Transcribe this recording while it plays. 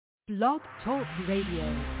Blog Talk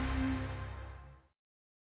Radio.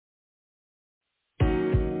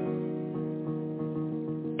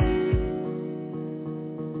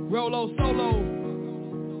 Rolo solo.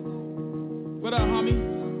 What up,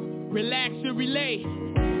 homie? Relax and relay.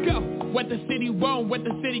 Go. What the city want, what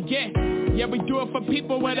the city get. Yeah, we do it for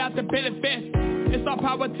people without the benefits. It's all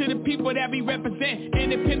power to the people that we represent.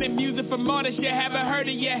 Independent music from artists you haven't heard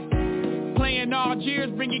it yet. Playing all years,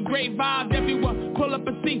 bringing great vibes. Everyone pull up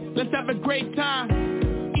a seat, let's have a great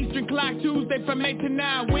time. Eastern Clock Tuesday from 8 to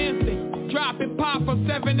 9. Wednesday, drop it pop from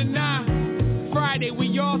 7 to 9. Friday,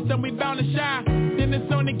 we awesome, we bound to shine. Then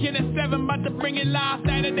it's on again at 7, about to bring it live.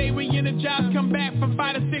 Saturday, we energize, come back from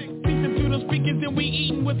 5 to 6. Listen to those speakers and we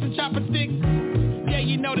eating with some chopsticks. Yeah,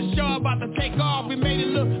 you know the show about to take off. We made it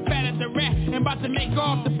look fat as a rat and about to make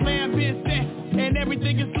off. The plan being set and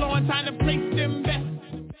everything is flowing. Time to place them best.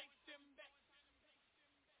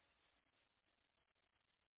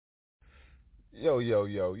 Yo,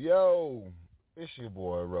 it's your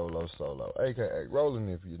boy Rolo Solo, aka Rollin'.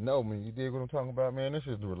 If you know me, you dig what I'm talking about, man. This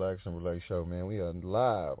is the Relax and Relate show, man. We are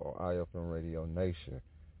live on iFM Radio Nation.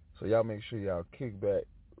 So y'all make sure y'all kick back,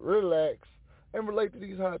 relax, and relate to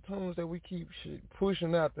these hot tunes that we keep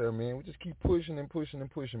pushing out there, man. We just keep pushing and pushing and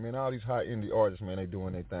pushing, man. All these hot indie artists, man, they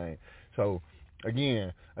doing their thing. So,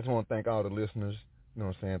 again, I just want to thank all the listeners, you know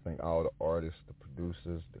what I'm saying? Thank all the artists, the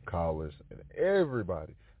producers, the callers, and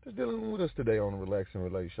everybody just dealing with us today on the Relax and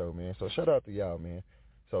Relate show, man. So shout out to y'all, man.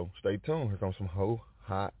 So stay tuned. Here comes some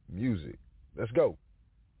hot music. Let's go.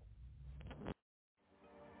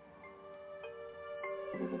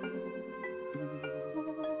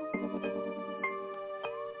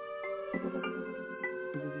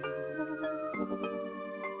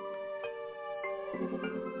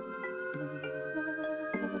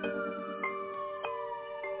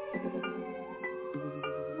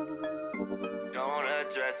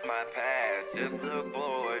 My past, just look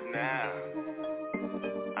forward now.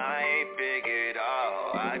 I ain't figured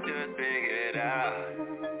all, I just figured out.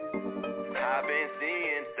 I've been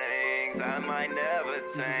seeing things I might never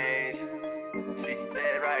change. She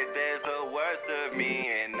said right there's the worst of me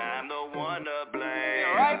and I'm the one to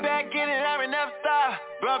blame. Right back in it, I may never stop.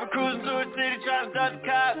 Brother cruising through the city trying to dodge the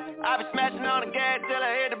cops. I been smashing on the gas till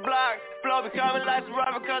I hit the block. Flow becoming like some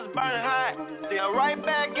rubber cause it's burning hot. See I'm right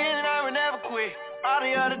back in it, I may never quit. All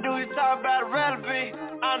the other dudes talk about irrelevant.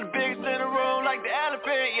 I'm the biggest in the room like the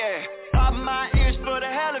elephant, yeah. Popping my ears for the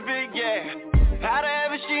hell of it, yeah. How the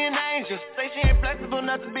hell is she an angel? Say she ain't flexible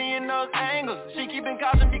enough to be in those angles. She keeping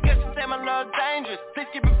caution because she say my love's dangerous. Please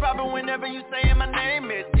keep it proper whenever you saying my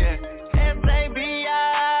name is, yeah. S-A-B-I.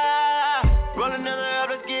 Roll another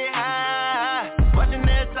up, let's get high. Watching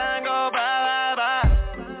that time go by.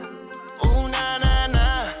 Ooh, nah, nah,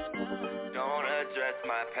 nah. Don't address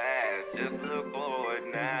my past, just look forward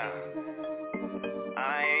now.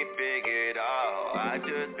 I ain't figured all, I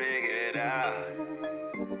just figured out.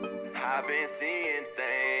 I've been seeing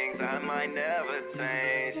things I might never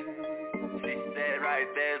change. She said right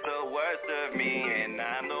there's the worst of me and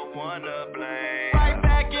I'm the one to blame. Right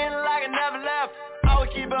back in like I never left. Always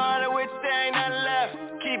keep it on it with you, there ain't nothing left.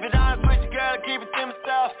 Keep it honest with you, girl, keep it to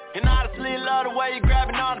myself. And honestly love the way you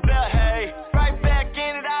grabbing on the belt, hey. Right back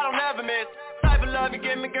in it, I don't ever miss. Type of love you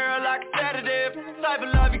give me, girl, like a sedative. Type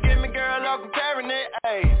of love you give me, girl, I'm comparing it,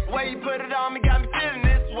 ayy. The way you put it on me got me feeling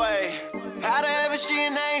this way. How the hell is she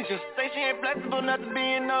an angel? Say she ain't flexible enough to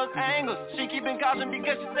be in those angles. She keeping caution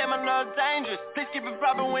because she say my love's dangerous. Please keep it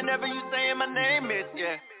proper whenever you saying my name is,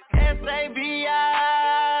 yeah. S-A-B-I.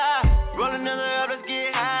 Roll another up, let's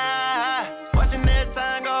get high. Watching that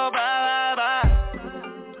time go by.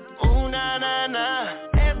 Ooh, nah, nah, nah.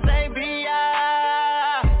 S-A-B-I.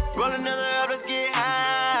 Roll another up, let's get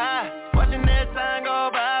high. Watching that time go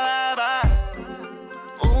by.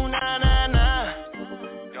 Ooh, nah, nah, nah.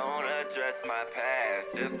 Don't address my past,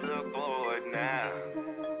 just look forward now.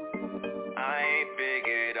 I ain't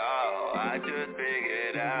figured all, I just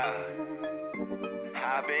figured out.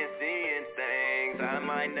 I've been seeing things I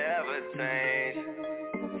might never change.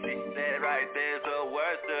 She said right there's the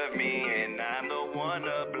worst of me and I'm the one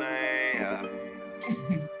to blame.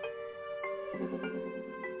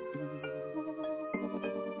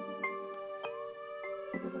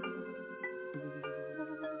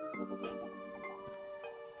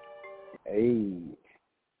 Hey.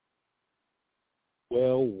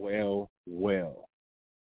 Well.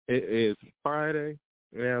 It is Friday.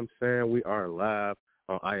 You know what I'm saying? We are live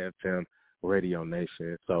on iFM Radio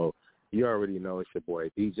Nation. So you already know it's your boy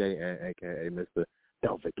DJ and aka Mr.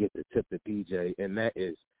 Don't forget to tip the DJ, and that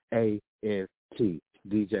is ANT.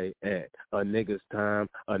 DJ Ant. A nigga's time,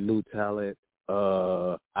 a new talent.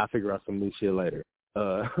 I figure out some new shit later.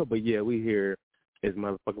 But yeah, we here. It's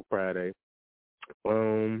motherfucking Friday.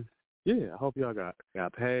 Yeah, I hope y'all got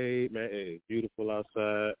paid, man. It's beautiful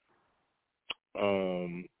outside.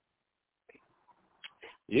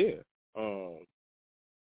 Yeah.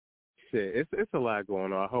 Shit, it's a lot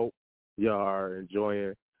going on. I hope y'all are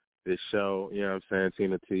enjoying this show. You know what I'm saying?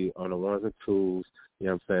 Tina T on the ones and twos. You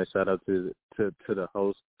know what I'm saying? Shout out to the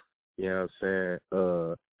host. You know what I'm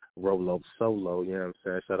saying? Rolo Solo. You know what I'm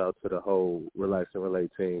saying? Shout out to the whole Relax and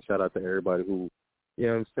Relate team. Shout out to everybody who, you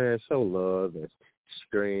know what I'm saying, show love and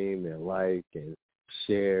stream and like and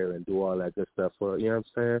share and do all that good stuff for, you know what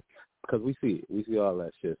I'm saying? Because we see it. We see all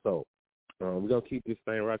that shit. So we're going to keep this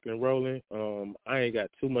thing rocking and rolling. I ain't got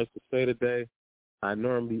too much to say today. I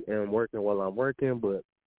normally am working while I'm working, but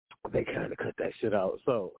they kind of cut that shit out.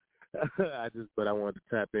 So but I wanted to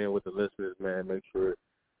tap in with the listeners, man, make sure,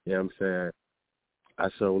 you know what I'm saying, I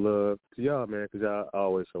show love to y'all, man, because y'all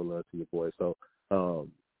always show love to your boy. So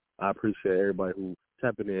I appreciate everybody who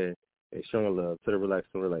tapping in and showing love to the Relax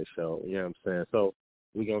and Relate show. You know what I'm saying? So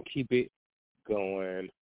we're going to keep it going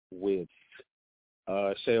with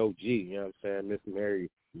Shay OG, you know what I'm saying? Miss Mary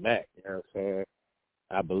Mack, you know what I'm saying?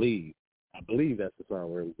 I believe that's the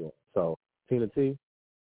song we're doing. So Tina T,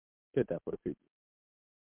 hit that for the people.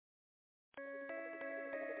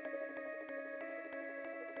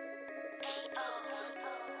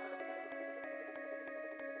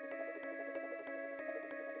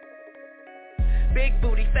 Big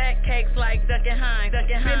booty, fat cakes like duckin' Hines.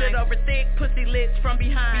 Bend it over thick, pussy lips from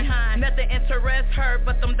behind. Nothing interests her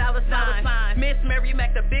but them dollar signs. Miss Mary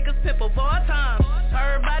Mack, the biggest pimp of all time.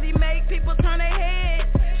 Her body make people turn their head.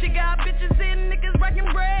 She got bitches and niggas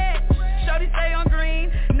breaking bread. Shorty stay on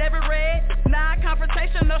green, never red.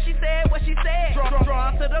 Non-confrontational, she said what she said.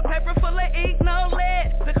 Draw to the paper full of ink, no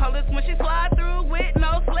lead. The colors when she slide through with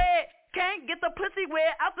no sled. Can't get the pussy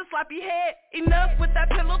wet out the sloppy head. Enough with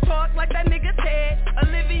that pillow talk like that nigga Ted.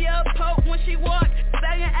 Olivia Pope when she walk.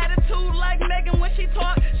 Stallion attitude like Megan when she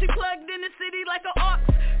talk. She plugged in the city like an ox.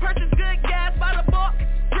 Purchase good gas by the bulk.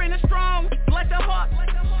 Green and strong like the hawk.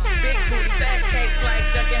 Big booty, fat cakes like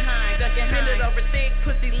duckin' Hines. Bend it over thick,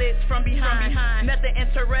 pussy lips from behind. Nothing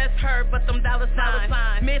interests her but them dollar signs.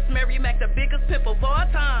 Miss Mary Mack, the biggest pimp of all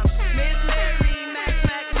time. Miss Mary Mack,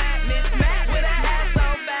 Miss Mack with an ass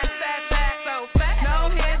so fat. No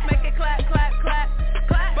hands, make it clap, clap, clap,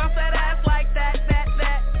 clap. Bump that ass like that.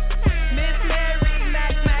 Miss Mary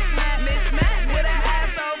Mack, Miss Mack with an ass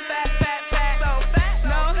so fat, so fat.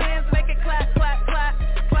 No hands, make it clap, clap, clap,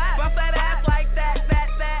 clap. Bump that ass like that.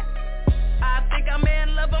 I think I'm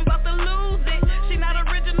in love, I'm about to lose it. She not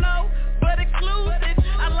original, but exclusive.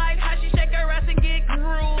 I like how she shake her ass and get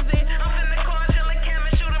groovy. I'm in the car chillin', cam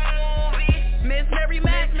and shoot a movie. Miss Mary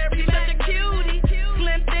Mack, she such a cutie.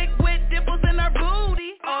 Slim, thick with dimples in her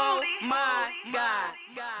booty. Oh my God,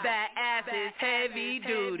 that ass is heavy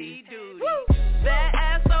duty. That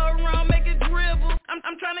ass so wrong, make it dribble.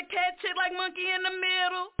 I'm trying to catch it like monkey in the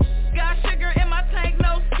middle. Got sugar in my tank,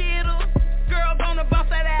 no Skittles. Girl gonna bounce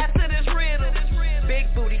that ass to this riddle.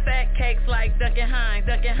 Big booty, fat cakes like duckin' Hines.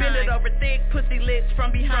 Bend it over thick, pussy lips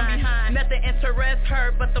from behind. Nothing interests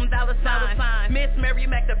her but them dollar signs. Miss Mary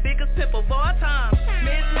Mack, the biggest pimp of all time.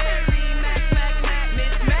 Miss Mary Mack,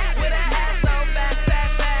 Miss Mack with an ass so fat,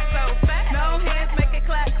 so fat. No hands, make it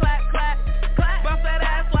clap, clap, clap, clap. Bump that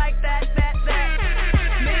ass like that.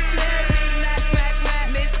 Miss Mary Mack,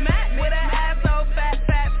 Miss Mack with an ass so fat,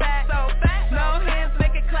 so fat. No hands,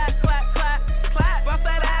 make it clap, clap, clap, clap. Bump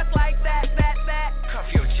that ass like that. Cuff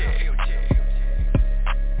your chick.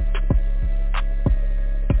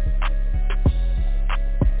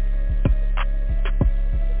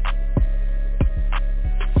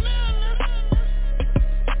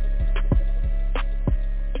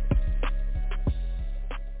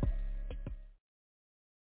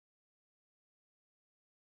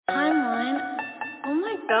 Timeline. Oh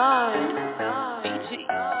my god. BG.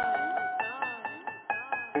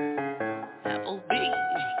 OB.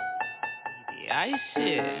 Yeah, I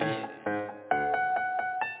shit.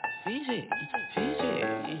 VJ.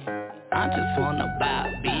 I just wanna buy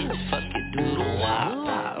a bitch, fuck it, do the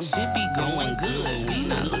wild. Shit be going good, we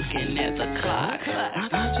not looking at the clock. I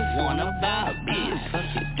just wanna buy a bitch,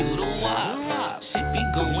 fuck it, do the wild. Shit be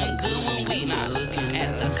going good when we not looking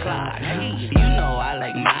at the clock. Hey, you know I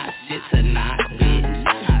like my shit to not bitch.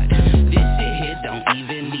 This shit here don't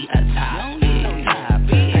even need a top.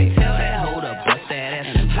 Like tell that hoe to bust that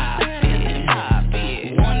ass and pop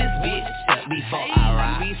it. Want this bitch shut before I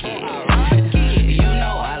rock it. You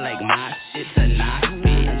know I like my shit to not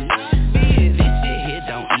bitch. This shit here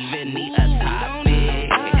don't even need a top.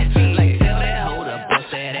 Like tell that hoe to bust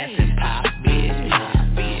that ass and pop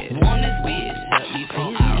it. Want this bitch shut before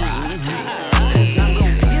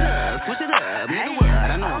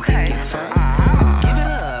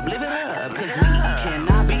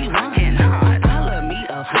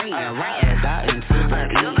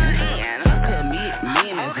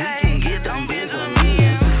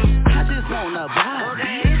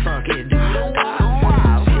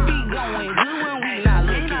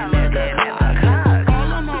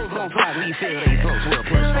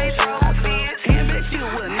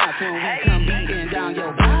on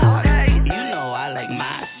your body. You know I like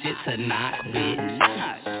my shit to not bitch.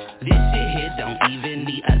 This shit here don't even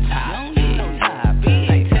need a top.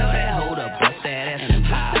 Like tell that hoe to bust that ass and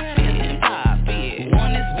pop it.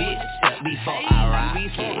 Want this bitch up before I rock it.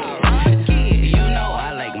 You know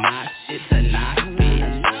I like my shit to not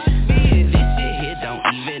bitch. This shit here don't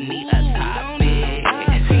even need a top.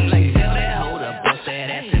 Like tell that hoe to bust that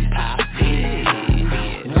ass and pop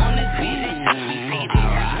it. Want this bitch up before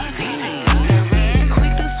I rock it.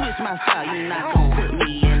 Quick to switch my style, you not gon' put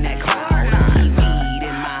me in that crowd. Weed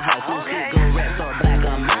in my house, cigarettes or black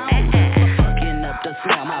amount. Fucking up the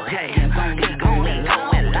smell, my patience only going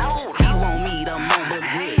loud. He want me to moan, but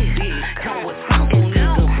with dick, come with something,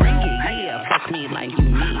 nigga, bring it, yeah. Fuck me like you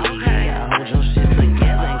need it, yeah. Hold your shit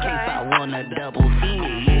together in case I wanna double team it,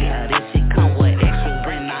 yeah. This shit come with extras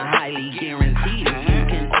and I highly guarantee it. You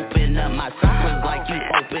can open up my suckers like you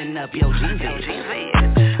open up your jeans.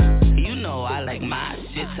 You know I like my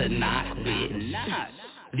shit to not bitch.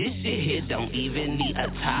 This shit here don't even need a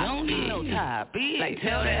top. Like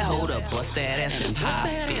tell that hoe to bust that ass and pop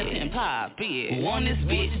it. Want this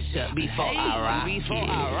bitch up before I rock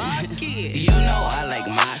it. You know I like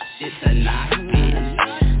my shit to not bitch.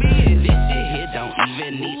 This shit here don't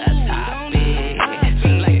even need a top.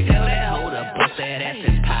 Like tell that hoe to bust that ass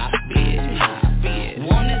and pop it.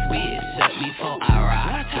 Want this bitch up before I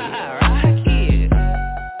rock it.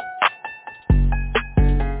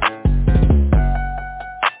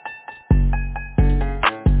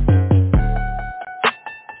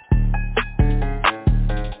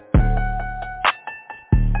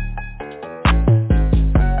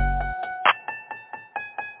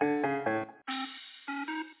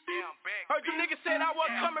 Heard you niggas said I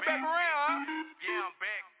wasn't coming back around, huh? Yeah, I'm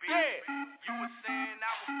back, bitch. Yeah. You was saying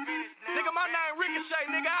I was finished now. Nigga, my name Ricochet,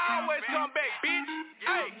 nigga. I always come back, bitch.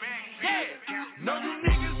 Hey, yeah. No, you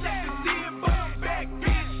niggas had to see it, but I'm back,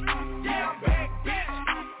 bitch. Yeah, I'm back, bitch.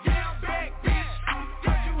 Yeah, I'm back, bitch.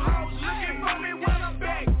 Got you hoes looking for me when I'm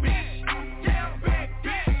back, bitch. Yeah, I'm back,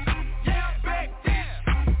 bitch. Yeah, I'm back, bitch.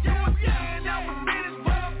 You was saying I was finished,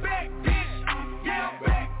 but I'm back, bitch. Yeah, I'm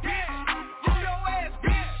back, bitch. You your ass,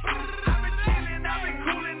 bitch. I've been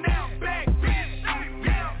coolin' now, back, bitch.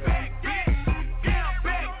 Yeah, I'm back, bitch. Yeah, I'm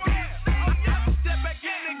back, bitch. Step back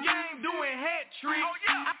in the game, doing hat tricks.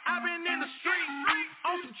 I've been in the streets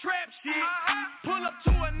on some trap shit. Pull up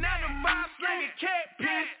to a 9 to 5, slinging cat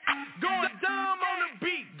piss. Going dumb on the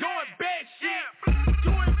beat, going bad shit.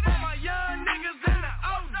 Do it for my young niggas and the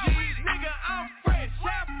OGs. Nigga, I'm fresh,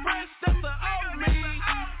 that's the old me.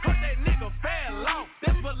 Put that nigga fell off,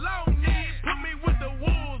 that's below me. Put me with the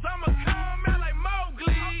wolves, I'ma come out like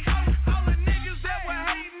Mowgli. All the niggas that were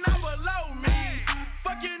hating are below me.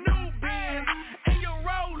 Fuck your new Benz and your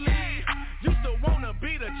Rollie. Used to wanna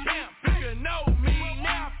be the champ, you can know me.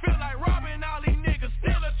 Now I feel like robbing all these niggas,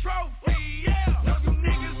 steal a trophy, yeah. No, you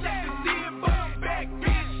niggas had to see it, but I'm back,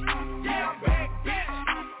 bitch. Yeah, I'm back, bitch.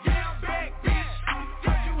 Yeah, I'm back, bitch.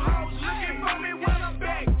 Got you hoes looking for me when I'm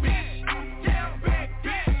back, bitch. Yeah, I'm back,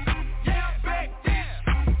 bitch. Yeah, I'm back, bitch.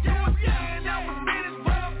 You was saying I was finished,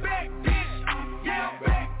 but I'm back, bitch. Yeah, I'm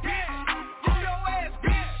back, bitch. You your ass,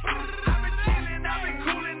 bitch. I've been chillin', I've been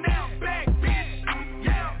coolin' now, back, bitch.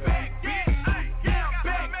 Yeah, I'm back, bitch. Yeah, I'm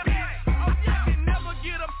back, bitch. Oh, yeah, I can never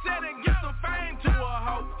get upset and get some fame to a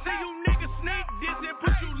hoe. See you niggas sneak this and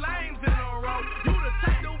put you lames in a row. You the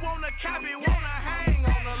type that wanna copy, wanna hang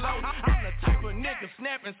on the low. I'm the type of nigga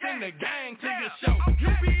snap and send the gang to your show. You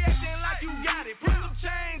be acting like you got it, put some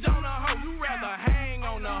change on the hoe. You rather hang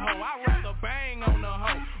on the hoe, I'd rather bang on the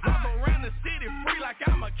hoe. Walk around the city free like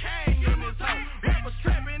I'm a king in this hoe. Rappers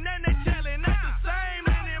trapping and they telling us the same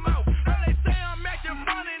anymore. But they say I'm acting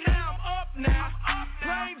funny, now I'm up now.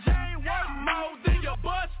 Plain Jane work mode, then your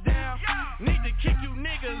bust down. Need to kick you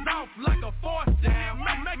niggas off like a force down.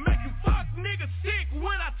 Make you fuck niggas sick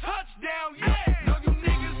when I touch down, yeah. No, you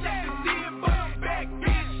niggas had to see it, but I'm back,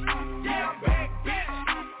 bitch. Yeah, I'm back, bitch.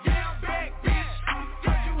 Yeah, I'm back, bitch.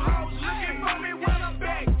 Got you hoes looking for me when I'm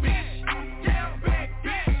back, bitch. Yeah, I'm back,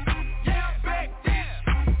 bitch. Yeah, I'm back, bitch.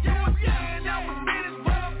 You was saying I was finished,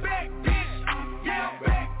 but I'm back, bitch. Yeah, I'm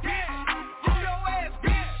back, bitch. You your ass,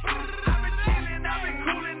 bitch. I've been chillin', I've been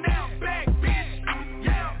coolin' now, back, bitch.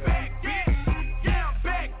 Yeah, I'm back, bitch. Yeah, I'm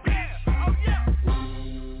back, bitch. Oh, yeah.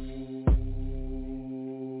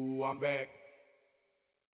 Ooh, I'm back.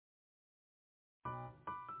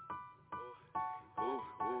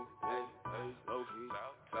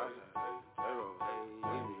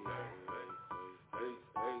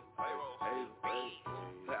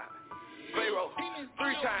 Pharaoh,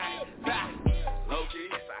 3 times, low-key,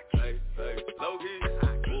 low-key,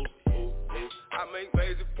 I make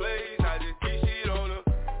major plays, I just keep shit on the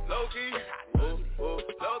low-key,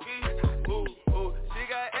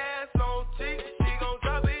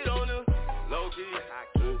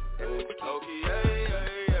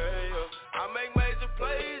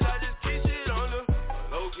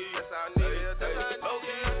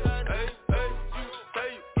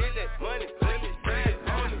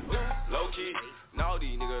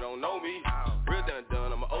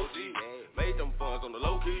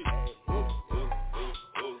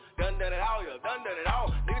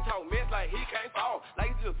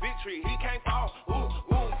 tree, he can't fall.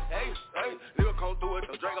 Hey, nigga come through with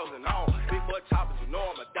some Dragos and all. Big boy choppers, you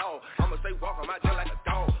know I'm a dog. I'ma stay walking my jet like a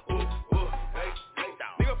dog. Hey,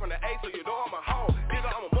 nigga from the A, so you know I'm a hog. Nigga,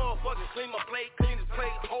 I'm a motherfucking clean my plate, clean this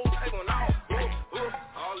plate, whole table and all.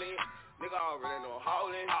 All in, nigga already know I'm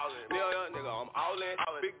hauling. Nigga, I'm all in.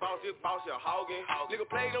 Big boss, you hogging. Nigga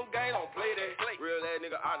play no game, don't play that. Real ass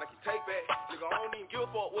nigga, I like you take back. Nigga, I don't even give a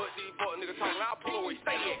fuck what these fuck nigga talking. I'll pull away,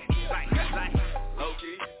 stay at. Like, low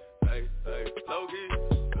key, hey, low key.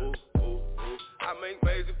 I make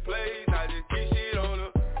major plays, I just keep shit on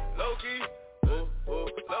her. Low key,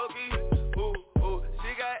 low key. She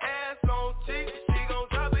got ass on cheeks, she gon'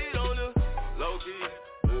 drop it on her. Low key,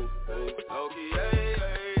 hey.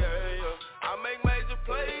 I make major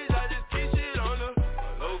plays, I just keep shit on her.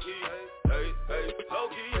 Low key, hey, low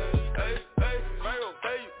key, hey. Pharaoh,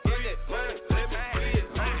 hey, you get that money, let me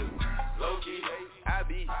see it. Low key, I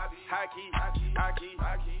be high key.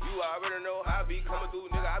 You already know how I be coming through,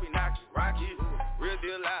 nigga. I be knocking, rocky. Real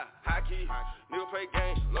deal live, high key. Nigga play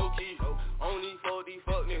game, low key. Only for these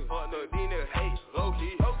fuck niggas. No, these niggas hate, low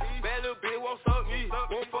key. Bad little bitch won't suck me,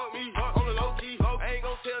 won't fuck me. On the low key, I ain't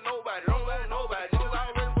gon' tell nobody, don't want nobody. Niggas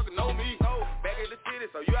already fucking know me. Back in the city,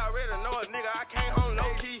 so you already know a nigga. I can't hold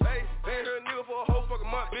low key. Been here a nigga for a whole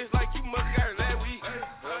fucking month, bitch. Like you must got it last week.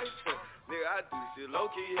 Nigga, I do shit low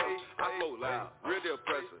key, hey. I smoke loud, real deal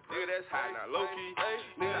pressure. Nigga, that's high now, low key.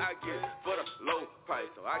 Nigga, I get it for the low price,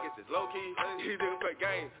 so I get this low key. These niggas play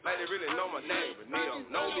games like they really know my name, but nigga don't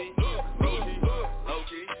know me. Low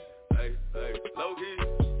key, hey, low key.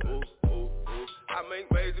 I make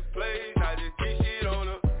major plays, I just keep shit on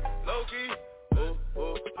her. Low key,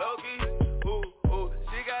 low key.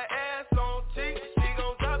 She got ass on cheeks, she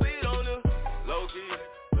gon' drop it on her. Low key,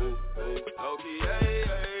 hey.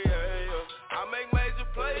 I make major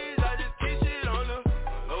plays, I just keep shit on her.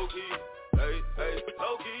 Low key, hey,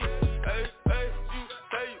 low key, hey. You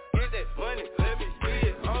say you get that money, let me see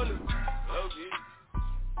it on her. Low key.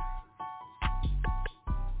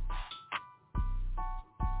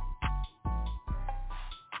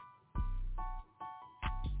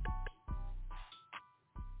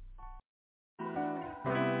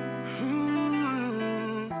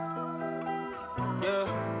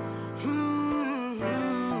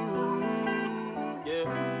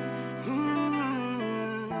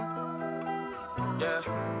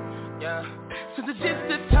 Since it's just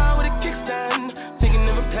the time with a kickstand, thinking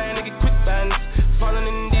of a plan to get quick bands, falling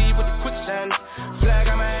in deep with the quicksand. Flag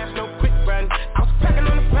on my ass, no quick run. I was packing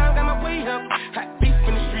on the pound, got my way up. Hot beef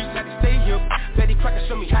in the streets, had to stay up. Betty Crocker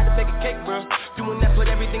showed me how to bake a cake, bro. Doing that with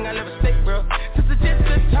everything I ever stake, bro. Since it's just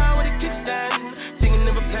the time with a kickstand, thinking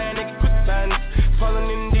of a plan to get quick bands, falling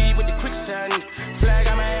in deep with the quicksand. Flag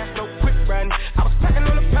on my ass, no quick run. I was packing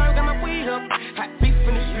on the pound, got my way up. Hot beef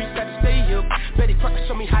in the streets, had to stay up. Betty Crocker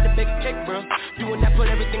showed me how to bake a cake, bro. Doing that, put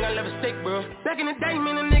everything I ever stake, bro. Back in the day,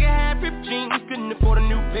 man, a nigga had ripped jeans. Couldn't afford a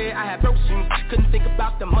new pair, I had broke jeans. Couldn't think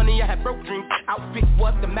about the money, I had broke dreams. Outfit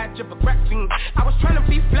was the match of a crack team. I was trying to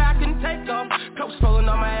be fly, couldn't take off. Clothes falling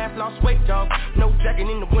on my ass, lost weight, dog. No jacket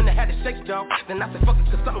in the winter, had to shake, dog. Then I said, fuck it,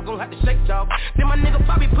 cause something gon' have to shake, dog. Then my nigga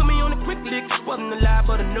Bobby put me on a quick lick. Wasn't alive,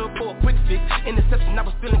 but enough for a quick fix. Interception, I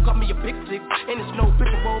was feeling, caught me a big six. And it's no bitch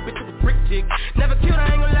and roll, bitch, it was brick tick. Never killed,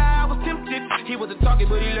 I ain't gon' lie, I was tempted. He was a target,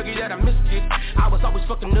 but he lucky that I missed it. I was always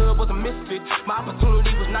fucking up, was a misfit. My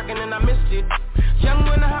opportunity was knocking and I missed it. Young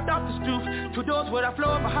when I hopped off the stoop, 2 doors where I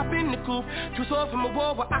floor, but hop in the coupe. 2 swords from a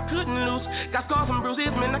war where I couldn't lose. Got scars and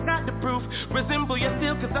bruises, man, I got the proof. Resemble your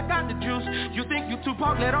steel, cause I got the juice. You think you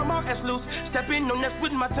Tupac, let all my ass loose. Step in on that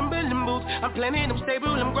with my Timberland boots. I'm planning, I'm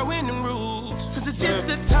stable, I'm growing in roots. Since it's just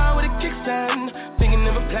the time with a kickstand, thinking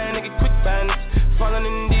of a plan to get quick bands, falling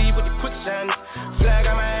in deep with the quicksand. Flag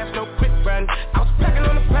on my ass, no quick run. I was packing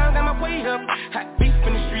on the pound, got my way up. Hot beef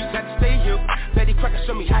in the streets, had to stay up. Betty Crocker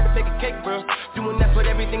showed me how to bake a cake, bro. Doing that with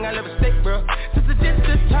everything I ever stake, bro. Since it's just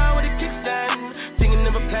the time with a kickstand, thinking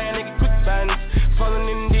of a plan to get quick bands, falling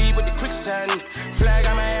in deep with the quicksand. Flag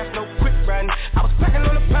on my ass, no quick run. I was packing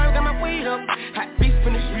on the pound, got my way up. Hot beef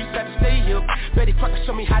in the streets, had to stay up. Betty Crocker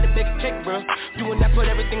showed me how to bake a cake, bro. Doing that with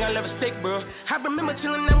everything I ever stake, bro. I remember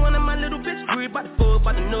chilling at one of my little bitch crib, by the foot,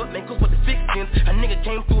 by the nut, man, cause with the fixins. A nigga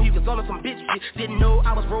came through, he was on some bitch shit. Didn't know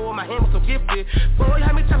I was rolling, my hand was so gifted. Boy,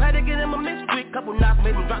 how many times had to get him a mix quick? Couple knocks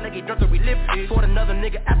made him drop like he drunk and relifted. Fought another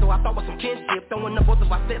nigga after I thought was some kinship. Throwing up both of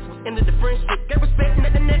our sets was ended the friendship. Gave respect and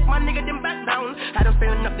at the neck, my nigga didn't back down. Had him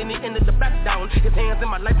standing up, then he ended the back down. His hands in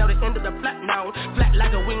my life, now they ended up flat now. Flat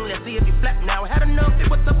like a wing, let's see if he flat now. Had enough, it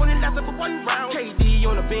was up when it lasted for 1 round. KD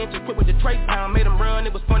on the bench. bench and quit with the tray pound. Made him run,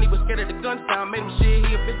 it was funny, was scared of the gun sound. Made him shit,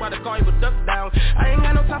 he a bitch while the car, he was ducked down. I ain't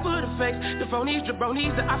got no time for the fakes, the phonies,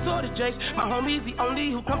 jabronis, the I saw the jakes. My homies, the only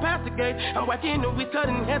who come past the gate. I'm whacking the we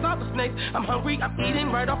cutting heads off the snakes. I'm hungry, I'm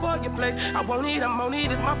eating right off all your plate. I won't eat, I'm on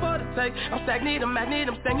it, it's my fault to take. I'm stagnant, I'm magnet,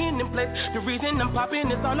 I'm staying in place. The reason I'm popping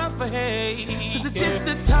is all up for hate. Cause it's just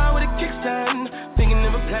the time with a kickstand. Thinking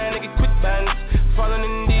of a plan to get quick bands. Falling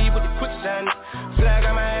in deep with the quicksand. Flag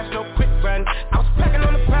on my ass, no quick run. I was packing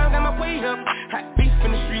on the pound, got my way up. Hot beef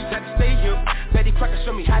in the streets, had to stay up. Betty Crocker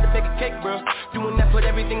show me how to bake a cake, bro. Doing that, put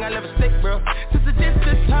everything I love at stake, bro. Since it's just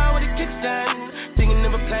the time with a kickstand. Thinking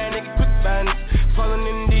of a plan to get quick bands. Falling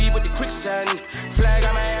in deep with the quicksand. Flag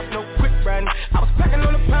on my ass, no quick run. I was packing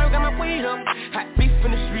on the pound, got my way up. Hot beef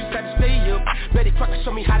in the streets, had to stay up. Betty Crocker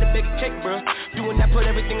show me how to bake a cake, bro. Doing that, put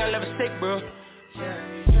everything I love at stake, bro.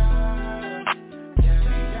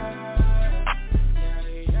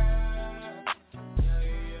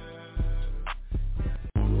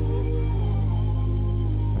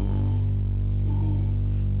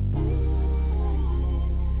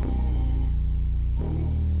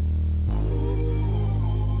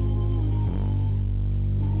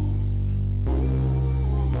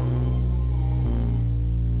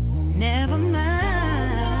 Never mind,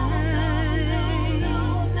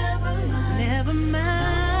 never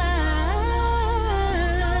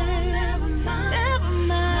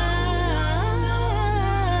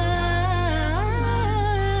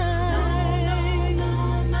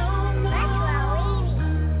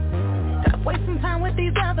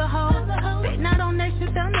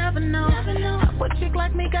chick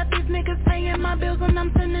like me got these niggas paying my bills when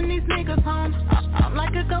I'm sending these niggas home. I'm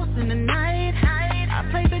like a ghost in the night. I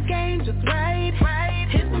play the game just right.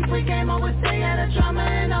 Hit some free game, always stay out of drama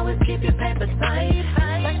and always keep your paper tight.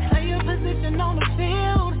 Like play your position on the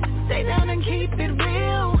field. Stay down and keep it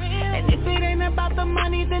real. And if it ain't about the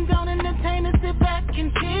money, then don't entertain it. Sit back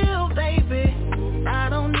and chill, baby. I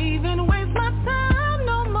don't even waste my time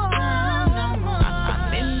no more.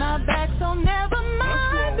 I'm in my bag, so never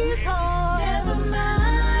mind these hoes. Never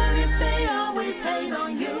mind if they always hate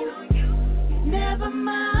on you. Never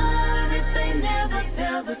mind if they never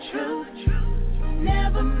tell the truth.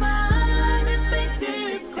 Never mind if they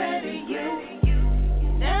discredit you.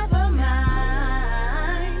 Never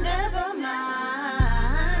mind, never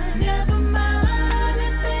mind. Never mind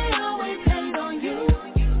if they always hate on you.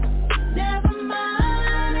 Never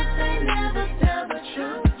mind if they never tell the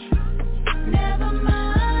truth. Never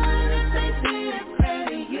mind if they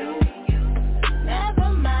discredit you. Never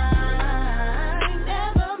mind,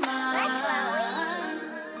 never mind.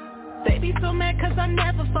 Baby so mad cause I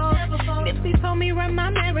never fall. Nipsey told me run my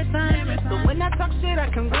marathon. So when I talk shit I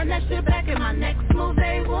can run that shit back. And my next move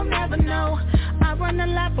they will never know. I run a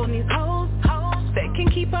lap on these hoes. They can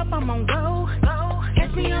keep up, I'm on go.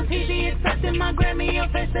 Catch me on TV accepting my Grammy. Your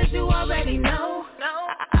face says you already know.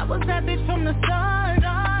 I was that bitch from the start.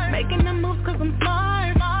 Making the moves cause I'm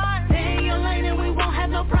smart. Stay in your lane and we won't have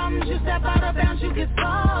no problems. You step out of bounds, you get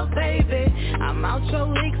solved, baby. I'm out your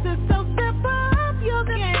league, so step up your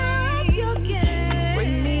game.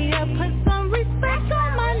 Bring me up, put some respect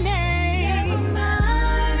on my name. Never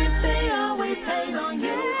mind if they always hate on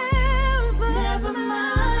you. Never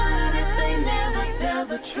mind if they never tell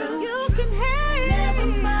the truth. You can hate. Never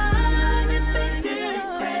mind if they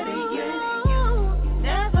discredit you.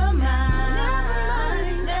 Never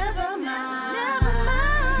mind, never mind.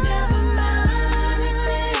 Never mind if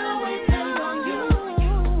they always hate on you.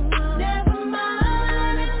 Never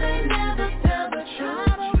mind if they never tell the truth.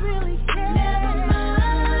 I don't really care. Never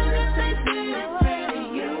mind if they discredit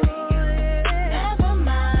you. Never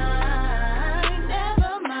mind,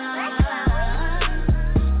 never mind.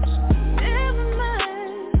 Never mind.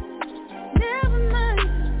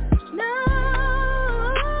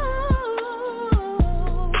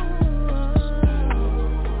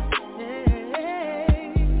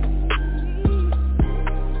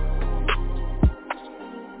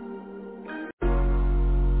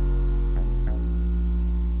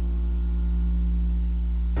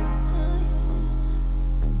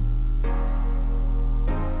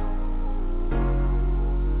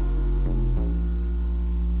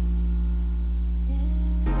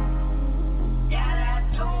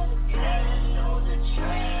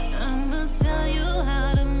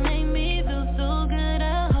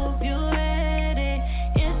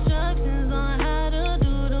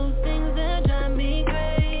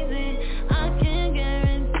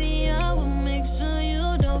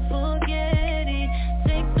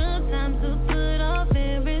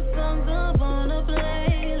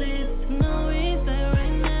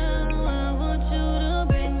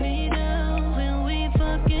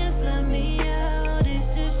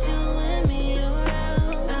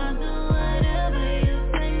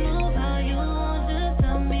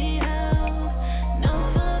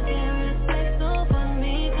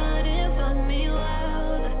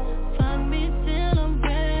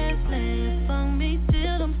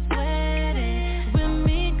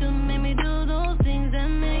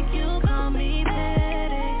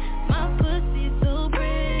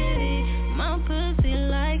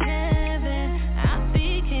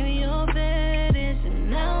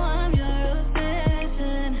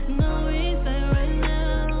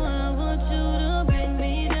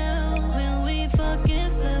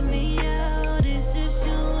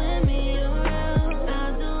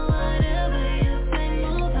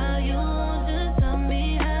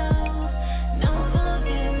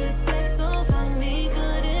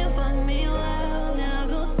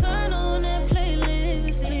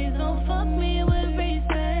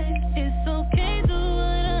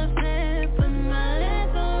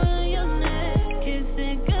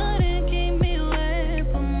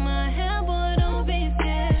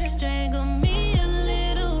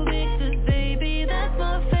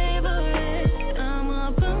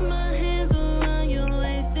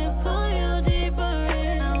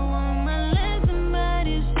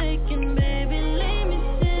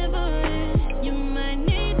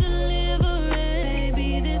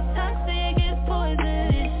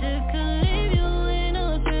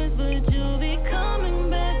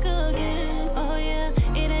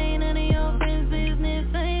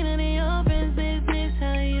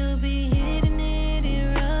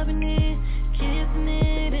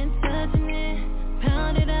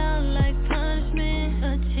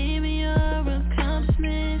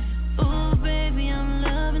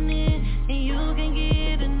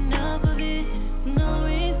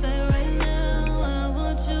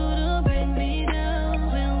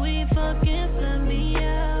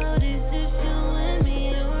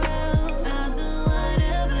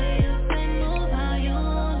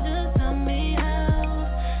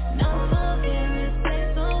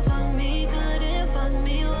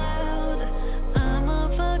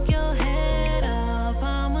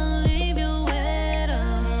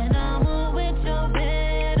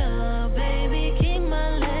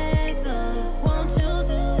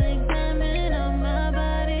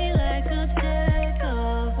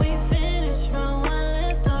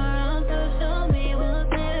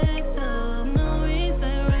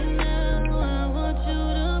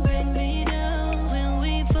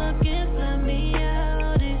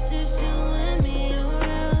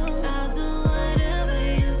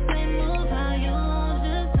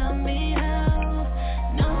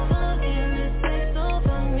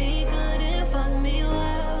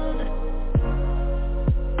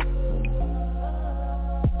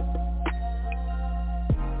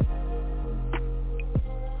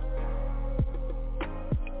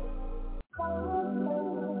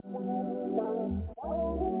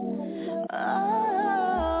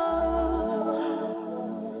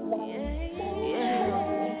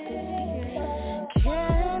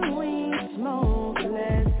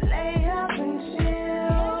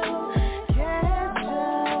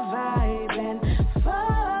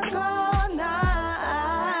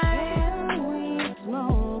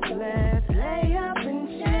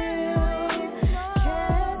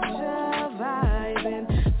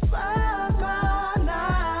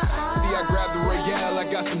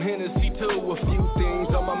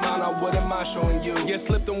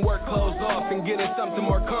 flip them work clothes off and get in something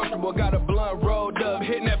more comfortable. Got a blunt rolled up,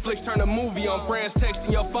 hit Netflix, turn a movie on. Friends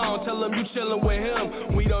texting your phone, tell them you chillin' with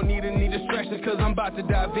him. We don't need any distractions cause I'm about to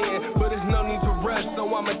dive in, but there's no need to rush,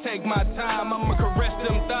 so I'ma take my time. I'ma caress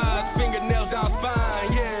them thighs, fingernails down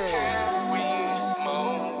spine, yeah. Can we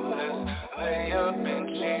smoke? Let's lay up and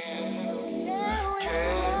chill.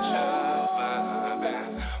 Catch a vibe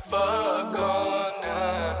and fuck all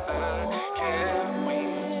night. Can we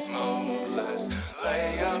smoke? Let's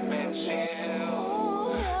lay up and chill.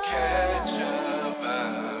 Catch a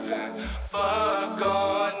vibe and fuck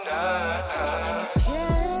all night.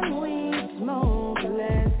 Can we smoke?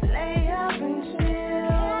 Let's lay up and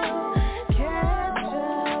chill. Catch a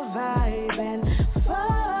vibe and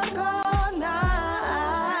fuck all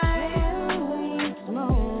night. Can we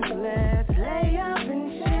smoke? Let's lay up and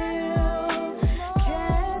chill.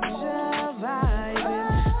 Catch a vibe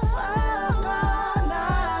and fuck all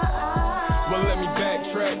night. Well, let me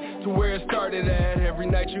backtrack to where it started at. Every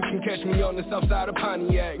night you can catch me on the south side of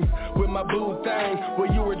Pontiac with my boo thing,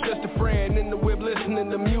 where you were just a friend in the whip listening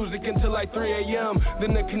to music until like 3 a.m.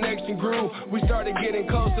 Then the connection grew, we started getting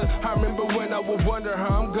closer. I remember when I would wonder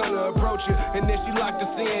how I'm gonna approach you, and then she locked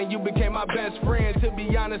us in. You became my best friend. To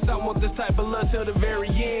be honest, I want this type of love till the very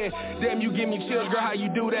end. Damn, you give me chills, girl, how you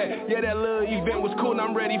do that? Yeah, that little event was cool and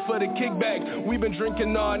I'm ready for the kickback. We've been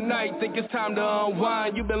drinking all night, think it's time to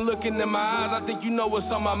unwind. You've been looking in my eyes, I think you know what's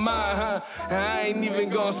on my mind, huh? And I ain't even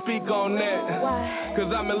gonna speak on that. Why?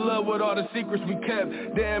 Cause I'm in love with all the secrets we kept.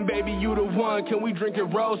 Damn, baby, you the one. Can we drink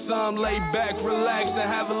and roll some? Lay back, relax, and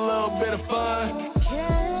have a little bit of fun.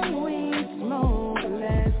 Can we smoke?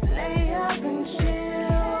 Let's lay up and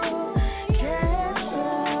chill. Catch a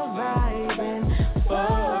vibe and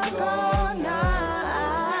fuck all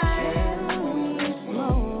night. Can we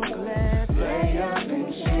smoke? Let's lay up and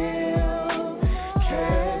chill.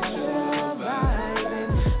 Catch a vibe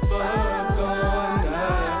and fuck all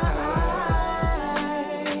night.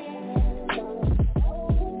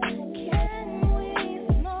 Can we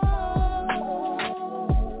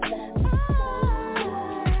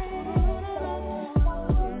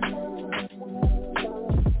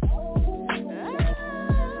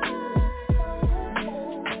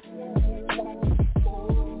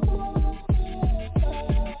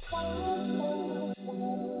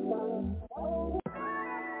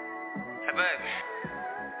Hey, baby.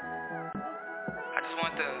 I just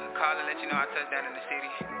want to call and let you know I touched down in the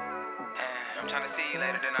city. And I'm trying to see you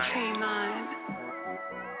later tonight.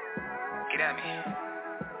 Get at me.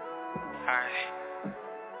 Alright.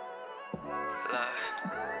 Love.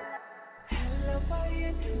 Hello, how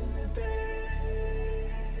you doing,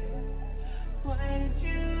 babe? Why did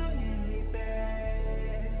you need me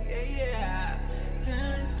back? Yeah.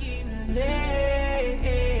 Time keep late.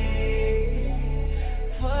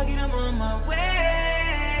 Fuck it, I'm on my way.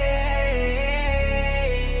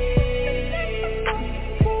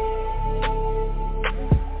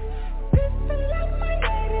 This feel like my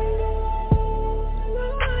night alone.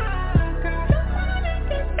 Girl, I'm on it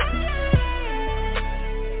this night.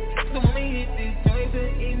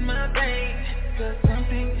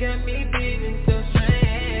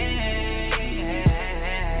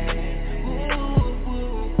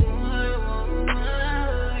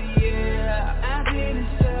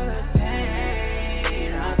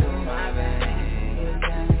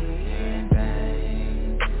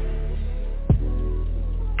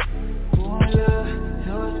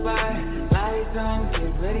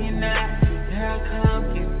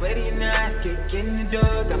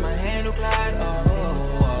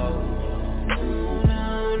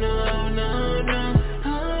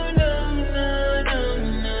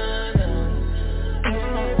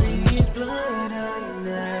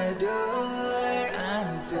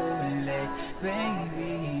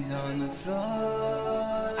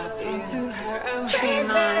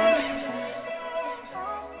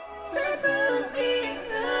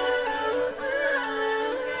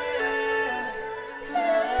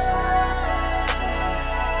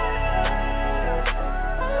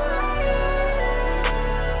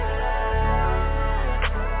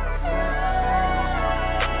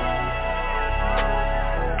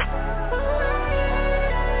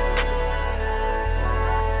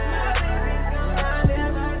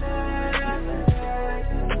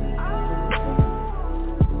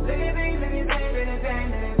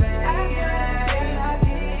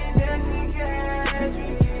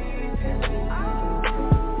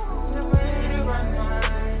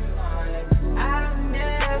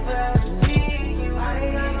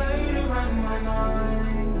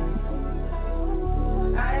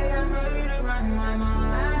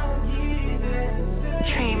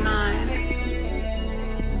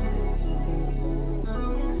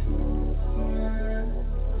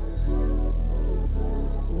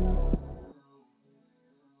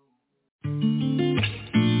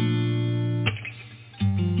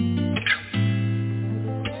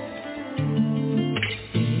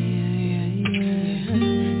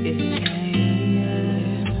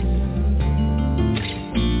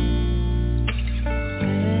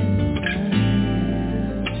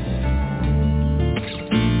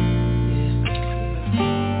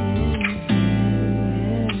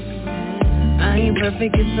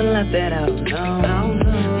 perfect, it's a lot that I don't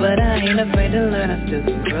know. But I ain't afraid to learn, I still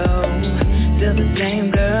can grow. Still the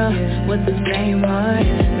same girl, with the same heart.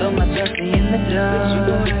 Throw myself in the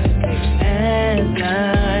dark. As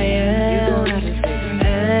I am,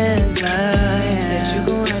 as I am,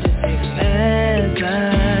 as I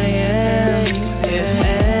am, as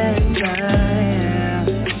I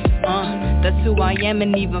am. That's who I am,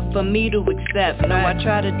 and even for me to accept. No, I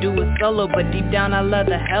try to do it solo, but deep down I love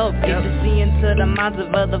the help. Get to see into the minds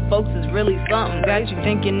of other folks is really something. Got you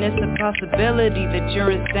thinking it's a possibility that you're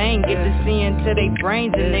insane. Get to see into their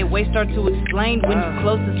brains and they way start to explain. When you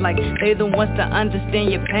close, it's like they the ones to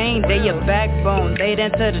understand your pain. They your backbone, they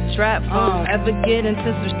enter the trap phone. Ever get into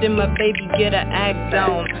some shit, my baby get a act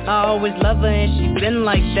on. I always love her and she been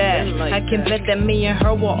like that. I can bet that me and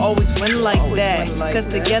her will always win like that.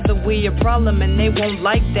 Cause together we a problem and they won't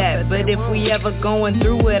like that. But if we ever going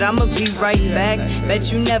through it, I'ma be right back. Bet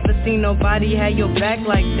you never seen nobody have your back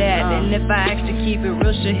like that. And if I ask to keep it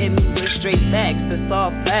real, she'll hit me with straight facts. That's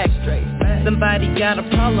all facts. Somebody got a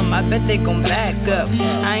problem, I bet they gon' back up.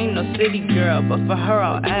 I ain't no city girl, but for her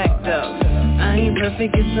I'll act up. I ain't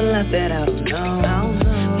perfect, it's a lot that I don't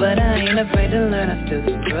know. But I ain't afraid to learn, I still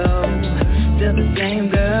can grow. Still the same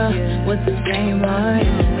girl, with the same heart.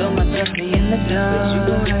 Throw myself in the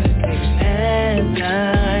dark. As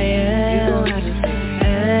I am, as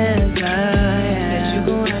I am,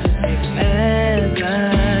 as I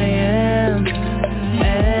am,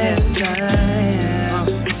 as I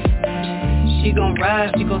am. She gon'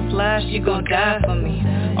 ride, she gon' slide, she gon' die for me.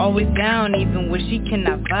 Always down even when she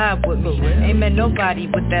cannot vibe with me. Ain't met nobody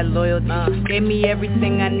with that loyalty. Gave me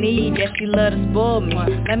everything I need, yeah, she love to spoil me.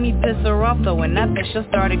 Let me piss her off though, and I bet she'll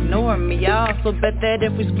start ignoring me. I also bet that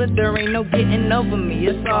if we split there ain't no getting over me.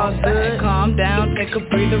 It's all good, calm down, take a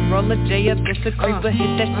breather, roll a J up, just a creeper.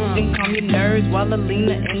 Hit that shit and calm your nerves while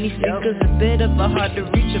Alina in these sneakers. A bit of a hard to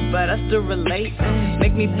reach her, but I still relate.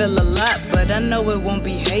 Make me feel a lot, but I know it won't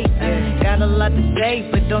be hate. Got a lot to say,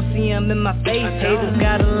 but don't see him in my face. Haters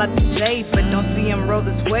got a lot to say, but don't see him roll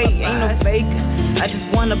this way. Ain't no fake. I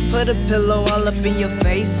just wanna put a pillow all up in your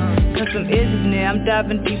face. Cause some issues near, I'm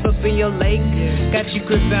diving deep up in your lake. Got you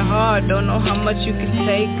gripping hard, don't know how much you can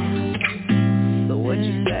take. So what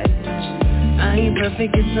you say? I ain't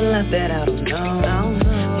perfect, it's a lot that I don't know.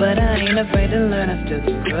 But I ain't afraid to learn, I still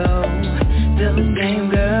can grow. Still the same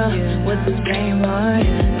girl, with the same heart.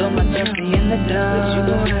 Throw myself in the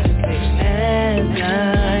dark. As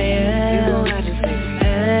I am, as I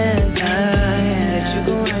am,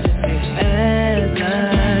 as I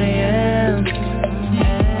am.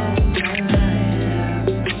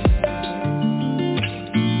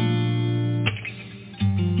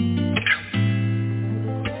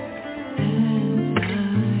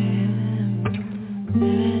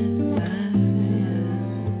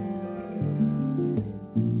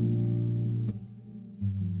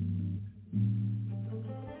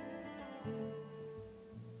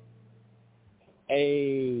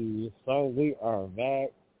 Hey, so we are back.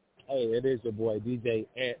 Hey, it is your boy DJ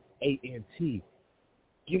at ANT. Get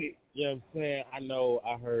it? You know what I'm saying? I know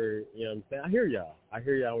I heard, you know what I'm saying? I hear y'all. I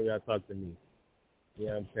hear y'all when y'all talk to me. You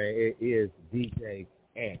know what I'm saying? It is DJ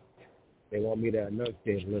Ant. They want me to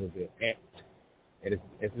enunciate a little bit. Ant.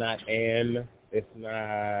 It's not Ann. It's not,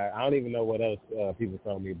 I don't even know what else people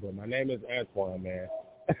call me, but my name is Antoine, man.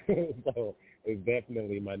 So it's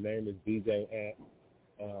definitely, my name is DJ Ant.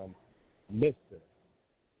 Mr.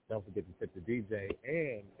 Don't forget to tip the DJ,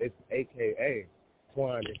 and it's AKA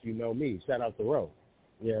Twan if you know me. Shout out to Ro.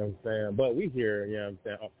 You know what I'm saying? But we here, you know what I'm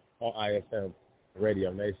saying, on iFM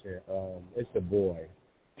Radio Nation. It's the boy.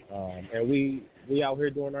 And we out here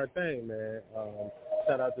doing our thing, man.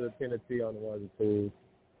 Shout out to the Tennessee on the ones and twos.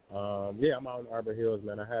 Yeah, I'm out in Arbor Hills,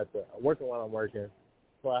 man. I had to, working while I'm working,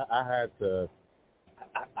 so I had to,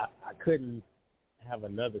 I couldn't have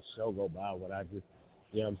another show go by without just,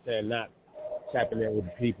 you know what I'm saying, not tapping in with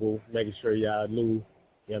the people, making sure y'all knew, you know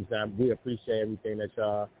what I'm saying, we appreciate everything that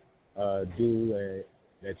y'all do and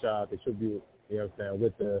that y'all contribute, you know what I'm saying,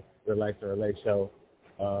 with the Relax and Relate show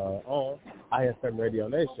on iFM Radio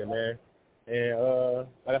Nation, man. And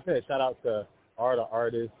like I said, shout out to all the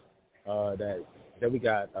artists that we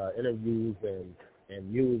got interviews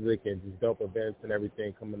and music and just dope events and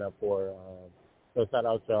everything coming up for. So shout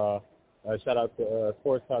out y'all. Shout out to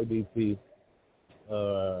Sports Talk DC. You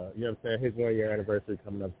know what I'm saying? His 1 year anniversary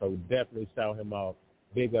coming up, so definitely shout him out.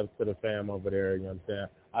 Big ups to the fam over there, you know what I'm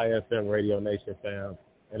saying? IFM Radio Nation fam,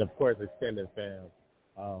 and of course extended fam.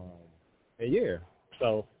 And yeah,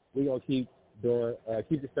 so we're gonna keep doing,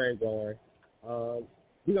 keep the thing going.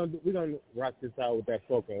 We're gonna rock this out with that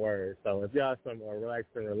spoken word. So if y'all some Relax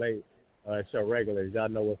and Relate show regulars. Y'all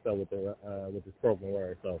know what's up with the spoken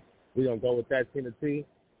word. So we're going to go with that, Tina T.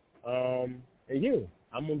 And you.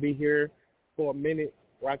 I'm going to be here for a minute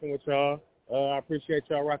rocking with y'all. I appreciate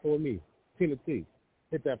y'all rocking with me. Tina T.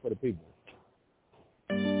 Hit that for the people.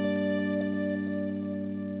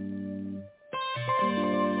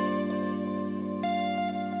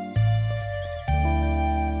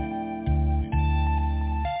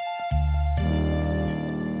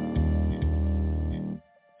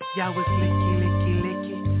 Y'all was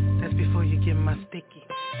licky. That's before you get my sticky.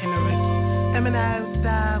 And the Ricky. Eminem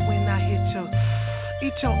style when I hit your.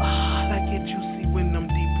 Eat your like it juicy when I'm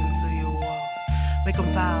deep into your wall. Make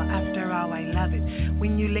 'em foul, after all I love it.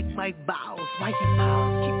 When you lick my balls, why you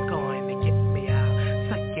pause? Keep going to get me out.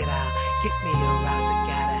 Suck it out, get me around. I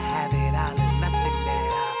gotta have it all and nothing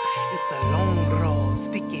that out. It's a long roll,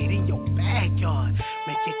 stick it in your backyard.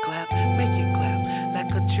 Make it clap,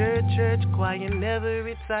 like a church choir. Never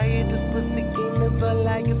retire, this pussy game is all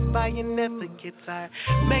I aspire. Never get tired.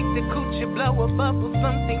 Make the coochie blow a bubble,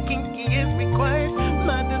 something kinky is required.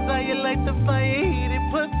 My desire like the fire, heat it,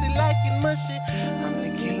 pussy like it mushy. I'm the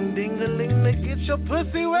king ding-a-ling to get your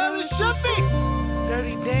pussy where it should be.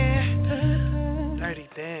 Dirty dance, a dirty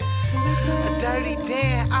dance.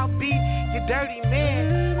 I'll be your dirty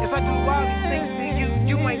man. If I do all these things to you,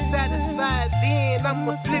 you ain't satisfied. Then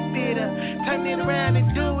I'ma flip it up, turn it around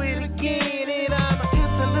and do it again. And I'ma kiss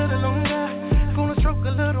a little longer, gonna stroke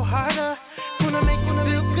a little harder, gonna make you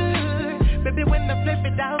feel good. Baby, when I flip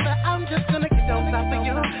it over, I'm just gonna get on top of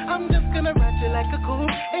you. I'm just gonna ride you like a cool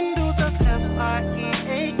and do the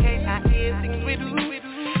F-R-E-A-K-I-S things we do.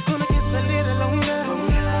 Gonna kiss a little longer,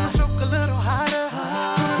 gonna stroke a little harder,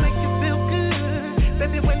 gonna make you feel good.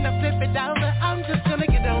 Baby, when I flip it over, I'm just gonna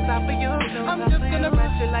get on top of you. I'm just gonna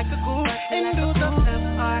ride you like a cool and do the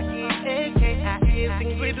F-R-E-A-K-I-S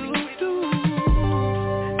things we do.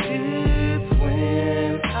 It's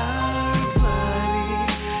when our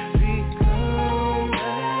bodies become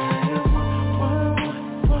as one.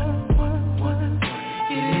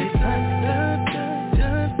 It's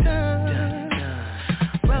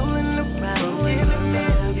rolling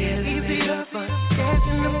around, easy to fuck,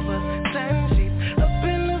 catching the bus, time sheets up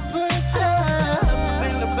in the butt, up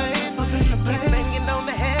in the bed, keep banging on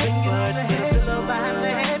the headboard, pillow behind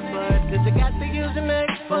the headboard, 'cause you got to use your neck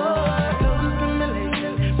for total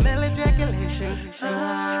stimulation, male ejaculation.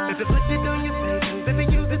 Baby, put it on your face, baby,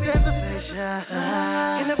 use it as a facial.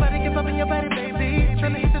 Ain't nobody give up in your body, baby.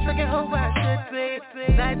 Tryna hit the second hole where I should be.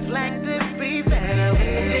 Nights like this be better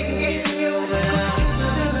when they can get you. Gonna kiss a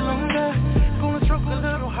little longer, gonna stroke a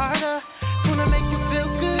little harder, gonna make you feel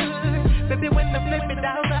good. Baby, when I flip it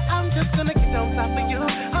over, I'm just gonna get on top of you.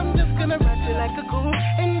 I'm just gonna ride you like a cool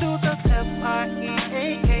and do the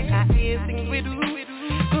F-R-E-A-K-I-S things we do.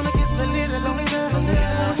 Gonna kiss a little longer,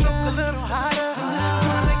 gonna stroke a little harder,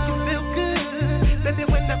 gonna make you feel good. Baby,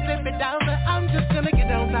 when I flip it over, I'm just gonna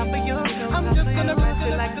get on top of you. I'm just gonna ride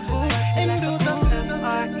you like a cool and do the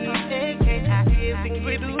F-R-E-A-K-I-S things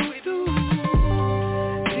we do.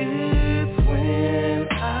 It's when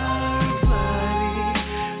our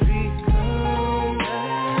bodies become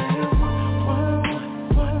as one.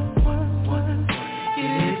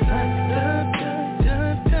 It's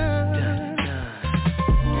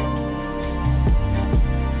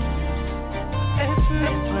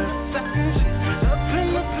up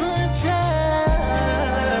in the punch.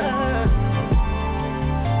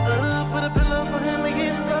 Put a pillow for him to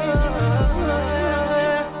get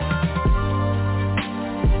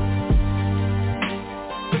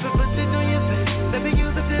If it puts it on your face, baby,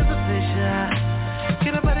 use it as a facial.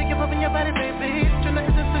 Get a body, give up in your body, baby. Tryna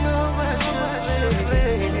hit this thing over,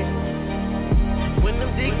 baby. When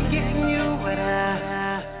I'm digging, getting you what I.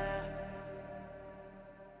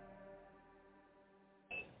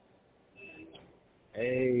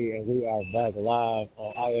 Hey, and we are back live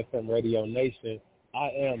on iFM Radio Nation. I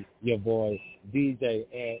am your boy, DJ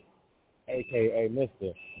Ant, a.k.a.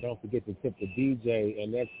 Mr. Don't forget to tip the DJ,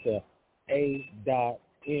 and that's the A.N.T.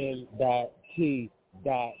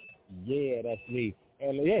 Yeah, that's me.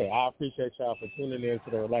 And, yeah, I appreciate y'all for tuning in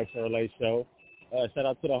to the Relax and Relate show. Shout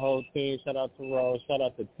out to the whole team. Shout out to Rose. Shout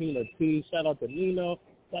out to Tina T. Shout out to Nino.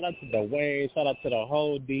 Shout out to Dwayne. Shout out to the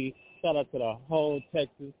whole D. Shout out to the whole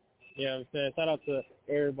Texas. You know what I'm saying? Shout out to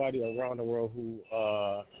everybody around the world who,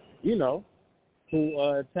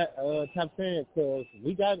 tapped in, because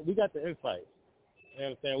we got the insight. You know what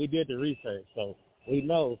I'm saying? We did the research, so we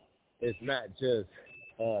know it's not just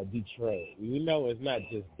Detroit. We know it's not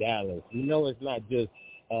just Dallas. We know it's not just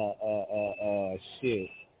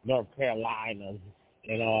North Carolina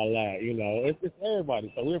and all that. You know, it's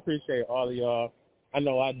everybody. So we appreciate all of y'all. I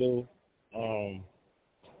know I do.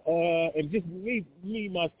 and just me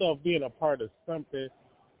myself being a part of something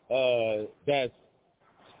that's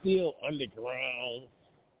still underground,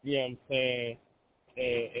 you know what I'm saying?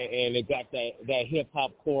 And it got that hip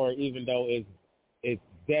hop core, even though it's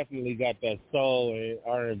definitely got that soul and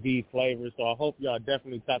R&B flavor. So I hope y'all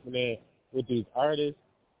definitely tapping in with these artists.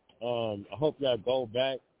 I hope y'all go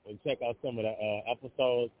back and check out some of the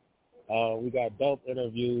episodes. We got dope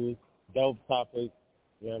interviews, dope topics,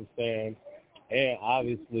 you know what I'm saying, and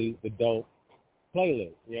obviously the dope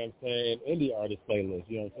playlist, you know what I'm saying, indie artist playlist,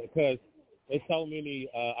 you know what I'm saying, because there's so many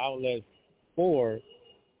outlets for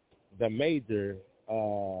the major,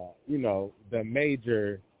 the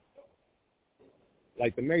major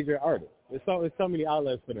artists. It's so many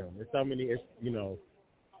outlets for them. There's so many,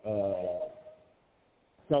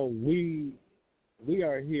 so we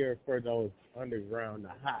are here for those underground,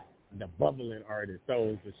 the hot, the bubbling artists.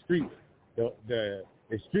 So the streets, the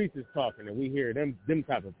streets is talking, and we hear them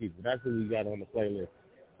type of people. That's who we got on the playlist.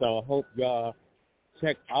 So I hope y'all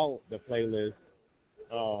check out the playlist,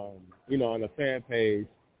 on the fan page.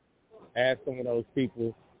 Add some of those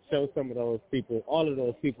people, show some of those people, all of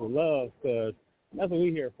those people love, because that's what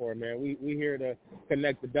we here for, man. We here to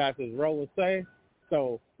connect the dots, as Ro would say.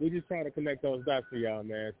 So we just trying to connect those dots for y'all,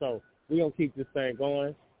 man. So we gonna keep this thing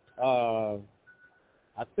going.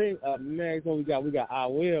 I think next one we got I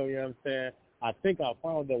Will, you know what I'm saying? I think I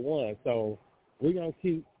found the one. So we're gonna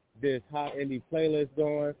keep this hot indie playlist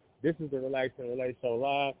going. This is the Relax and Relate Show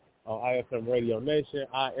live on iFM Radio Nation.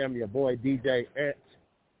 I am your boy DJ Ant,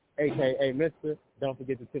 a.k.a. Mr. Don't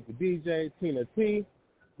forget to tip the DJ, Tina T.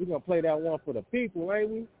 We're going to play that one for the people, ain't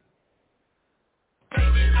we?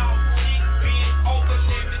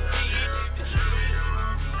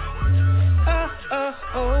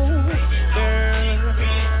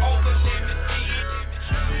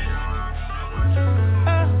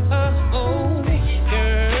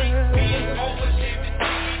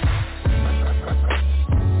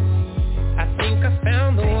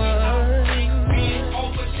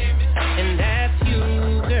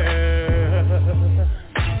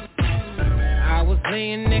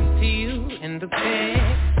 Laying next to you in the bed.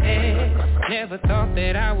 Never thought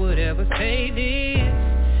that I would ever say this.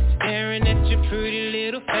 Staring at your pretty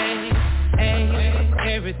little face.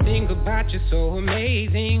 Everything about you so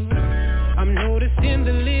amazing. I'm noticing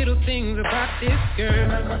the little things about this girl.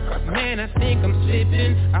 Man, I think I'm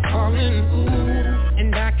slipping, I'm falling, ooh.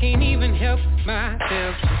 And I can't even help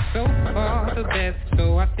myself. She's so far the best.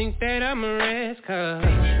 So I think that I'm a rest, cause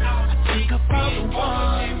I think I found the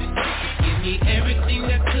one. Give me everything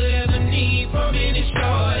that could ever need from any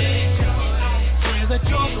shorty. Swear that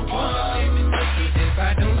you're the one. If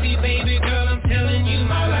I don't see baby girl, I'm telling you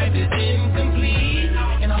my life is incomplete.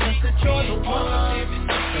 And I hope that you're the one.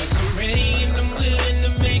 Cause I'm ready and I'm willing to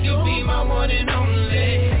make you be my one and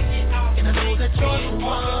only. And I know that you're the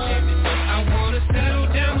one. I wanna settle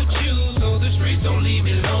down with you so the streets don't leave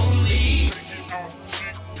me lonely.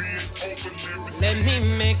 Let me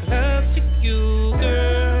make love to you,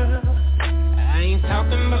 girl.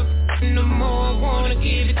 Talking about no more, wanna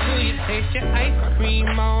give it to you. Taste your ice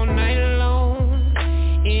cream all night long.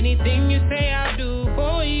 Anything you say I'll do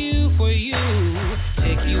for you.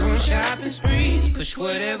 Take you on shopping sprees, push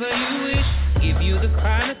whatever you wish. Give you the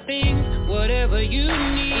finer things, whatever you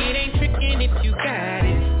need. It ain't tricking if you got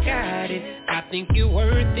it. I think you're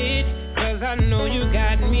worth it, cause I know you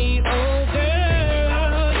got me, oh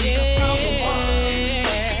girl, yeah.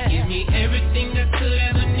 Give me everything that could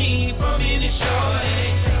ever need from any shorty.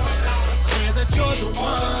 Swear that you're the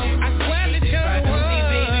one. I swear that you're the one.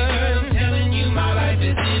 Baby girl, I'm telling you my life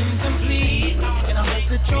is incomplete. And I hope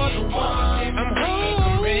that you're the one.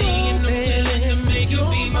 I'm ready and I'm willing to make you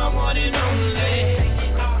be my one and only.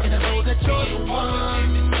 And I know that you're the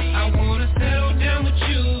one. I wanna settle down with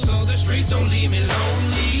you so the streets don't leave me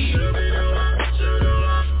lonely.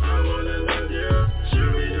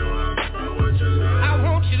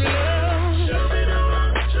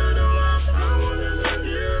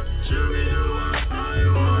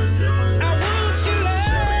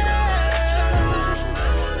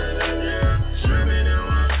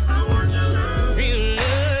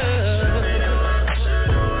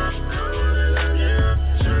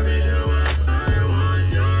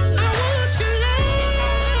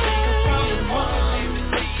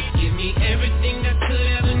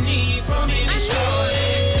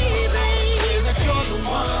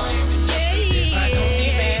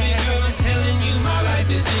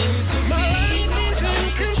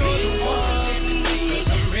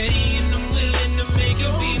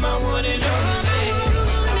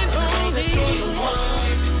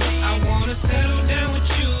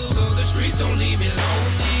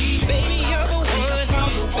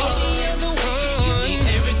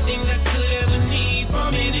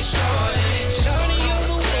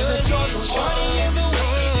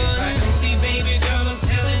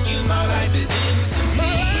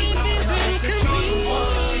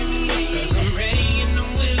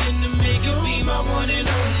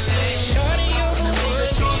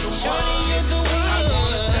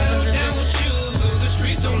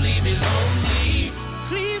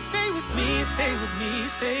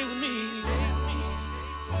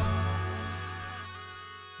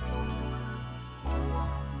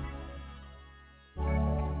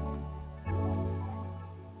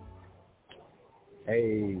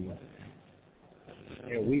 Hey,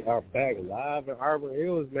 and we are back live in Arbor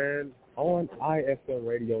Hills, man, on iFM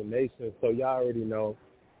Radio Nation. So y'all already know.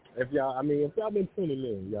 If y'all been tuning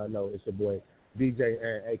in, y'all know it's your boy DJ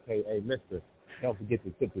Aaron, aka Mr. Don't forget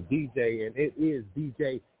to tip the DJ, and it is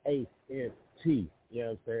DJ ANT. You know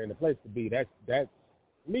what I'm saying? The place to be. That's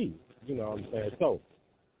me. You know what I'm saying? So,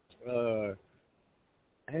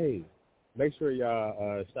 hey, make sure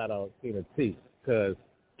y'all shout out Tina T, because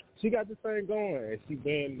she got this thing going, and she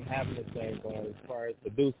been having this thing going as far as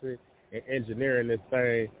producing and engineering this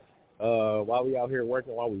thing while we out here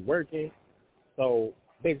working, So,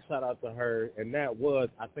 big shout out to her, and that was,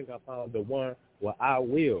 I think I found the one where I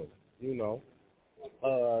will, you know.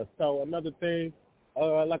 So another thing,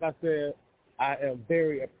 like I said, I am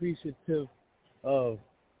very appreciative of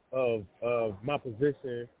my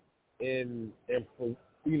position in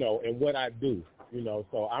what I do, you know.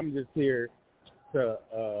 So I'm just here to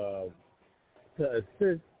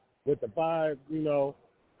assist with the vibe, you know.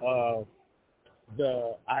 I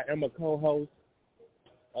am a co-host.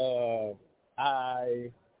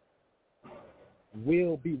 I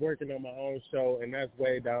will be working on my own show, and that's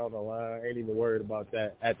way down the line. Ain't even worried about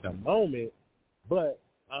that at the moment, but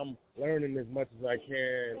I'm learning as much as I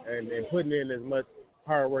can and putting in as much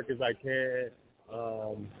hard work as I can,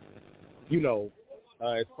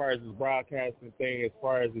 as far as this broadcasting thing, as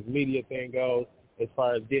far as this media thing goes, as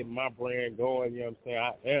far as getting my brand going, you know what I'm saying?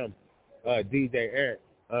 I am DJ Aaron.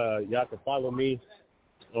 Y'all can follow me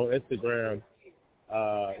on Instagram,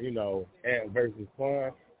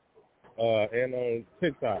 @versus_fun. And on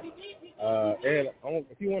TikTok.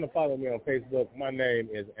 If you want to follow me on Facebook, my name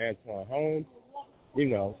is Antoine Holmes. You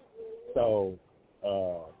know, so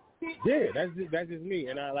that's just me.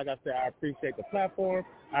 And like I said, I appreciate the platform.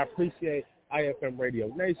 I appreciate iFM Radio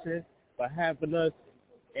Nation for having us.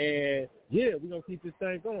 And yeah, we're gonna keep this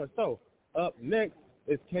thing going. So up next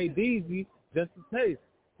is KDZ, Just a Taste.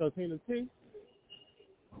 So Tina T,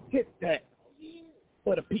 hit that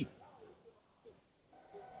for the people.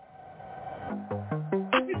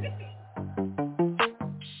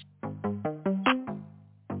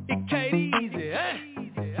 It's K-Easy, huh?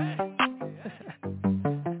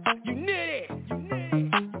 You need it.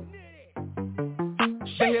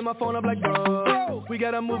 They hit my phone up like, bro, we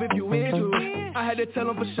gotta move if you into. I had to tell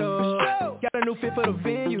them for sure. Got a new fit for the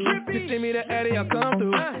venue. Just send me the Addy, I'll come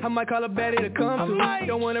through. I might call a baddie to come through.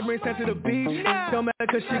 Don't wanna bring Sam to the beach. Don't matter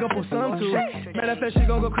cause she gon' pull some too. Matter of fact, she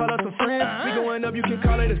gon' go call us a friend. We going up, you can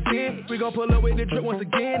call it a sin. We gon' pull up with the drip once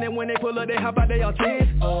again. And when they pull up, they hop out, they all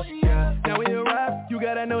 10. Oh yeah, now when you arrive, you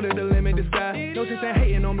gotta know that the limit is sky. No sense in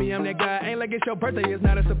hating on me, I'm that guy. Ain't like it's your birthday, it's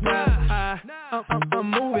not a surprise. I'm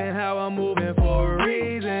moving how I'm moving for a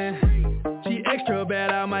reason. She extra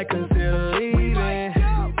bad, I might consider leaving.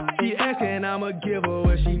 She asking, I'ma give her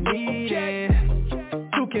what she needin'.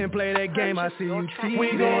 You can play that game, I see you cheating.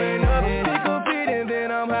 We going up, we competing,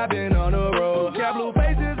 then I'm hopping on the road. Got blue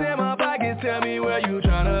faces in my pockets, tell me where you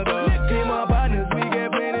tryna go. See my partners, we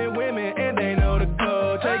get plenty women, and they know the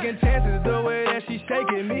code. Taking chances, the way that she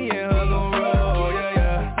shaking me and her gon' roll.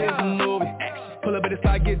 Yeah, it's a movie. Pull up at the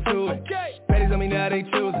spot, get to it. Baddies on me now, they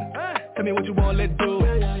choosing. Tell me what you want, let's do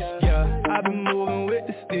it. Yeah, I've been moving with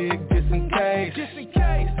the stick, just in case.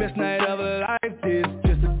 Best night of her life, this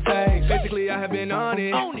just a taste. Basically, I have been on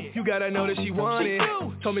it. You gotta know that she want it.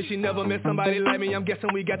 Told me she never met somebody like me. I'm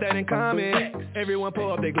guessing we got that in common. Everyone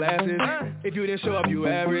pull up their glasses. If you didn't show up, you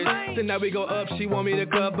average. Then now we go up. She want me to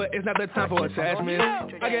cut, but it's not the time for attachment.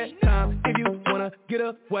 I get time if you wanna get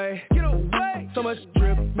away. So much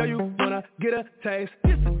drip, now you wanna get a taste.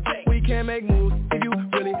 We can't make moves if you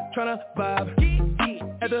really tryna vibe.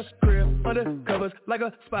 At the crib, under covers like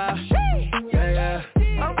a spy. Yeah.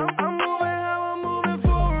 I'm moving how I'm moving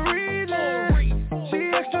for a reason. She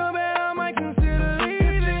extra bad, I might consider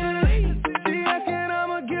leaving. She asking,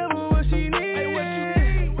 I'ma give her what she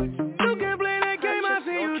needs. You can play that game, I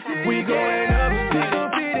see you cheating. We going up, we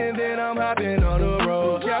competing, then I'm hopping on the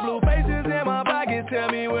road. Got blue faces in my pockets, tell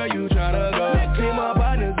me where you tryna go. See my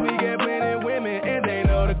partners, we get plenty women, and they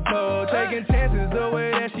know the code. Taking chances, the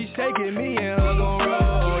way that she shaking me and her gon'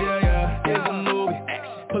 roll. Yeah, it's a movie.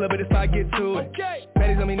 Pull up at the spot, get to it.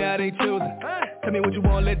 Baddies on me now, they choosing. Tell me what you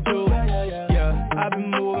want, let's do it. Yeah, I've been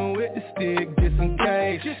moving with the stick, just in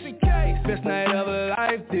case. Best night of her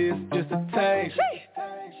life, this just a taste.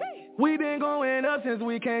 We been going up since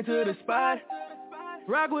we came to the spot.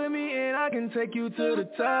 Rock with me and I can take you to the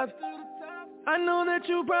top. I know that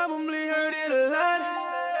you probably heard it a lot,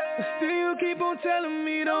 but still you keep on telling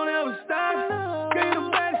me don't ever stop. Girl, you the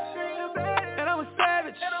best, and I'm a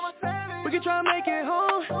savage. We can try to make it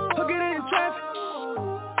home, or get it in traffic.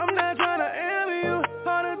 I'm not trying to envy you,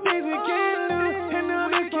 all the things we can do, and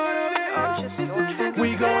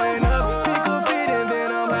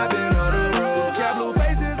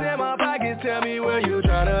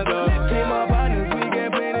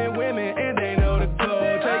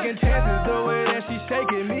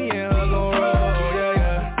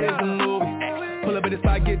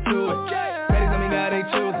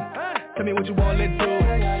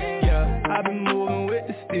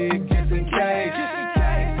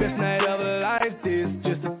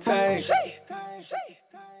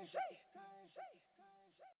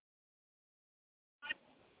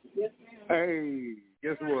Hey,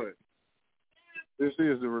 guess what? This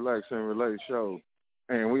is the Relax and Relate show,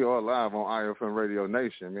 and we are live on iFM Radio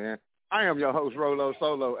Nation, man. I am your host, Rolo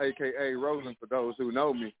Solo, a.k.a. Roland, for those who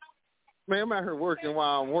know me. Man, I'm out here working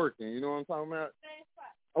while I'm working, you know what I'm talking about?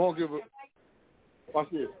 I won't give a... Watch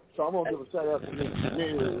this. So I'm going to give a shout-out to Miss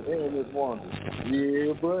Mary and Miss Wanda.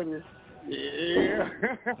 Yeah, buddy. Yeah.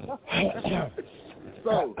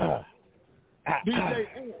 So, DJ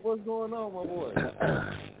Ant, what's going on, my boy?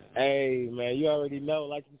 Hey, man, you already know.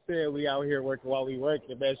 Like you said, we out here working while we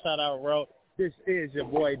working, man. Shout out, Ro. This is your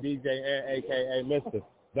boy, DJ Ant, a.k.a. Mr.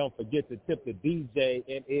 Don't forget to tip the DJ,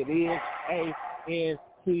 and it is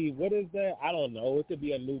A-N-T. What is that? I don't know. It could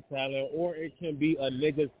be a new talent, or it can be a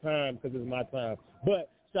nigga's time because it's my time. But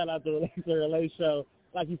shout out to the Relay Show.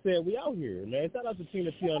 Like you said, we out here, man. Shout out to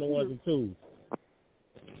Tina T on the ones and twos.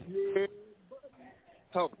 Yeah.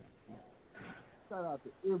 So, shout out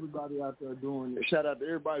to everybody out there doing it. Shout out to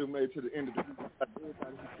everybody who made it to the end of the week. Shout out to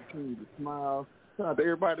everybody who continued to smile. Shout out to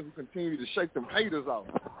everybody who continued to shake them haters off.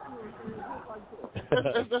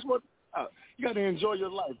 That's what you got to enjoy your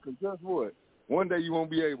life, because guess what? One day you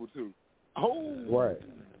won't be able to. Oh, right.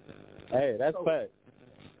 Hey, that's fact.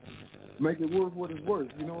 Make it worth what it's worth.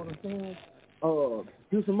 You know what I'm saying?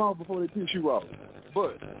 Piss them off before they piss you off.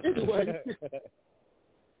 But anyway.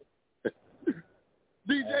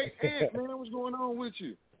 DJ Ant, man, what's going on with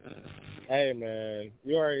you? Hey, man,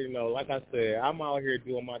 you already know. Like I said, I'm out here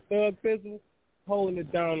doing my thug business, holding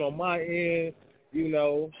it down on my end, you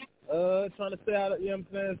know, trying to stay out of, you know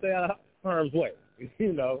what I'm saying, stay out of harm's way,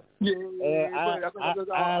 you know. Yeah, I think I just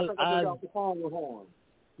got the phone with horn.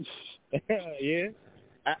 Yeah.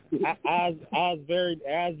 I was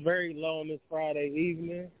very long this Friday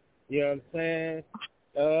evening, you know what I'm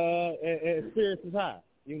saying, and spirits is high.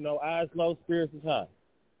 You know, eyes low, spirits is high.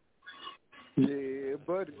 Yeah,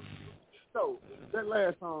 buddy. So, that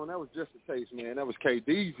last song, that was just a taste, man. That was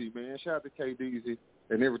K-Deezy, man. Shout out to K-Deezy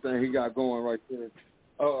and everything he got going right there.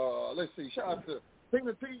 Let's see. Shout out to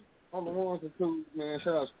Tina T on the ones and twos, man.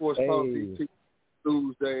 Shout out to Sports Talk,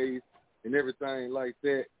 Tuesdays, and everything like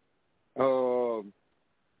that.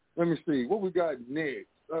 Let me see. What we got next?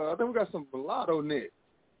 I think we got some mulatto next.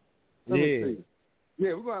 Let me see.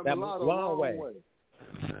 Yeah, we got mulatto long way.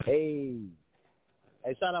 Hey,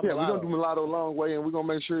 shout out Mulatto. Yeah, we're going to do mulatto long way, and we're going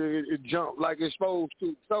to make sure it jump like it's supposed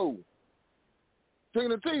to. So,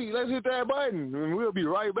 Tina T, let's hit that button, and we'll be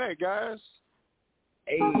right back, guys.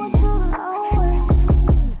 Hey. I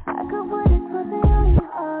could put this pussy on you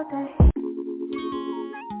all day.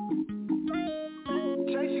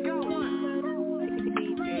 Chase, you got one.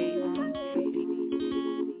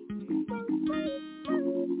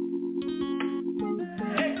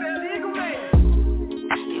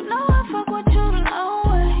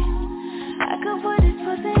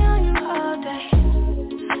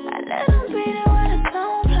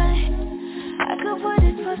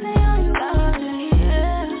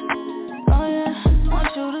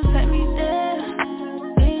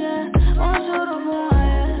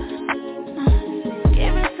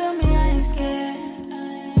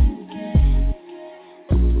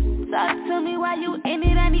 Talk to me while you in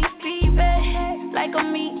it, I need feedback. Like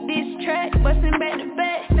on me, this track, bustin' back to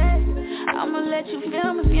back. I'ma let you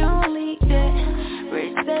film if you don't leak that.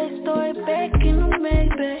 Rich that story back in the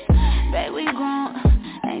Maybach. Back we grown,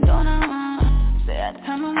 ain't doing nothing wrong. Say I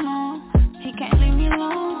turn him on, he can't leave me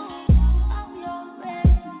alone.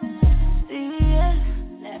 CBS,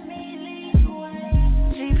 let me lead the way.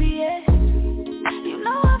 GPS, you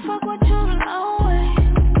know I fuck with you the long way.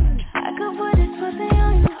 I could put this pussy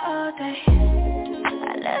on you all day. I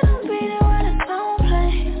let him beat it while the song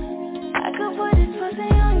play. I could put this pussy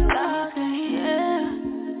on you all day, yeah.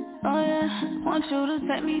 Oh yeah, want you to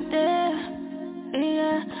take me there.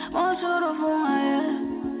 Yeah, want you to phone, yeah.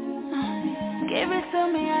 Give it to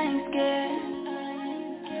me, I ain't scared.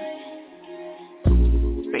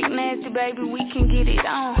 Big nasty baby, we can get it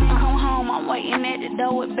on. Come home, I'm waiting at the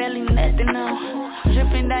door with barely nothing on.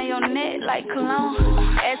 Dripping down your neck like cologne.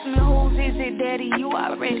 Ask me whose is it, daddy, you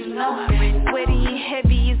already know. Sweaty and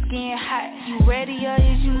heavy, your skin hot. You ready or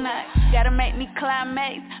is you not? Gotta make me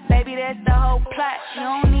climax, baby, that's the whole plot. You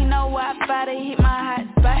don't need no Wi-Fi to hit my hot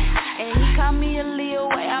spot. And he call me a Leo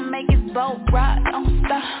way, I make his boat rock, don't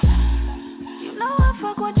stop. You know I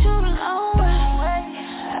fuck with you the long way.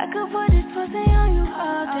 I could put this pussy on you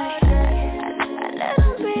all day. I let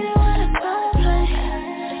him beat it while the song play.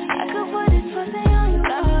 I could put this pussy on you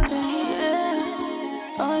all day, yeah.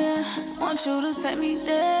 Oh yeah, want you to take me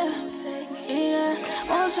there. Yeah,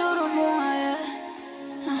 want you to move, yeah.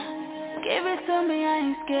 Give it to me, I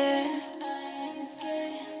ain't scared.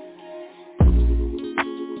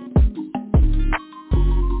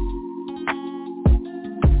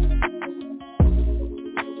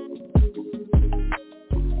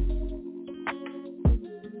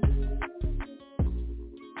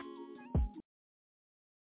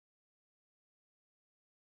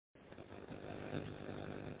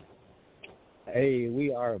 Hey,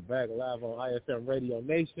 we are back live on iFM Radio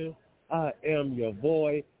Nation. I am your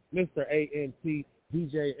boy, Mr. A.N.T.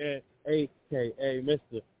 DJ and a.k.a.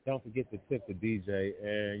 Mr. Don't forget to tip the DJ.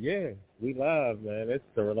 And yeah, we live, man. It's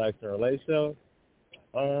the Relax and Relate show.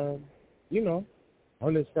 On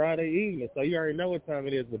this Friday evening. So you already know what time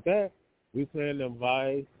it is with that. We playing them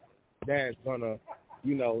vibes that's gonna,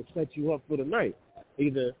 set you up for the night.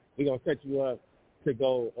 Either we're gonna set you up to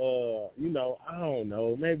go, I don't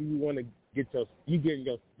know. Maybe you want to getting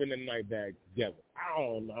your spending the night bag together. I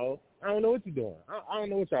don't know what you're doing. I don't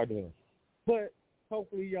know what y'all doing. But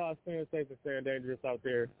hopefully y'all staying safe and staying dangerous out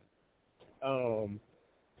there.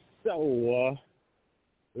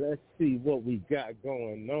 Let's see what we got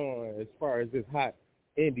going on as far as this hot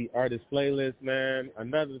indie artist playlist, man.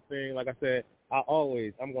 Another thing, like I said, I'm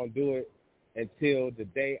going to do it until the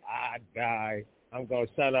day I die. I'm going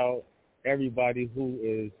to shout out everybody who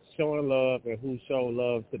is showing love and who show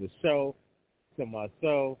love to the show, to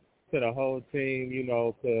myself, to the whole team,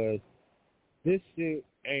 because this shit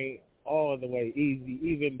ain't all the way easy,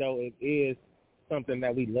 even though it is something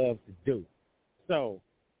that we love to do. So,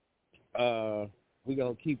 we're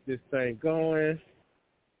going to keep this thing going.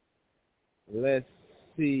 Let's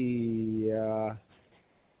see. I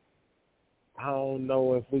don't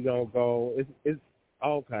know if we're going to go. It's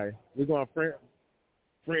okay. We're going to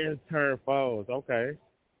friends turn foes. Okay.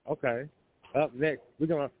 Up next, we're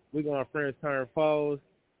going to friends turn foes,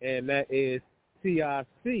 and that is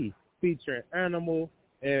TIC featuring Animal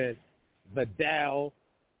and Vidal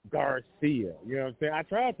Garcia. You know what I'm saying? I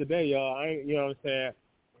tried today, y'all. You know what I'm saying?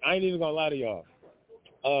 I ain't even going to lie to y'all.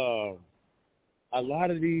 A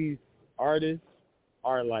lot of these artists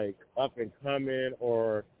are like up and coming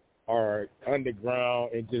or are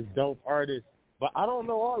underground and just dope artists, but I don't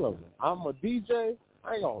know all of them. I'm a DJ.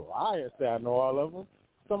 I ain't gonna lie and say I know all of them.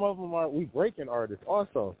 Some of them we breaking artists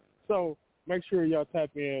also. So make sure y'all tap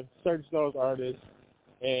in, search those artists,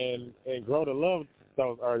 and grow to love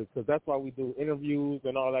those artists, because that's why we do interviews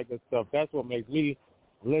and all that good stuff. That's what makes me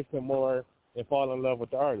listen more and fall in love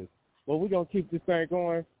with the artists. Well, we're going to keep this thing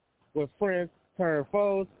going with Friends Turn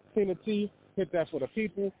Foes. Tina T, hit that for the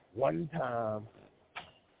people one time.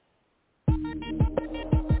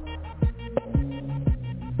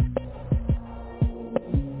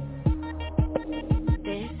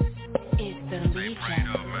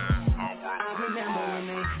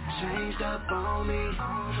 Changed up on me.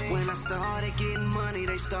 When I started getting money,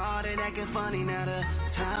 they started acting funny. Now the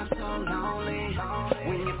time's so lonely.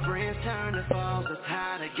 When your friends turn to foes, that's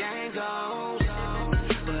how the game goes.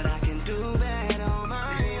 But I can do that on my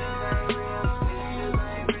own.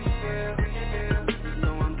 So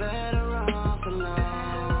I'm better off alone.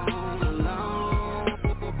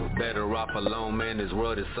 Better off alone, man, this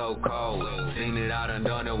world is so cold. Seen it out and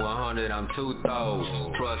done it 100, I'm too throws.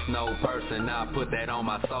 Trust no person, I put that on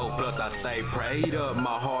my soul. Plus I stay prayed up,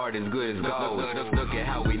 my heart is good as gold. Look at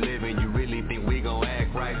how we living, you really think we gon'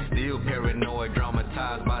 act right? Still paranoid,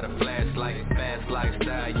 traumatized by the flashlight. Fast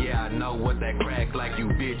lifestyle, yeah, I know what that crack like. You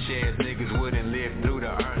bitch ass niggas wouldn't live through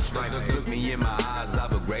the earth strike. Look me in my eyes,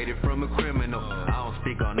 I've upgraded from a criminal. I don't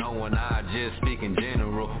speak on no one, I just speak in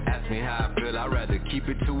general. Ask me how I feel, I'd rather keep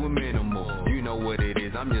it to a minimal. You know what it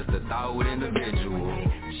is, I'm just a thought individual.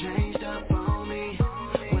 Changed up on me.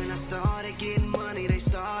 When I started getting money, they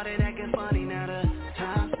started acting funny. Now the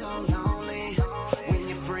time's so lonely. When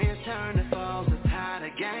your friends turn to foes, that's how the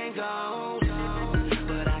game goes.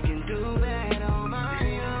 But I can do that on my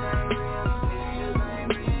own.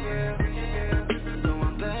 So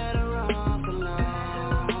I'm better off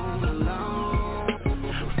alone.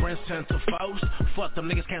 Friends turn to foes. Fuck them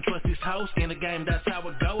niggas, can't trust these hoes. In the game, that's how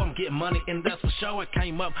it go. I'm getting money and that's for sure. I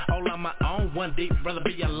came up all on my own. One deep, rather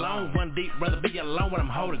be alone. One deep, rather be alone when I'm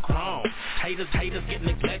holding grown. Haters get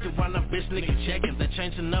neglected while I'm bitch nigga checking. They're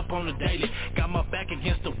changing up on the daily. Got my back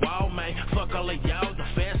against the wall, man. Fuck all of y'all, the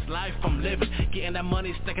fast life I'm living. Getting that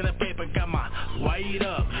money, sticking the paper, got my weight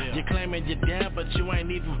up. You claiming you're down, but you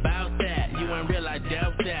ain't even about that. You ain't real, I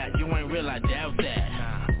doubt that. You ain't real, I doubt that.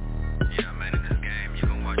 Yeah, man, in this game, you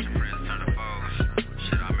gon' watch your friends turn to foes.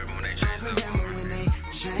 Shit, I remember when they changed up on me.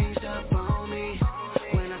 Changed up on me.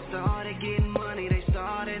 When I started getting money, they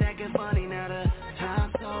started acting funny. Now the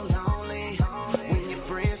time's so lonely. When your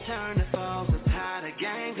friends turn to foes, that's how the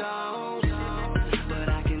game goes. But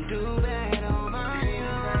I can do that on my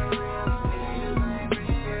own.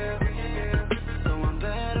 So I'm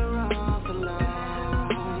better off alone.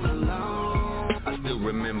 I still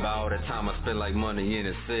remember all the time I spent like like money in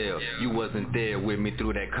a cell. You wasn't there with me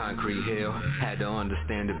through that concrete hell. Had to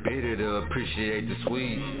understand the bitter to appreciate the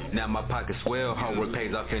sweet. Now my pockets swell, hard work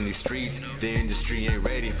pays off in these streets. The industry ain't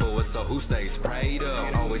ready for it, so who stays prayed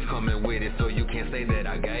up? Always coming with it, so you can't say that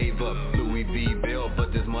I gave up. Louis V built,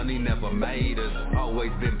 but this money never made us.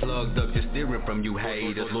 Always been plugged up, just steering from you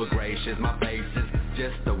haters. Lord gracious, my face is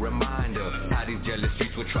just a reminder how these jealous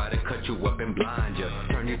streets will try to cut you up and blind you,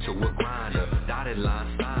 turn you to a grinder, dotted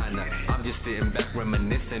line signer. I'm just sitting back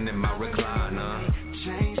reminiscing in my recliner.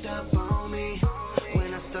 Changed up on me.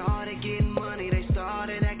 When I started getting money, they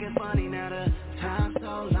started acting funny. Now the time's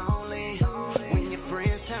so lonely. When your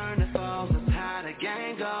friends turn to foes, that's how the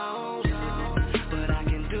game goes. But I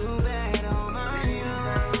can do that on my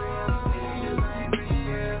own.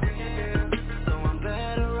 So I'm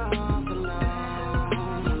better off alone.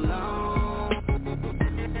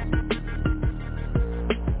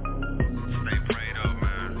 Stay prayed up,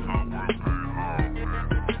 man.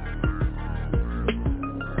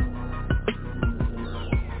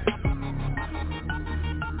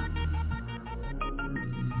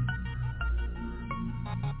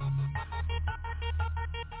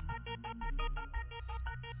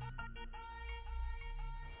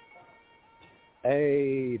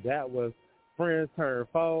 Hey, that was Friends Turn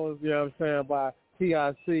Foes, you know what I'm saying, by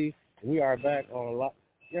TIC. We are back on live,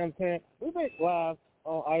 you know what I'm saying? We're back live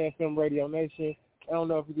on iFM Radio Nation. I don't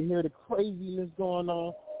know if you can hear the craziness going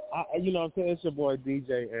on. You know what I'm saying? It's your boy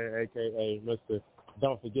DJ, and a.k.a. Mr.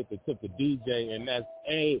 Don't Forget to Tip the DJ, and that's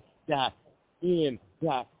A.N.T. You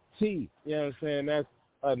know what I'm saying? That's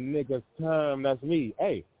a nigga's time. That's me.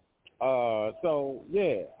 Hey, so,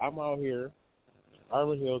 yeah, I'm out here,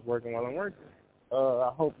 Urban Hills, working while I'm working.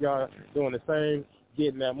 I hope y'all doing the same,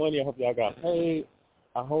 getting that money. I hope y'all got paid.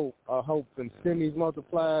 I hope some semis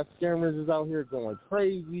multiplied. Scammers is out here going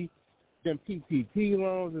crazy. Them PPP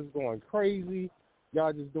loans is going crazy.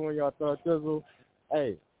 Y'all just doing y'all thought thizzle.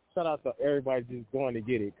 Hey, shout out to everybody just going to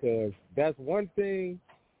get it, because that's one thing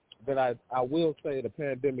that I will say the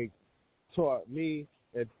pandemic taught me,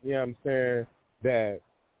 and, you know what I'm saying, that,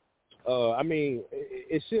 I mean,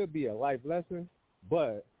 it should be a life lesson,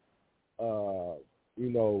 but you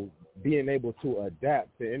know, being able to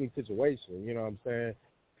adapt to any situation, you know what I'm saying?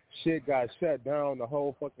 Shit got shut down. The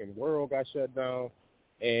whole fucking world got shut down.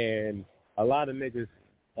 And a lot of niggas,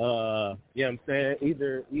 you know what I'm saying,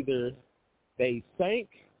 either they sank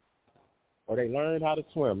or they learned how to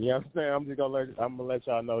swim. You know what I'm saying? I'm gonna let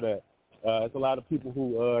y'all know that. It's a lot of people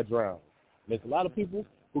who drown. There's a lot of people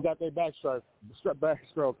who got their backstroke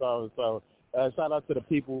on. So shout out to the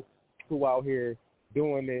people who out here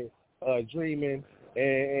doing it, dreaming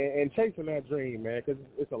and chasing that dream, man, because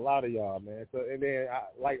it's a lot of y'all, man. So, and then,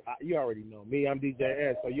 you already know me, I'm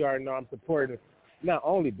DJ S, so you already know I'm supporting not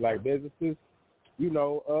only black businesses, you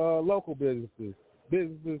know, local businesses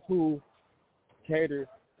who cater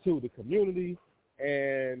to the community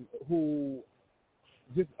and who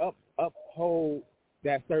just uphold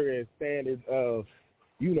that certain standard of,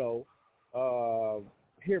 you know,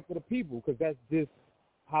 here for the people, because that's just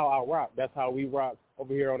how I rock. That's how we rock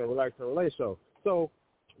over here on the Relax and Relay show. So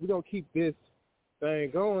we're going to keep this thing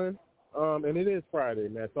going, and it is Friday,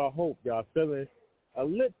 man, so I hope y'all feeling a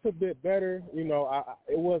little bit better. You know,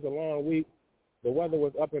 it was a long week. The weather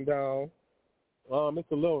was up and down.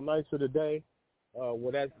 It's a little nicer today.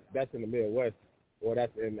 Well, that's in the Midwest, or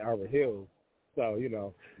that's in Urban Hills. So, you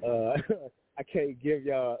know, I can't give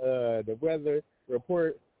y'all the weather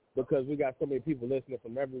report because we got so many people listening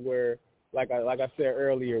from everywhere. Like I said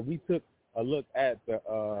earlier, we took a look at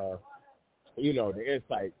the, you know, the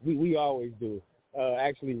insight. We always do.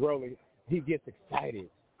 Actually, Rolling, he gets excited.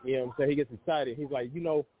 You know what I'm saying? He gets excited. He's like, you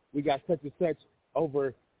know, we got such and such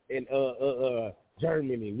over in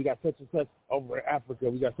Germany. We got such and such over in Africa.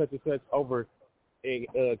 We got such and such over in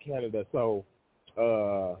Canada. So,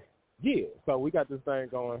 yeah. So we got this thing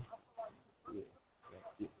going.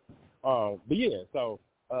 Yeah. But yeah. So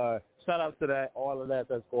shout out to that, all of that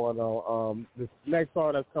that's going on. This next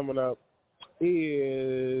song that's coming up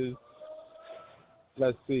is,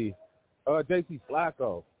 let's see, JC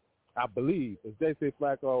Flacco, I believe. It's JC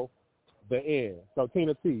Flacco, The End. So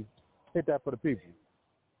Tina T, hit that for the people.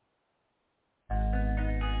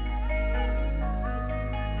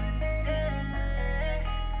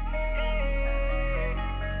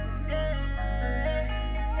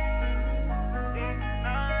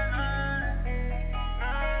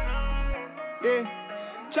 Yeah.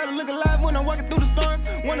 Try to look alive when I'm walking through the storm.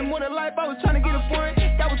 Wanted more than life, I was trying to get a foreign.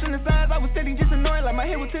 God was in the signs, I was steady just annoying. Like my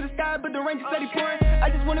head was to the sky, but the rain just steady pouring.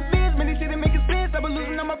 I just wanna biz, man, this shit ain't making sense. I've been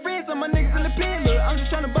losing all my friends, all my niggas in the pen. Look, I'm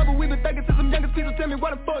just trying to bubble, we been thugging since I'm them youngest people tell me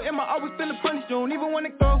why the fuck am I always feeling punished? You don't even wanna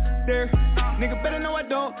go there. Nigga better know I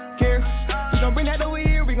don't care. You gon' bring that over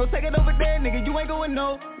here, we gon' take it over there. Nigga, you ain't going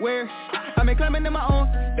nowhere. I've been climbing in my own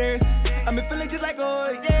stairs. I've been feeling just like,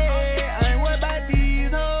 oh yeah. I ain't worried about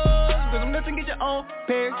these hoes, cause I'm nothing, get your own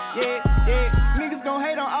pair. Yeah. Niggas gon'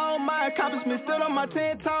 hate on all my accomplishments. Stood on my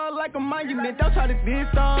 10 tall like a monument. Don't try to diss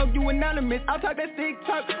dog, you anonymous. I'll talk that stick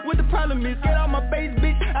talk, what the problem is. Get out my face,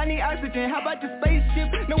 bitch, I need oxygen. How about your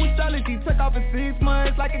spaceship? No astrology, took off in 6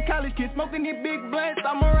 months like a college kid. Smoking these big blunts,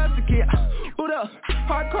 I'm a roster kid. Boot up,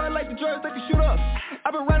 hardcore like the drugs, they can shoot up.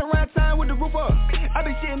 I've been running around town with the roof up. I've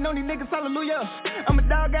been shitting on these niggas, hallelujah. I'm a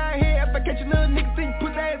dog out here, if I catch a little niggas, see you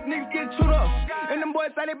pussy ass niggas get chewed up. And them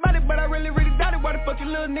boys say they bout it, but I really doubt it. Why the fuck you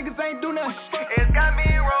little niggas ain't do nothing? It's got me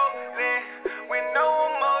rolling with no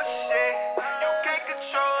emotion. You can't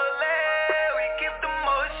control it, we keep the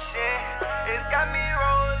motion. It's got me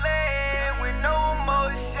rolling with no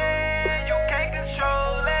emotion. You can't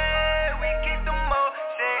control it, we keep the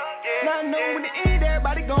motion. Yeah. Now I know when it end,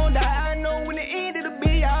 everybody gon' die. I know when it end, it'll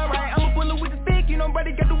be alright. I'ma pull it with the stick, you know,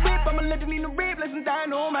 buddy got the whip. I'ma let you need the rib, listen, I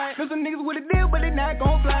know mine. Know some niggas with a deal, but they not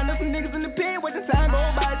gon' fly. Know some niggas in the pen, wait the time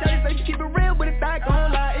go by. Shawty say she keep it real, but it's not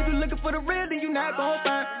gon' lie. If you looking for the real, then you not gon'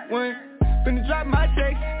 find one. Finna drop my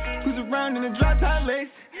checks, cruise around in a drop top lace.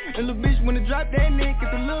 And little bitch wanna drop that neck. If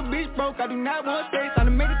the little bitch broke, I do not want sex. I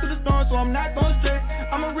done made it to the storm, so I'm not gon' stress.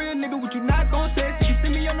 I'm a real nigga, what you not gon' text. If you see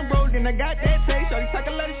me on the road, then I got that taste. Shawty talk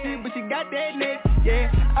a lot of shit, but she got that neck. Yeah,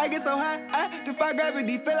 I get so high, I defy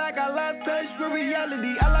gravity. Feel like I lost touch with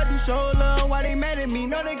reality. All I do show love, why they mad at me?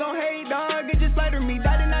 Know they gon' hate, dog, it just flatter me.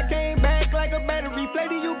 Died and I came back like a battery. Play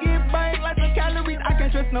till you get burned like some calories. I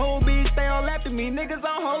can't trust no bitch, they all after me. Niggas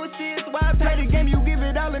on whole shit, so I play the game, you give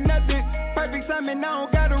it all or nothing. Perfect timing, I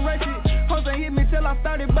don't gotta rush it. Hoes ain't hit me till I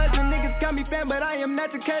started buzzing. Niggas call me fan, but I am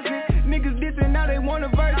not your cousin. Niggas dissing, now they want a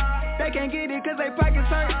verse. They can't get it cause they pockets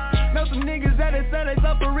hurt. Know some niggas that sell they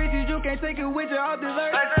up for riches. You can't take it with you off this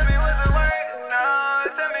earth. Like, tell me what's it worth? No,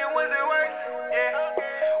 tell me what's it worth? Yeah.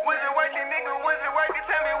 What's it worth, nigga? What's it worth? You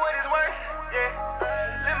tell me what it's worth?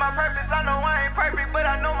 Yeah. Live my purpose, I know I ain't perfect, but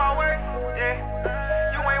I know my worth.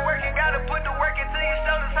 Yeah. You ain't working, gotta put the work until your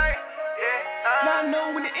shoulders hurt. Yeah. Now I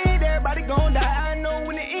know when it end, everybody gon' die. I know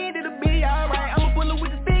when it end, it'll be alright. I'ma pull it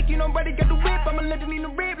with the stick, you know, buddy got the whip. I'ma let you need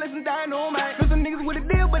the rib, listen, I know mine. Know some niggas with a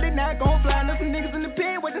deal, but they not gon' fly. Know some niggas in the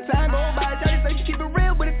pen, wait the time go by. Shawty say she keep it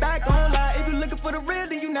real, but it's not gon' lie. If you looking for the real,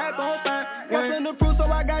 then you not gon' find. Nothing to prove, so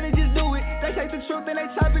I gotta just do it. They take the truth and they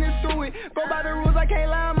chopping and screw it. Go by the rules, I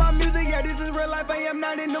can't lie on my music. Yeah, this is real life, I am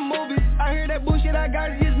not in the movies. I hear that bullshit, I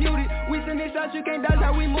gotta just mute it. We send this shots, you can't dodge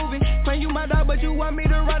how we moving. Play you my dog, but you want me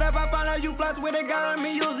to ride up. I find out you plots where they got on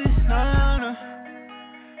me, use it. Nah, nah.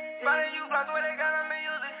 Find out you plots where they got on me,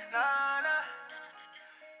 use it. Nah, nah.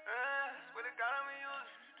 Where they got on me,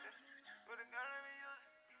 use it. Where they got on me, use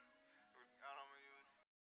it.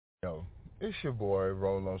 Yo, it's your boy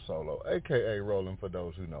Rolo Solo, aka Rollin' for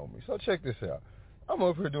those who know me. So check this out. I'm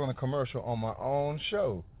up here doing a commercial on my own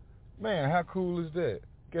show. Man, how cool is that?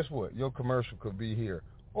 Guess what? Your commercial could be here,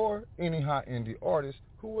 or any hot indie artist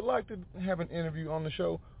who would like to have an interview on the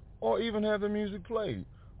show, or even have the music played.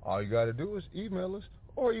 All you gotta do is email us,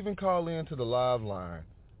 or even call in to the live line.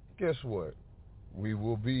 Guess what? We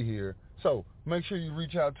will be here. So make sure you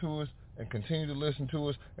reach out to us and continue to listen to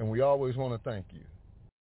us, and we always want to thank you.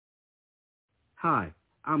 Hi,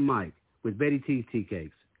 I'm Mike with Betty T's Tea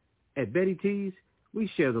Cakes. At Betty T's, we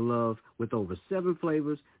share the love with over 7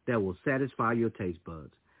 flavors that will satisfy your taste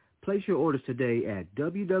buds. Place your orders today at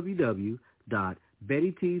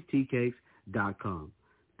www.bettytsteacakes.com.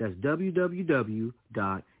 That's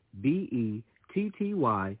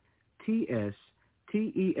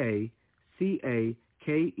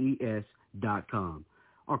www.bettytsteacakes.com.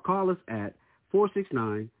 Or call us at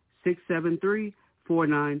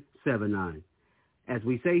 469-673-4979. As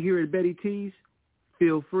we say here at Betty T's,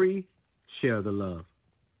 feel free, share the love.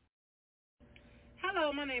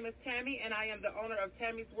 Hello, my name is Tammy, and I am the owner of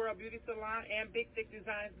Tammy's World Beauty Salon and Big Thick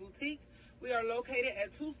Designs Boutique. We are located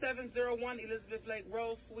at 2701 Elizabeth Lake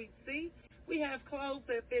Road, Suite C. We have clothes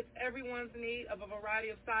that fit everyone's need of a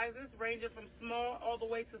variety of sizes, ranging from small all the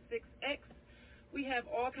way to 6X. We have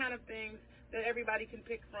all kind of things that everybody can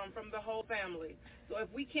pick from the whole family. So if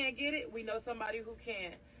we can't get it, we know somebody who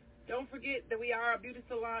can. Don't forget that we are a beauty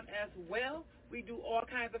salon as well. We do all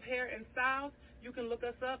kinds of hair and styles. You can look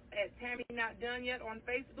us up at Tammy Not Done Yet on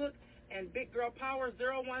Facebook and Big Girl Power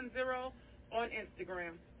 010 on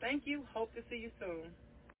Instagram. Thank you. Hope to see you soon.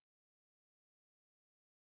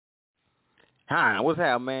 Hi, what's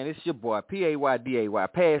up, man? It's your boy, P-A-Y-D-A-Y.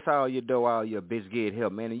 Pass all your dough, all your bitch get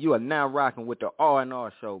help, man. And you are now rocking with the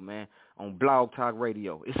R&R show, man, on Blog Talk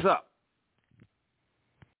Radio. It's up.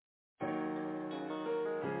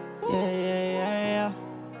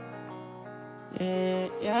 Yeah,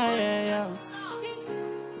 yeah, yeah, yeah.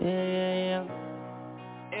 Yeah, yeah,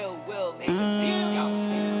 yeah. Ill will make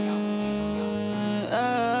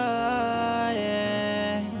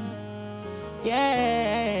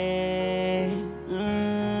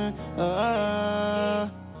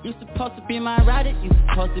You supposed to be my rider, you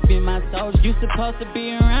supposed to be my soldier. You supposed to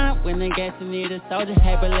be around when the gas need a soldier.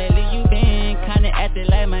 Hey, but lately you been kinda acting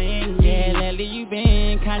like my enemy. Yeah, lately you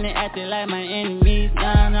been kinda acting like my enemies.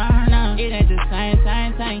 No, it ain't the same.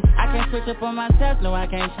 I can't switch up on myself, no, I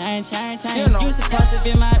can't change. You supposed to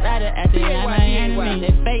be my rider, acting like my enemy.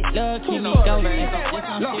 That fake love keep me going, just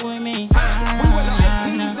don't sit with me.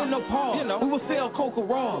 We would sell Coca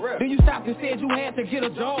raw. Then you stopped and said you had to get a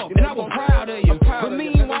job, and I was proud of you. But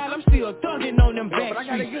meanwhile, I'm still thugging on them back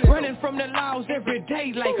streets, running from the laws every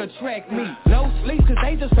day like a track meet. No sleep, cause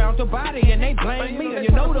they just found the body and they blame me. And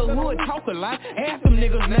you know the hood talk a lot, half them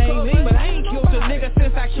niggas name me. But I ain't killed a nigga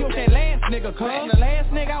since I killed that last nigga, cuz the last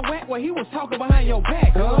nigga I went where he was talking behind your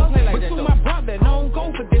back, cuz. But to my brother, don't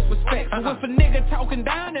go for disrespect. So if a nigga talking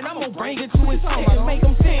down, then I'm gonna bring it to his head and make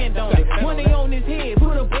him stand on it. Money on his head,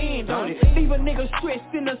 put a band on it. Leave a nigga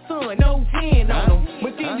stretched in the sun, no tan on him.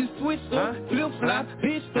 But then you switched up, flip-flop,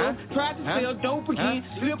 bitched up, tried to sell dope again,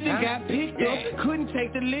 slipped and got picked up. Couldn't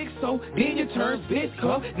take the lick, so then you turned bitch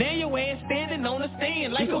cup. Now your ass standing on the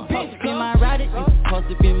stand like a bitch cup. You supposed to be my rider, you supposed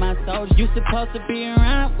to be my soldier. You supposed to be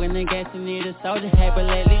around when the gas need a soldier. Hey, but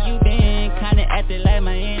lately you been kinda acting like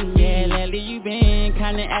my enemy. Yeah, lately you been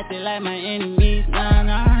kinda acting like my enemies.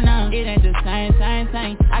 No, it ain't the same.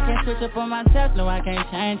 I can't switch up on myself, no, I can't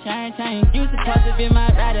change. You supposed to be my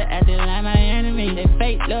rider, acting like my enemy. That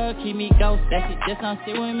fake love keep me ghost, that shit just don't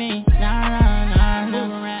sit with me. No.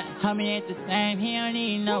 Move around, homie ain't the same, he don't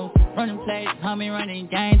need no running plays, homie running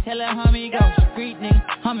game, tell that homie go street nigga,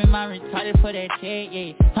 homie my retarded for that check,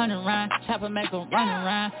 yeah. 100 round, chopper make him run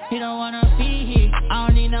around, he don't wanna be here, I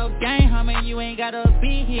don't need no game, homie, you ain't gotta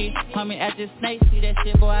be here, homie at the snake, see that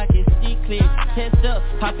shit, boy, I can see clear, chest up,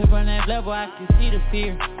 pop up on that blood, boy, I can see the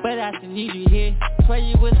fear, but I still need you here, swear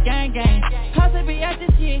you was gang, possibly at this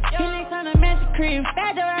shit, he next on the magic crib,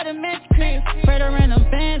 bad door out of magic crib, spread around them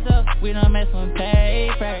bands up, we don't mess with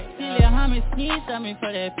paper, see little homie sneeze on me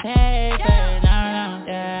for that paper, no,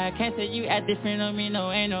 yeah, I can't say you act different on me,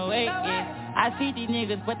 no, ain't no way, yeah. I see these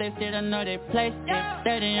niggas, but they still don't know their place, yeah.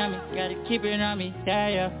 30 on me, gotta keep it on me,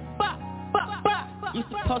 yeah. You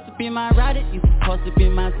supposed to be my rider, you supposed to be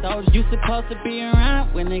my soldier. You supposed to be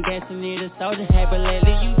around when the gas need a soldier. Hey, but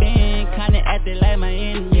lately you been kinda acting like my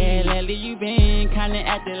enemy. Yeah, lately you been kinda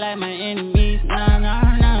acting like my enemies.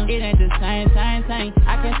 No, it ain't the same.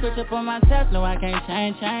 I can't switch up on myself, no, I can't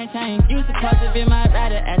change. You supposed to be my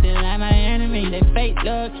rider, acting like my enemy. That fake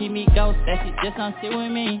love keep me ghost, that shit just don't sit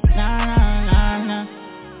with me. No.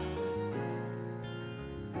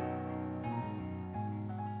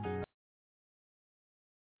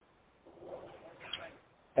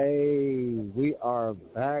 Hey, we are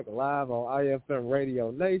back live on iFM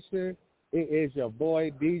Radio Nation. It is your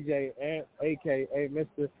boy DJ Ant, a.k.a.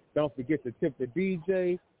 Mr. Don't Forget to Tip the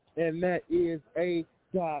DJ, and that is A.M.T.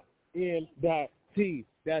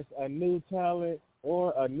 That's a new talent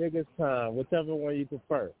or a nigga's time, whichever one you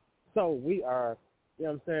prefer. So we are,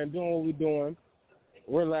 doing what we're doing,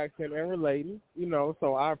 relaxing and relating,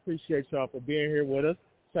 so I appreciate y'all for being here with us.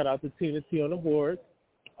 Shout out to Tina T on the board.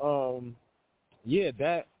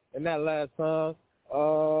 That last song,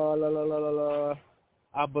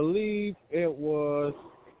 I believe it was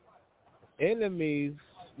Enemies,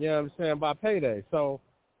 by Payday. So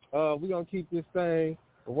we're going to keep this thing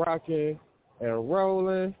rocking and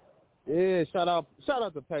rolling. Yeah, shout out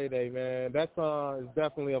to Payday, man. That song is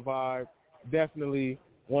definitely a vibe, definitely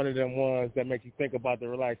one of them ones that make you think about the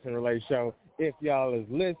Relax and Relate show. If y'all is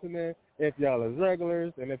listening, if y'all is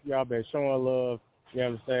regulars, and if y'all been showing love,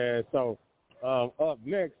 So up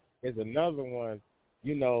next is another one,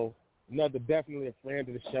 another definitely a friend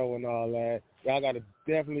of the show and all that. Y'all got to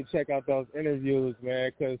definitely check out those interviews,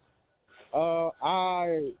 man, because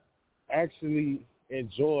I actually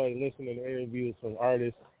enjoy listening to interviews from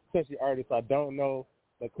artists, especially artists I don't know,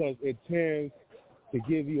 because it tends to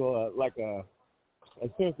give you a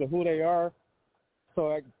sense of who they are.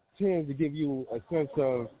 So it tends to give you a sense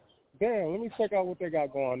of, damn, let me check out what they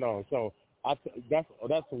got going on. So that's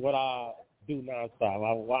what I do nonstop.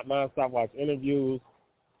 I watch interviews,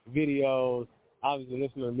 videos, obviously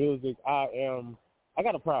listen to music. I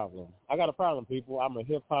got a problem. People. I'm a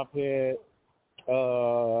hip hop head.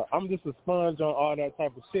 I'm just a sponge on all that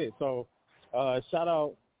type of shit. So shout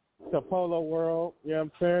out to Polo World,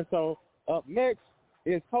 So up next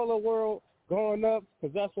is Polo World going up,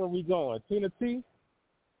 because that's where we going. Tina T,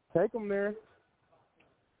 take them there.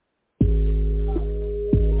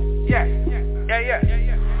 I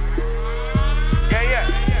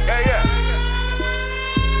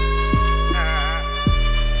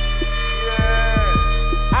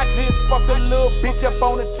just fucked a little bitch up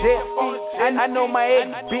on a jet ski. I know my ex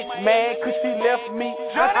bitch mad cause she left me.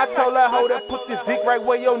 I told her, hold up, put this dick right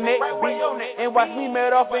where your neck be. And watch me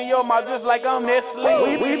melt off in your mouth just like I'm Nestle.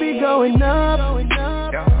 We be going up.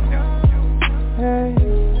 Hey.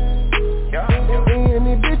 Me and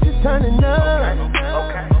these bitches turning up.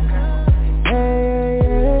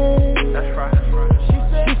 Hey. That's right. She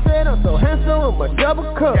said I'm so handsome with my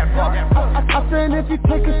double cup. I said if you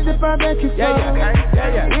take a sip, I bet you fall.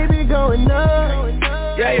 Yeah. We be going up.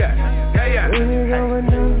 Yeah. We be going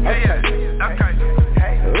up. Okay.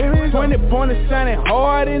 20 pointers shining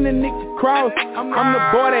hard in the nigga cross. I'm the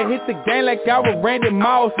boy that hit the game like I was Randy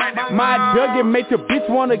Moss. My Dougie made your bitch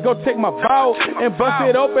wanna go take my ball and bust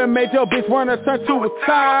it open, made your bitch wanna turn to a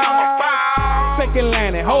child. Second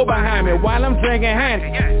landing, hold behind me while I'm drinking Handy.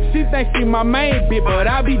 She thinks she my main bitch, but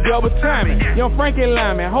I be double timing. Young Frankie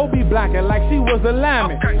Lyman, ho be blocking like she was a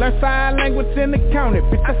lineman. Learn sign language in the county,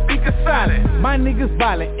 bitch I speak a silent. My niggas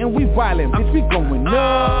violent and we violent, bitch we going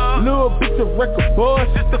up. Little bitch a record buzz,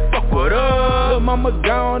 just to fuck with us. Lil' mama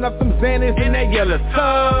gone off them Xannies in that yellow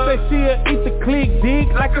tub. Say she'll eat the click dick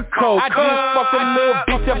like a cold. I just fucked a little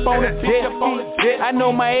bitch up on a jet ski. I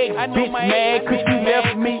know my ex bitch mad cause she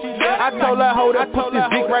left me. I told her, hold up, put this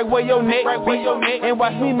dick right where your neck be. And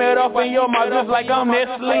watch me melt off in your mouth just like I'm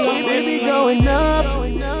Nestle. We be going up.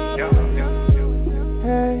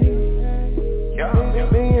 Hey.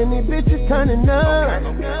 Me and these bitches turning up.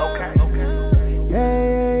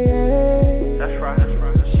 Hey. That's right.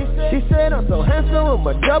 She said I'm so handsome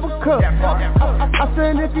with my double cup. I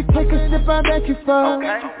said if you take a sip, I bet you fall. We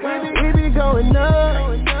be going up.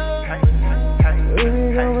 We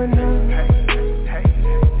be going up.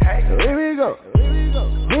 Here we go.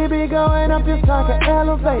 We be going up just like an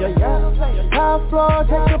elevator. Top floor,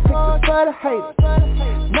 take a picture for the haters.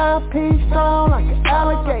 9-piece strong like an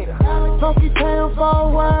alligator. Funky town for a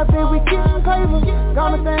while, bitch, we getting paper.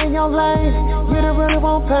 Gonna stay in your lane, you don't really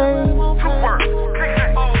want pain.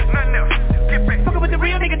 Fuckin' with the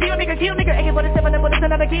real nigga, deal nigga, kill nigga. AK-47 and bullets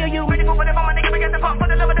and I'll kill you. Ready for whatever my nigga, we got the pump. For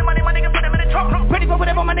the love of the money, my nigga, put them in the trunk. Ready for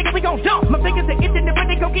whatever my nigga, we gon' jump. My fingers are itching and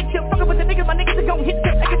ready to go get you. Fuckin' with the niggas, my niggas are gon' hit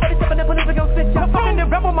you. AK-47 and bullets, we gon' spit you. Fuckin' the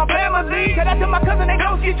rebel, my family. Shout out to my cousin, they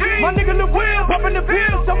gon' get you. My nigga, the wheel, bumpin' the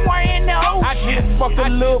pill somewhere in the ocean. I just fucked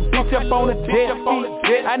a little bitch up on a jet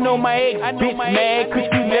ski. I know my ex bitch mad cause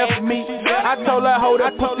she left me. I told her, hold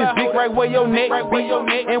up, put this dick right where your neck be.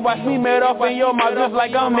 And watch me melt off in your mouth just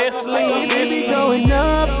like I'm Nestle. We be going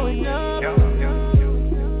up.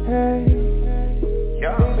 Hey.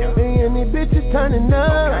 Me and these bitches turning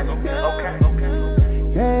up.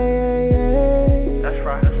 Hey. That's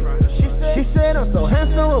right. She said I'm so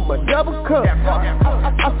handsome with my double cup.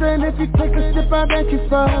 I said if you take a sip, I bet you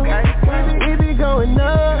fall. We be going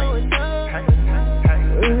up. We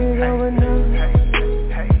be going up.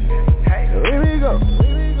 Here we go.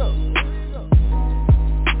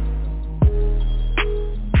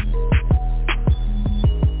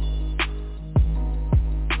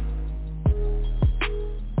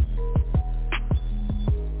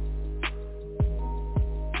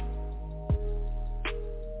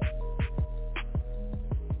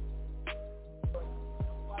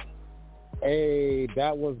 Hey,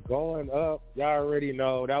 that was going up. Y'all already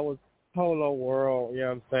know. That was Polo World, you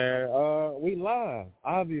know what I'm saying? We live,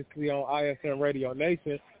 obviously, on iFM Radio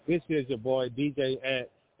Nation. This is your boy, DJ Ant,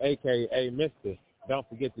 a.k.a. Mr. Don't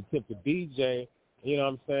forget to tip the DJ, you know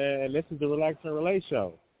what I'm saying? And this is the Relax and Relay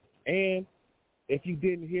Show. And if you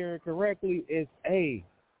didn't hear it correctly, it's A.N.T.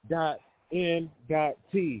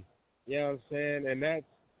 You know what I'm saying? And that's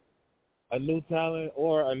a new talent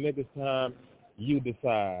or a nigga's time, you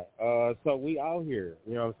decide. So we out here,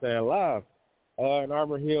 you know what I'm saying, live in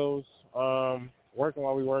Arbor Hills, working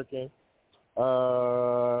while we working.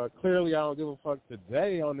 Clearly, I don't give a fuck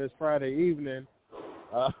today on this Friday evening.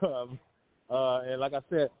 And like I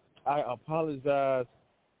said, I apologize,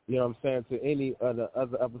 you know what I'm saying, to any of the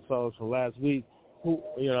other episodes from last week, who,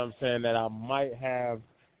 you know what I'm saying, that I might have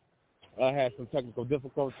had some technical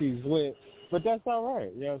difficulties with. But that's all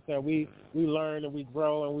right. You know what I'm saying? We learn and we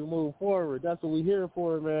grow and we move forward. That's what we're here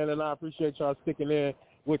for, man. And I appreciate y'all sticking in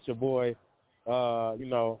with your boy.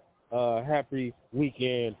 Happy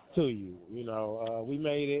weekend to you. You know, we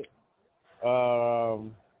made it. I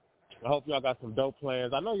hope y'all got some dope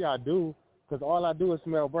plans. I know y'all do, because all I do is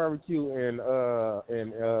smell barbecue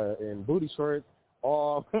and booty shorts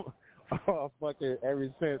all fucking ever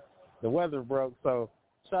since the weather broke. So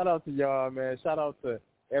shout out to y'all, man. Shout out to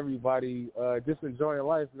everybody just enjoying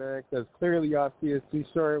life, man, because clearly y'all see it's too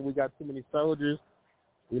short. We got too many soldiers,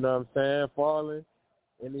 you know what I'm saying, falling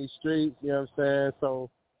in these streets, you know what I'm saying? So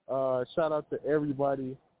shout out to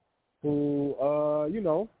everybody who,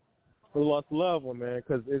 who lost a loved one, man,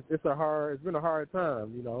 because it's been a hard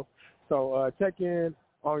time, you know. So check in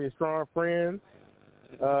on your strong friends.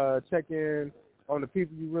 Check in on the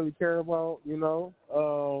people you really care about, you know.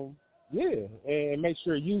 And make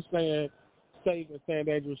sure you staying safe and staying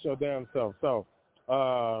dangerous your damn self. So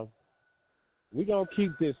we're going to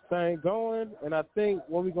keep this thing going, and I think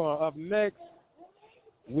what we're going up next,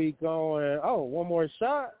 we going, one more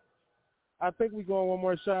shot. I think we're going one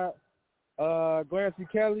more shot. Glancy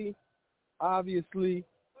Kelly, obviously,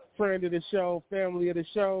 friend of the show, family of the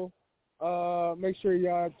show. Make sure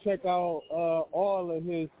y'all check out all of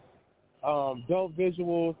his dope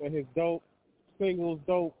visuals and his dope singles,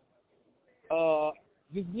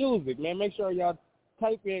 just music, man. Make sure y'all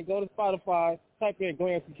go to Spotify, type in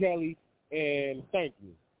Glancy Kelly, and thank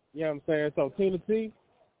you. You know what I'm saying? So, Tina T,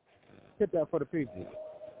 hit that for the people.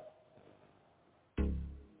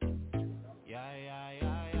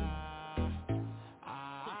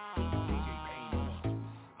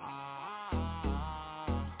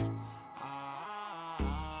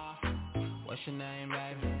 What's your name,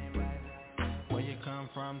 baby? Where you come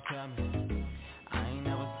from, tell me. I ain't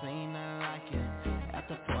never seen nothing like it. At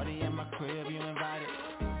the party at my crib, you invited.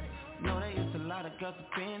 Know there is a lot of girls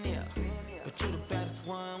up in here, but you the baddest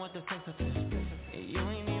one with the sensitive. And you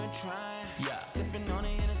ain't even trying. Sipping on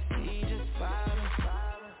it in the sea, just vibing.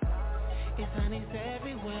 It's honeys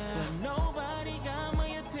everywhere, but nobody got my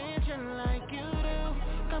attention like you do.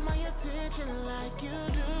 Got my attention like you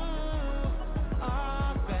do.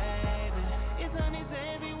 Oh, baby, it's honeys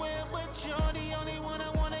everywhere, but you're the only one I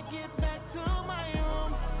wanna get back to my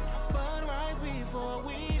room. But right before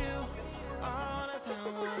we do, all the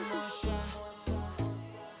time, one more shot.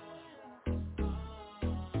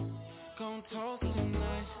 Gon' toast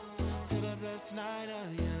tonight to the best night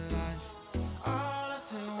of your life. All the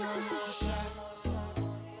time, one more shot.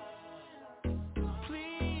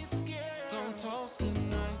 Please, girl, gon' toast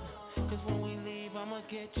tonight, 'cause when we leave, I'ma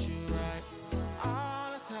get you right.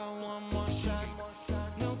 All the time, one more shot.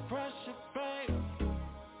 No pressure, babe.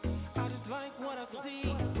 I just like what I see.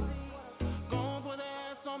 Gon' put the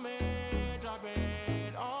ass on me, drop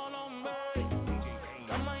it all on me.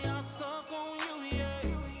 Got my eyes stuck on you, yeah.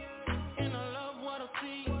 And I love what I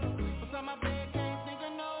see. Beside my bed, can't think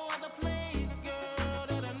of no other place, girl,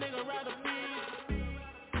 that a nigga rather be.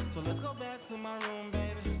 So let's go back to my room,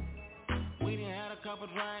 baby. We done had a couple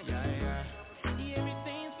drinks, yeah.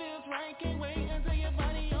 Everything feels right, can't wait until your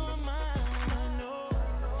body on mine. I know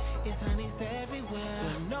it's honeys everywhere,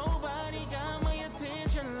 but nobody got my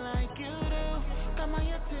attention like you do. Got my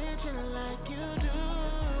attention like you do.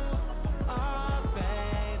 Oh,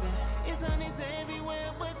 baby, it's honeys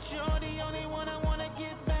everywhere, but you're the only one I wanna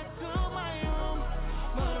get back to my room.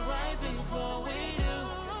 But right before we do,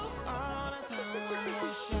 all the time, one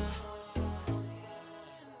more shot.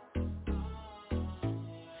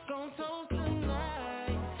 Gon' toast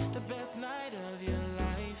tonight, the best night of your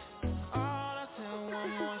life. All the time,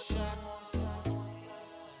 one more shot.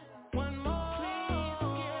 One more, please,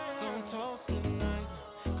 girl. Gon' toast tonight,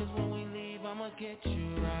 'cause when we leave, I'ma get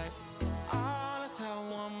you right. All the time,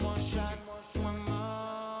 one more shot. One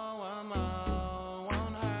more,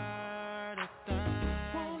 won't hurt a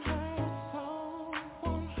thing. Won't hurt a soul,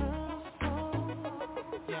 won't hurt a soul.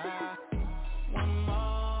 Yeah. One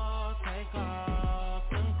more, take off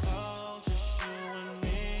them clothes, just you and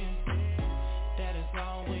me. That is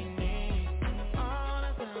all we need. All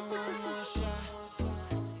the time, one more shot.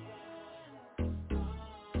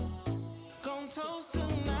 Gon' toast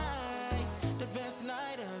tonight, the best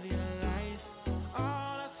night of your life.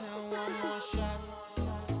 All the time, one more shot.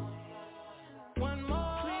 One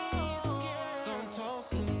more, please, girl. Gon' toast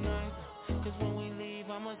tonight, 'cause when we leave,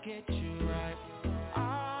 I'ma get you right.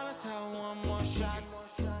 All the time, one more shot.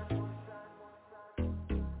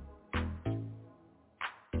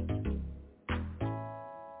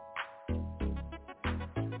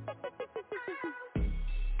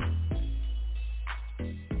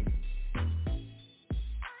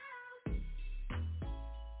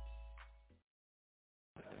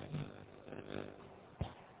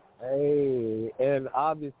 Hey, and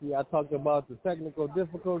obviously I talked about the technical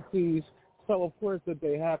difficulties, so of course that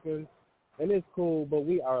they happen, and it's cool, but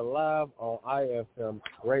we are live on iFM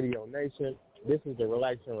Radio Nation. This is the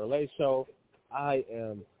Relax and Relate Show. I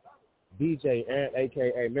am DJ Ant,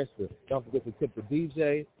 a.k.a. Mr. Don't forget to tip the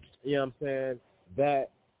DJ. You know what I'm saying?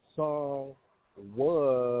 That song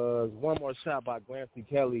was One More Shot by Glancy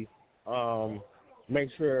Kelly. make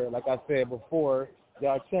sure, like I said before,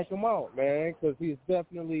 y'all check him out, man, because he's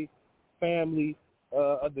definitely family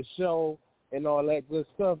of the show and all that good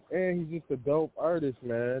stuff. And he's just a dope artist,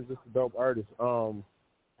 man. Just a dope artist. So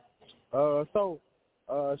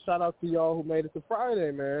shout out to y'all who made it to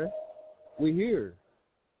Friday, man. We here.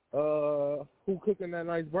 Who cooking that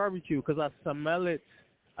nice barbecue? Because I smell it.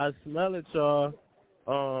 Y'all.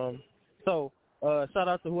 So shout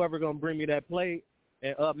out to whoever gonna bring me that plate.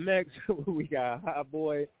 And up next, we got Hot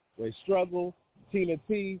Boy with Struggle, Tina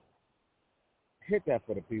T. Hit that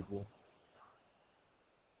for the people.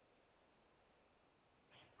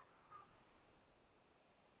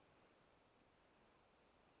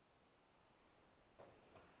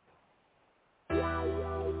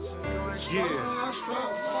 Yeah,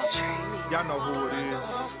 y'all know who it is.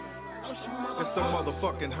 It's the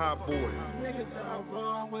motherfucking Hot Boy.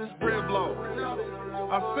 Red Blow.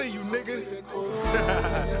 I see you, nigga.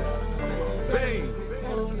 Bang.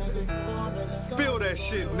 Feel that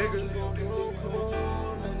shit, nigga.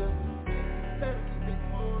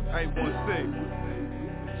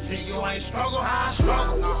 816. See, you ain't struggle, I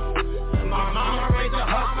struggle. My mama raised a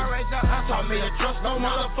hustle. Taught me to trust no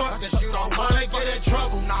motherfuckers. You don't wanna get in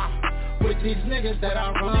trouble, nah. With these niggas that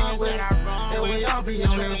I run with, and we all be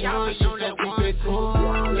on that one shit, so keep it cool,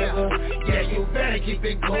 nigga. Yeah, you better keep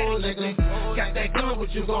it cool, nigga. Got that gun,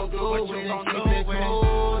 what you gon' do with it? Keep it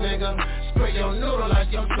cool, nigga. Spray your noodle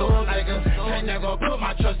like your tool, nigga. Ain't never put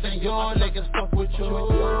my trust in your niggas, fuck with you.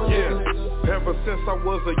 Yeah, ever since I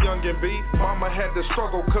was a youngin' B, mama had to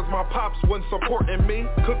struggle cause my pops wasn't supporting me.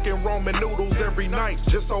 Cooking ramen noodles every night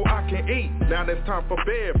just so I can eat. Now it's time for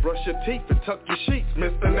bed, brush your teeth and tuck your sheets.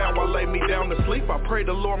 Mister, now I lay me down to sleep, I pray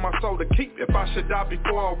the Lord my soul to keep. If I should die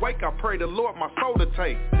before I wake, I pray the Lord my soul to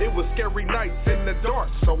take. It was scary nights in the dark,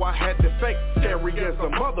 so I had to fake. Scary as a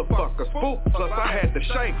motherfucker, spook, plus I had to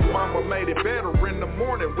shake. Mama made it better in the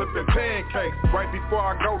morning, whipping pancakes. Right before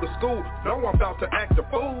I go to school, know I'm about to act a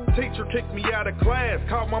fool. Teacher kicked me out of class,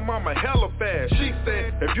 called my mama hella fast. She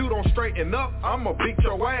said, if you don't straighten up, I'ma beat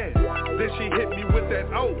your ass. Then she hit me with that,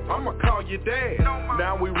 oh, I'ma call your dad.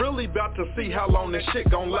 Now we really about to see how long this shit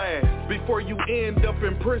gon' last. Before you end up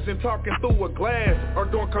in prison talking through a glass, or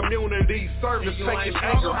doing community service taking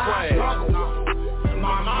anger class.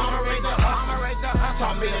 My mama raised a hustle.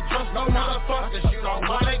 Taught me to trust no motherfuckers. You don't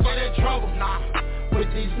wanna get in trouble, nah. With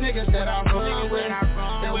these niggas that I run with,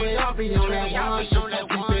 and we all be on that one shit, so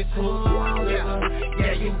keep it cool, nigga.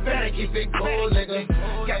 Yeah, you better keep it cool, nigga.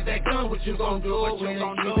 Got that gun, what you gon' do with it? Keep it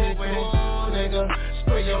cool, nigga.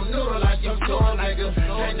 Spray your noodle like your tool, nigga.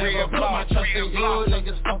 Ain't never put my trust in you,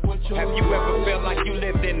 niggas, fuck with you. Have you ever felt like you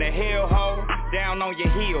lived in a hellhole? Down on your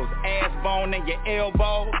heels, ass bone and your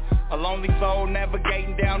elbow. A lonely soul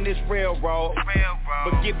navigating down this railroad.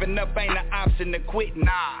 But giving up ain't an option to quit,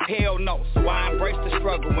 nah, hell no. So I embrace the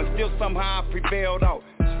struggle and still somehow I prevail though.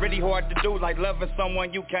 It's really hard to do, like loving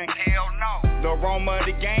someone you can't. Hell no. The aroma of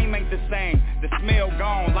the game ain't the same. The smell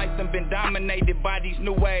gone, life done been dominated by these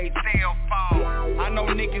new age cell phones. I know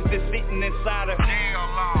niggas that's sitting inside of jail,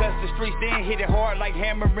 touch the streets then hit it hard like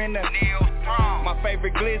hammering a nail strong. My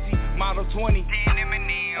favorite glizzy, Model 20.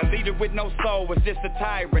 A leader with no soul was just a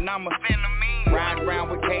tyrant. I'm a phenomenon. Riding around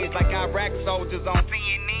with K's like Iraq soldiers on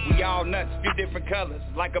CNN. We all nuts, few different colors,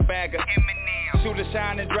 like a bag of M&M's. Shooter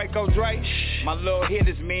Shine and Draco Drake. My little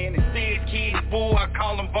hitters, man. And Sid's kids, bull, I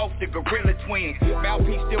call them both the gorilla twins.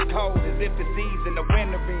 Mouthpiece still cold as if it's season the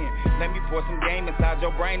winter in. Let me pour some game inside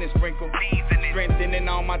your brain and sprinkle strengthening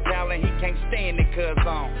on my talent. He can't stand it cuz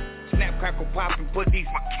on. Snap, crackle, pop, and put these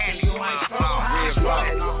mechanics on.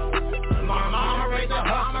 My mama raised a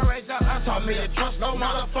hustle. Taught me to trust no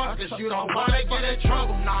motherfuckers. You don't wanna get in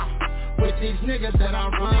trouble, nah. With these niggas that I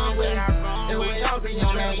run with, and we all be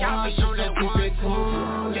on that one shit, so keep it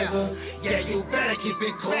cool, nigga. Yeah, you better keep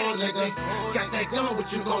it cool, nigga. Got that gun,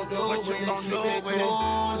 what you gon' do with it? Keep it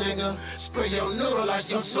cool, nigga. Spray your noodle like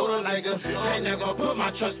your soul, nigga. Ain't never put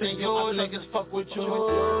my trust in you, niggas. Fuck with you,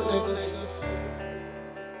 nigga.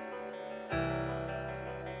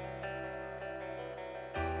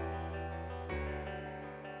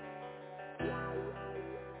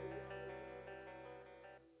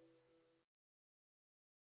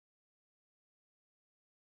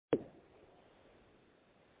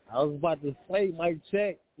 I was about to say, mic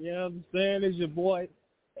check. You know what I'm saying? It's your boy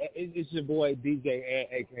DJ,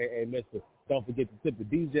 a.k.a. Mr. Don't Forget to Tip the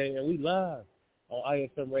DJ, and we live on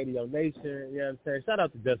iFM Radio Nation. You know what I'm saying? Shout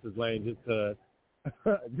out to Justice Lane just cause.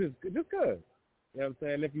 just cause. You know what I'm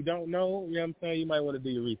saying? If you don't know, you know what I'm saying, you might want to do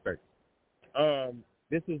your research.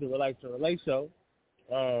 This is the Relax and Relate show.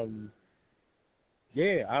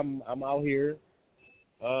 Yeah, I'm out here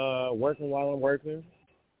working while I'm working.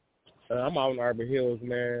 I'm out in Arbor Hills,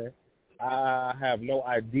 man. I have no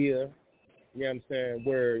idea, you know what I'm saying,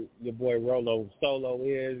 where your boy Rolo Solo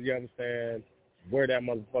is, you know what I'm saying, where that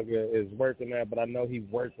motherfucker is working at, but I know he's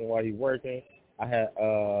working while he's working. I had,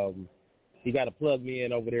 he got to plug me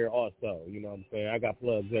in over there also, you know what I'm saying. I got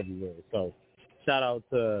plugs everywhere. So shout out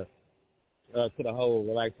to the whole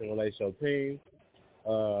Relax and Relate Show team.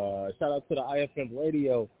 Shout out to the iFM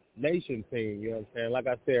Radio Nation team, you know what I'm saying. Like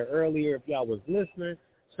I said earlier, if y'all was listening,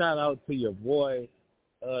 shout out to your boy,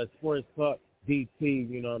 Sports Talk DT,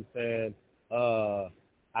 you know what I'm saying.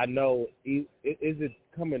 I know, is it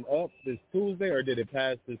coming up this Tuesday or did it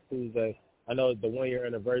pass this Tuesday? I know it's the 1-year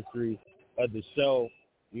anniversary of the show,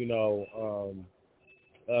 you know.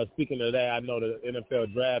 Speaking of that, I know the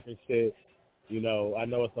NFL draft and shit, you know, I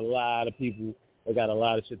know it's a lot of people that got a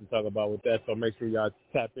lot of shit to talk about with that, so make sure y'all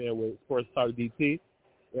tap in with Sports Talk DT, you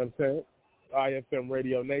know what I'm saying. iFM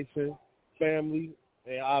Radio Nation family,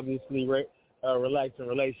 and obviously Relax and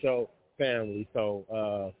Relate Show family.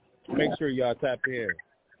 So make sure y'all tap in.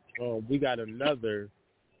 We got another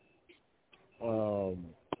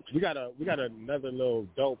another little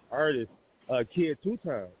dope artist, Kid 2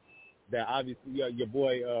 Times, that obviously your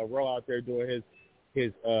boy Ro out there doing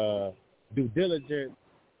his due diligence,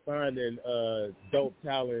 finding dope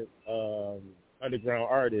talent, underground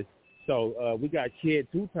artists. So we got Kid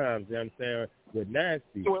 2 Times, you know what I'm saying, with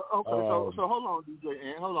Nasty. Well, okay, so hold on, DJ,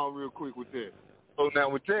 and hold on real quick with that. So now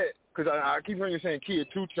with that, because I keep hearing you saying Kid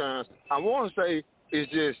 2 Times, I want to say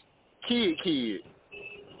it's just Kid.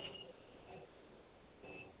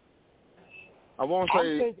 I want to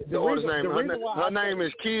say the artist's name. Her name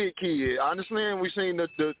is Kid. I understand we seen the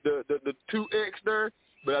 2X there,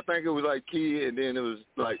 but I think it was like Kid, and then it was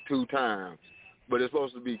like 2 times. But it's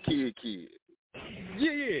supposed to be Kid.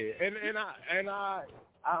 Yeah, and I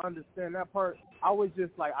understand that part. I was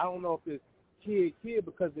just like, I don't know if it's Kid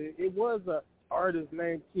because it was a artist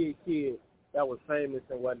named Kid that was famous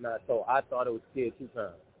and whatnot. So I thought it was Kid 2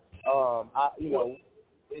 Times.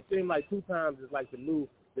 It seemed like 2 times is like the new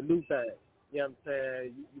thing. You know what I'm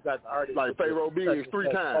saying? You got the artist like Pharaoh Biggs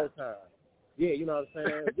 3 times. 4 times. Yeah, you know what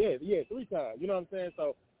I'm saying? yeah, 3 times. You know what I'm saying?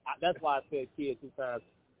 So that's why I said Kid 2 times.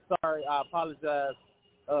 Sorry, I apologize.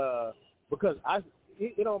 Because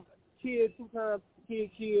Kid 2 times,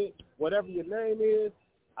 Kid, whatever your name is,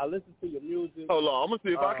 I listen to your music. Hold on, I'm gonna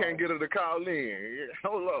see if I can't get her to call in.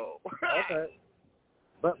 Hold on. Okay.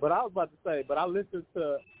 But I was about to say, but I listened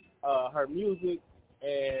to her music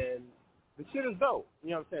and the shit is dope.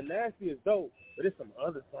 You know what I'm saying? Nasty is dope, but it's some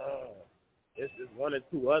other songs. It's 1 or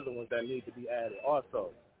 2 other ones that need to be added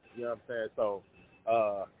also. You know what I'm saying? So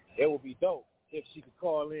it would be dope if she could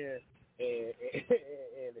call in and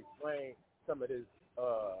explain some of this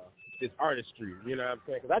artistry. You know what I'm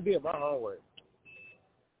saying? Because I did my homework.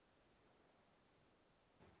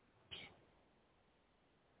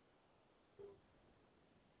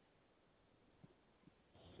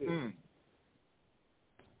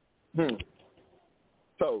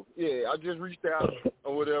 So, yeah, I just reached out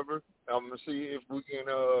or whatever. I'm going to see if we can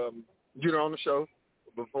get her on the show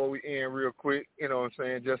before we end real quick, you know what I'm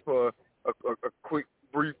saying, just for a quick,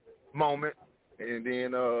 brief moment. And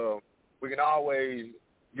then we can always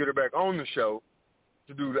get her back on the show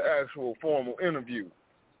to do the actual formal interview.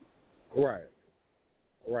 Right.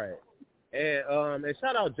 And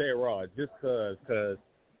shout out J. Raw just because,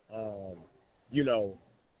 you know,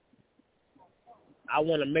 I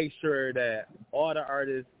want to make sure that all the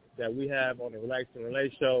artists that we have on the Relax and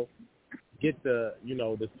Relate show get the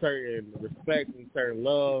certain respect and certain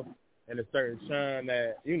love and a certain shine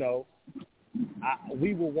that, you know,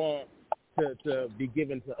 we will want to be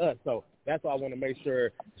given to us. So that's why I want to make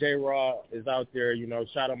sure J. Raw is out there, you know,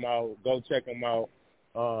 shout him out, go check him out.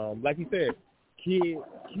 Like you said,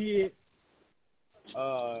 Kid,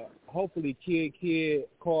 hopefully Kid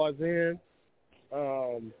calls in.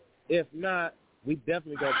 If not, we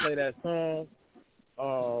definitely gonna play that song.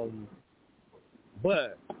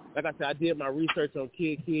 But like I said, I did my research on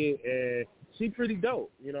Kid, and she pretty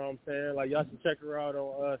dope. You know what I'm saying? Like y'all should check her out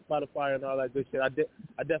on Spotify and all that good shit. I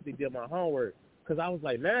definitely did my homework because I was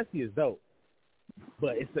like, Nasty is dope,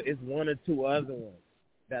 but it's 1 or 2 other ones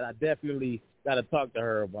that I definitely got to talk to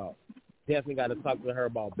her about. Definitely got to talk to her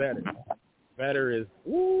about Better. Better is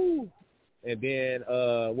woo, and then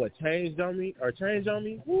Changed on Me,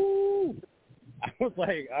 woo. I was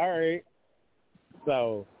like, all right.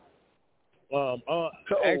 So,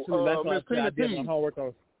 actually, that's why I did my homework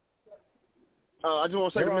on. I just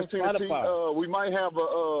want to say to Miss Tina T, we might have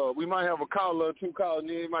a caller or 2 calling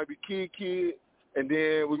in. It might be Kid, and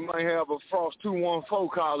then we might have a Frost 214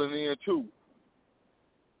 calling in too.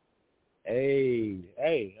 Hey,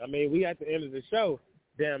 I mean, we at the end of the show.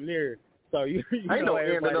 damn near. So you ain't know no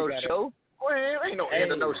end of no show. Well, ain't no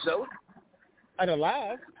end of no show. At a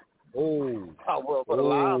live. Oh, well, for the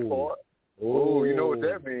live part. Oh, you know what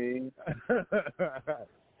that means.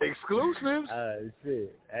 Exclusives.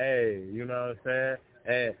 Shit. Hey, you know what I'm saying?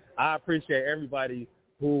 And I appreciate everybody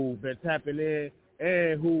who been tapping in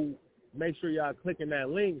and who make sure y'all clicking that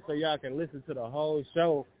link so y'all can listen to the whole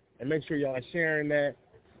show, and make sure y'all sharing that,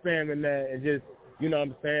 spamming that, and just, you know what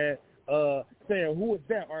I'm saying, saying who is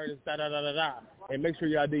that artist, da-da-da-da-da, and make sure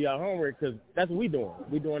y'all do y'all homework, because that's what we doing.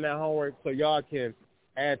 We doing that homework so y'all can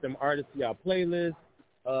add them artists to y'all playlist,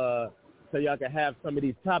 so y'all can have some of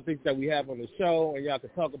these topics that we have on the show, and y'all can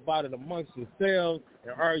talk about it amongst yourselves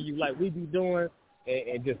and argue like we be doing,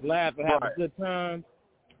 and just laugh and have a good time.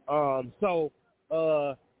 So,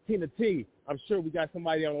 Tina T, I'm sure we got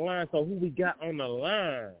somebody on the line, so who we got on the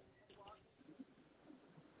line?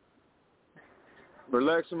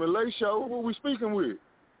 Relax and Relay Show, who we speaking with?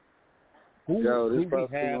 Yo, this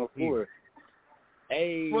Frost on four.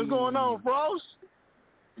 Hey. What's going on, Frost?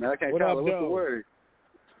 Man, I can't call it. What's the word?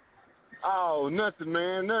 Oh, nothing,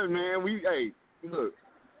 man.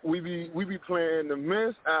 We be playing the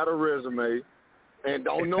mess out of Resume and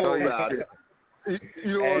don't know about it.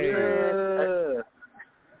 You know what I'm saying?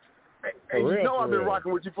 And you know I've been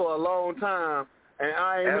rocking with you for a long time, and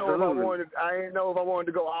I ain't know if I wanted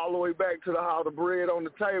to go all the way back to how the bread on the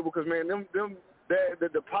table, because man,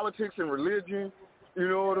 the politics and religion, you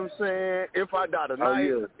know what I'm saying? If I die tonight,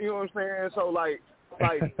 you know what I'm saying? So like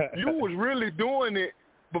you was really doing it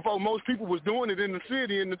before most people was doing it in the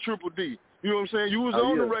city in the Triple D. You know what I'm saying? You was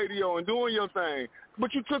on the radio and doing your thing,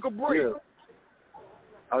 but you took a break. Yeah.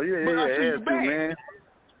 Oh yeah, but I see you back, back. man.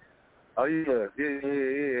 Oh yeah,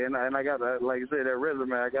 and I gotta, like you said, that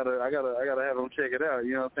resume, I gotta have them check it out.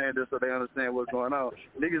 You know what I'm saying? Just so they understand what's going on.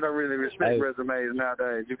 Niggas don't really respect resumes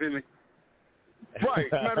nowadays. You feel me?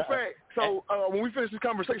 Right. Matter of fact, so when we finish this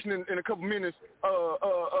conversation in a couple minutes,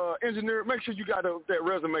 engineer, make sure you got that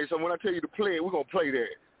resume. So when I tell you to play it, we're gonna play that.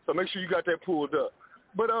 So make sure you got that pulled up.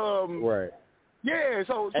 But right. Yeah.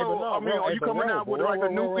 So I mean, are you coming out with like a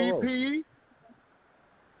new EP?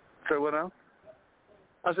 Say what now?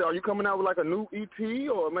 I said, are you coming out with like a new EP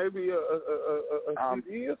or maybe a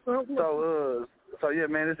CD or something? So yeah,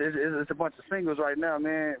 man, it's a bunch of singles right now,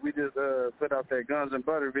 man. We just put out that Guns and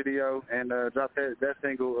Butter video and dropped that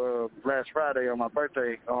single last Friday on my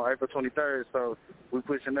birthday on April 23rd. So we're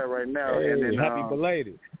pushing that right now. Hey, and then, happy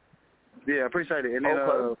belated. Yeah, appreciate it. And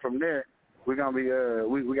then from there, we're gonna be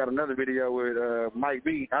we got another video with Mike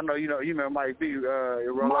B. I know you remember Mike B. Mike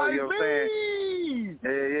you know what I'm saying?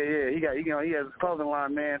 Yeah. He has his clothing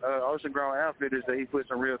line, man. Ocean Grown Outfitters that he puts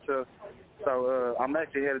in real tough. So I'm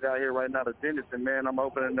actually headed out here right now to Denison, man. I'm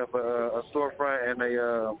opening up a storefront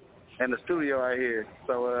and a studio out here.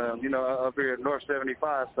 So up here at North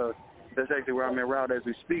 75. So that's actually where I'm en route as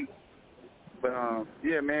we speak. But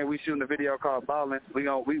yeah, man, we shooting a video called Ballin'. We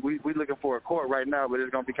looking for a court right now, but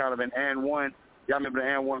it's gonna be kind of an and one. Y'all remember the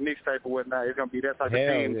and one mixtape or whatnot? It's gonna be that type of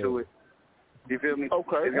theme to it. You feel me?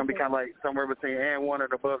 Okay. It's gonna be kind of like somewhere between and one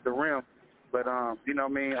and above the rim. But you know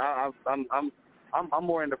what I mean? I'm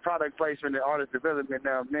more into product placement and artist development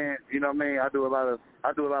now, man. You know what I mean? I do a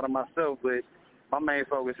lot of myself, but my main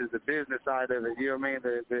focus is the business side of it. You know what I mean?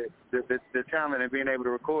 The talent and being able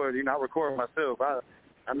to record. You know, I record myself.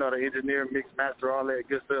 I know the engineer, mix, master, all that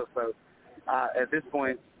good stuff. So at this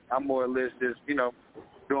point, I'm more or less just,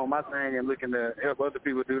 doing my thing and looking to help other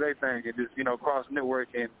people do their thing and just, cross network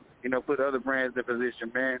and, put other brands in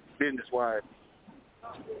position, man, business-wise.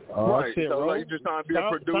 Right. Shit, so bro. like you just trying to be a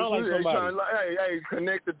producer. Like trying to hey,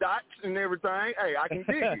 connect the dots and everything. Hey, I can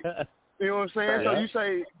dig it. You know what I'm saying? So you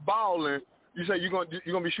say Ballin'. You say you're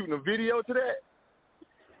gonna be shooting a video to that?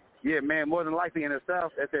 Yeah, man, more than likely in the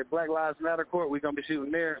South at that Black Lives Matter court, we're gonna be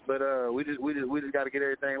shooting there. But we just got to get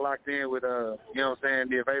everything locked in with you know what I'm saying,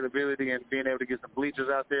 the availability and being able to get some bleachers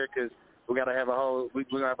out there because we gotta have a whole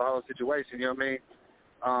situation. You know what I mean?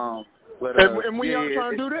 But and when y'all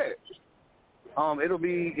trying to do that? It'll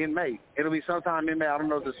be in May. It'll be sometime in May. I don't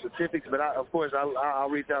know the specifics, but of course I'll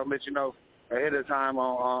reach out and let you know ahead of time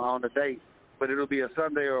on the date. But it'll be a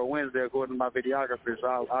Sunday or a Wednesday according to my videographer.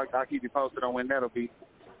 So I'll keep you posted on when that'll be.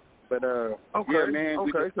 But yeah, man,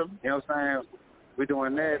 we just, you know what I'm saying? We're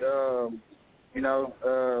doing that.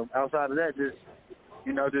 Outside of that,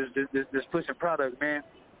 just pushing product, man.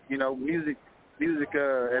 Music.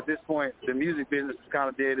 At this point, the music business is kind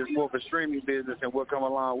of dead. It's more of a streaming business and what come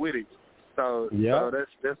along with it. So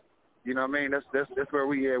that's you know what I mean. That's where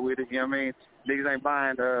we at with it. You know what I mean? Niggas ain't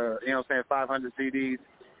buying you know what I'm saying, 500 CDs.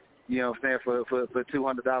 You know what I'm saying, for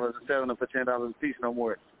 $200 and selling them for $10 a piece no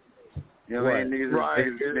more. You know what I mean?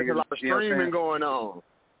 There's a lot of streaming going on.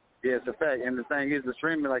 Yeah, it's a fact. And the thing is, the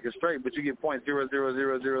streaming like is straight, but you get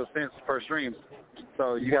 .0000 cents per stream.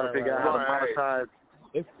 So you got to figure out how to monetize.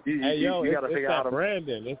 You got to figure out how to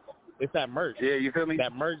branding. It's that merch. Yeah, you feel me?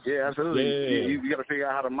 That merch. Yeah, absolutely. Yeah. You got to figure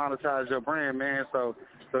out how to monetize your brand, man. So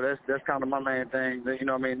that's kind of my main thing. You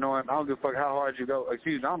know what I mean? Knowing I don't give a fuck how hard you go.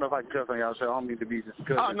 Excuse me, I don't know if I can cuss on y'all show. I don't need to be just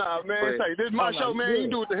cussing. Oh no, man. Say this is my show, man. You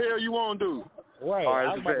do what the hell you want to do. Right. All right,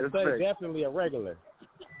 I was about to say definitely a regular.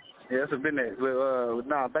 Yeah, that's a business.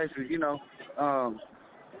 Basically, you know,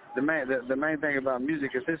 the main thing about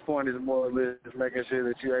music at this point is more or less making sure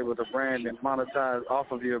that you're able to brand and monetize off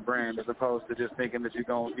of your brand, as opposed to just thinking that you're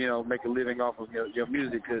going to, you know, make a living off of your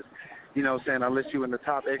music. Because, you know what I'm saying, unless you're in the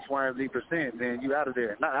top X, Y, and Z%, then you out of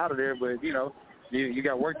there. Not out of there, but, you know, you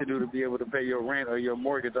got work to do to be able to pay your rent or your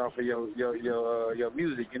mortgage off of your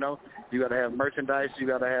music, you know. You got to have merchandise. You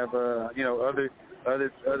got to have, you know,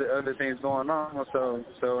 other things going on. So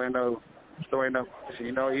ain't no,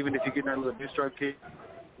 you know, even if you get that little distro kit,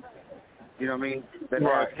 you know what I mean? That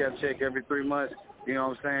ASCAP check every 3 months. You know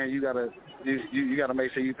what I'm saying? You gotta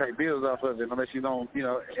make sure you pay bills off of it, unless you don't, you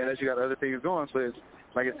know, unless you got other things going. But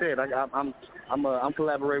like I said, I'm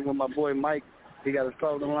collaborating with my boy Mike. He got his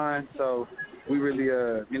clothing line, so we really,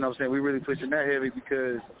 you know what I'm saying? We really pushing that heavy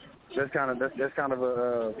because that's kind of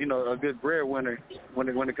a you know, a good breadwinner when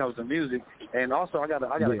it comes to music. And also I got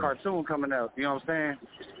a cartoon coming out. You know what I'm saying?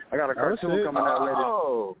 I got a cartoon coming out later.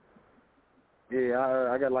 Oh. Yeah,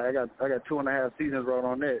 I got 2.5 seasons wrote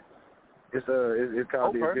on that. It's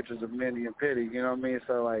called The Adventures of Manny and Petty. You know what I mean?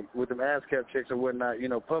 So like with them ASCAP checks and whatnot, you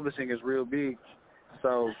know, publishing is real big.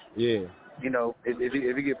 So yeah, you know, if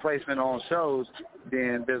you get placement on shows,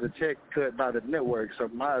 then there's a check cut by the network. So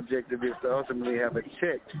my objective is to ultimately have a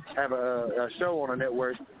show on the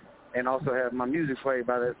network, and also have my music played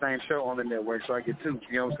by that same show on the network. So I get two.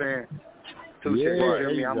 You know what I'm saying? I'm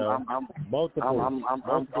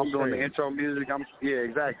doing the intro music.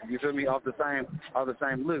 Exactly. You feel me? Off the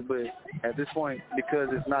same look, but at this point, because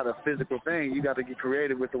it's not a physical thing, you got to get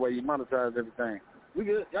creative with the way you monetize everything. We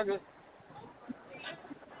good? Y'all good?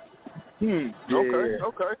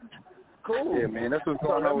 Okay. Cool. Yeah, man, that's what's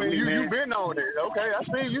going on with me, man. You've been on it. Okay, I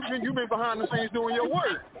see you've been behind the scenes doing your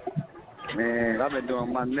work. Man, I've been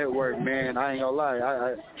doing my network, man. I ain't gonna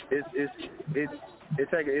lie.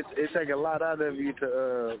 It take a lot out of you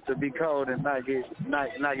to be cold and not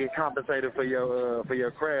get compensated for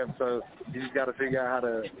your craft. So you just got to figure out how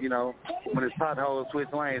to, you know, when it's potholes, switch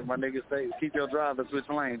lanes. My niggas say keep your driver, switch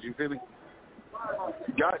lanes. You feel me?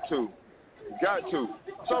 Got to.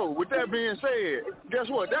 So with that being said, guess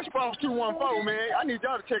what? That's Frost 214, man. I need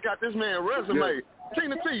y'all to check out this man's resume. Yeah.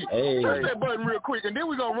 Tina T, press that button real quick, and then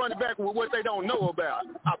we're going to run it back with what they don't know about.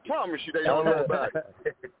 I promise you they don't know about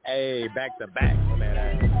it. Hey, back to back on that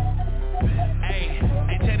ass. Hey,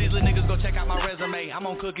 tell these little niggas go check out my resume. I'm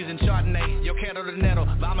on cookies and Chardonnay. Yo quiero dinero,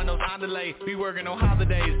 vámonos on delay. We working on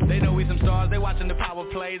holidays. They know we some stars, they watching the power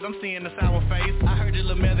plays. I'm seeing the sour face. I heard you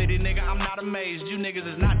little melody, nigga, I'm not amazed. You niggas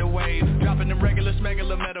is not the wave. Dropping them regular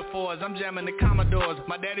smegular metaphors. I'm jamming the Commodores.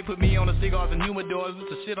 My daddy put me on the cigars and humidors. With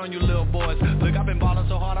the shit on you little boys. Look, I've been balling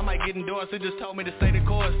so hard I might get endorsed. They just told me to stay the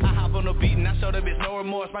course. I hop on the beat and I show the bitch no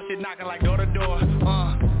remorse. My shit knocking like door to door.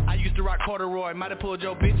 I used to rock corduroy. Might have pulled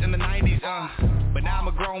your bitch in the 90s. But now I'm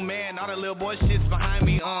a grown man, all the little boy shit's behind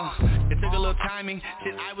me, It took a little timing,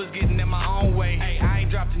 shit I was getting in my own way. Hey, I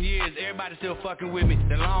ain't dropped in years, everybody still fucking with me,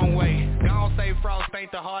 the long way. Gon' say Frost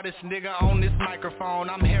ain't the hardest nigga on this microphone.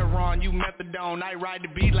 I'm heroin, you methadone, I ride the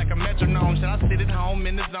beat like a metronome. Should I sit at home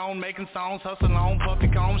in the zone, making songs, hustle on, puffy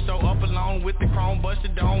cone, show up alone with the chrome, bust the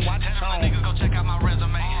dome, watch the tone. Niggas go check out my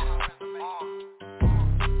resume.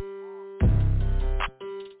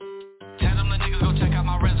 Tell them the niggas go check out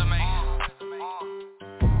my resume.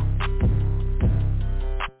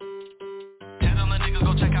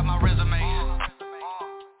 Go check out my resume.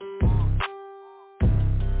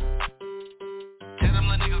 Tell them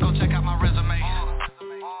little niggas go check out my resume.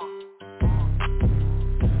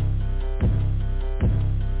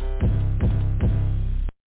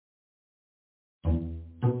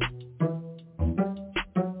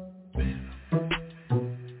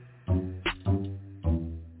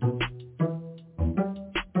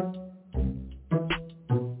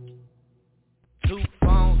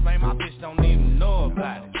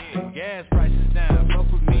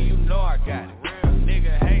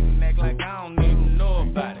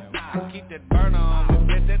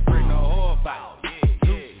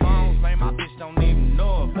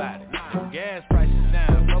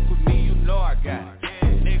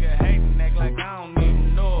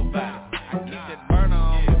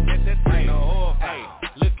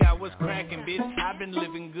 I've been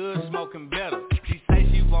living good, smoking better. She say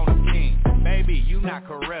she want a king, baby, you not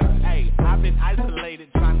correct.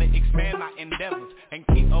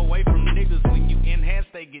 away from niggas. When you enhance,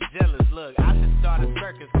 they get jealous. Look, I should start a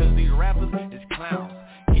circus, cause these rappers is clowns.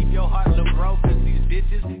 Keep your heart low, bro, cause these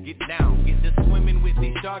bitches get down. Get to swimming with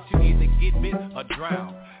these sharks, you either get bit or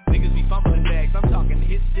drown. Niggas be fumbling bags, I'm talking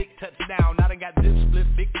hit, stick, touchdown. Now they got zip,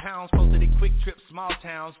 split, big pounds, posted in quick trip, small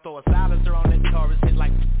towns. Throw a silencer on that Taurus, hit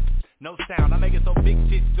like no sound. I make it so big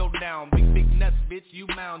shit go down. Big nuts, bitch, you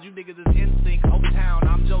mound. You niggas is in sync, O-Town.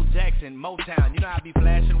 I'm Joe Jackson, Motown. You know I be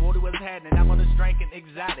flashing, water was happening. I'm on the strength and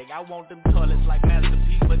exotic. I want them toilets like Master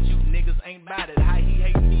P, but you niggas ain't bout it. How he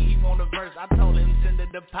hate me, he want a verse. I told him send a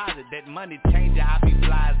deposit. That money changer, I be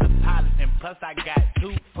fly as a pilot. And plus I got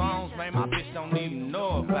 2 phones, man, my bitch don't even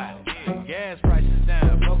know about it. Gas prices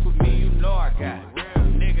down, fuck with me, you know I got it. Real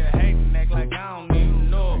nigga hating, act like I don't even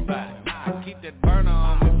know about it. I keep that burner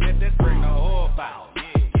on me. That bring the whole about.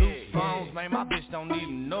 2 phones, man, my bitch don't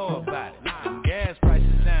even know about it. Gas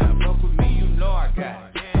prices down, fuck with me, you know I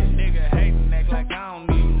got it. Nigga hating, act like I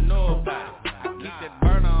don't even know about it. I keep that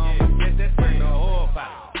burner on me, that bring the whole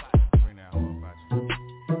about.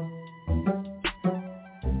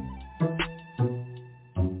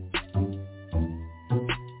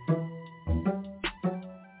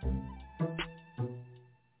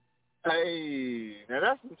 Hey, now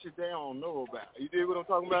that's some shit they don't know about. You dig what I'm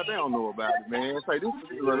talking about? They don't know about it, man. Say this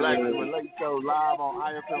is the Relax and Relate Show live on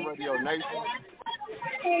iFM Radio Nation.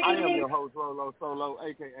 I am your host, Rolo Solo,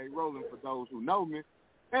 a.k.a. Rollin' for those who know me.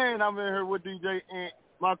 And I'm in here with DJ Ant,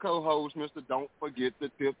 my co-host, Mr. Don't Forget the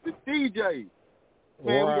Tip the DJ.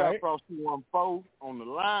 Man, we got Frost 214 on the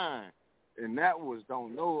line, and that was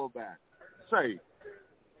Don't Know About It. Say,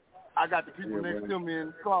 I got the people next to me in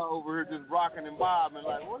the car over here just rocking and bobbing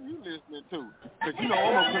like, what are you listening to? Because, you know,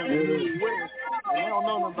 I'm going to come to the West, and they don't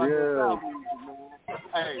know nothing about that South music, man.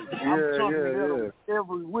 Hey, I'm chunking it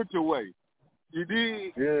every which way. You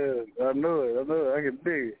dig? Yeah, I know it. I can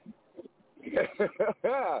dig it.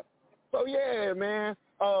 So, yeah, man,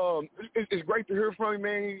 it's great to hear from you,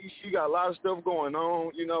 man. You got a lot of stuff going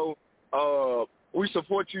on, you know. We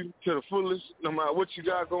support you to the fullest, no matter what you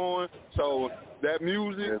got going. So that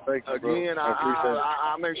music, you, again,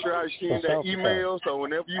 I make sure I send that email. So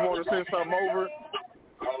whenever you want to send something over.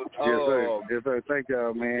 Yes, sir. Thank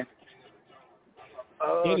y'all, man.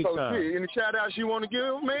 So, shit, any shout-outs you want to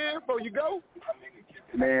give, man, before you go?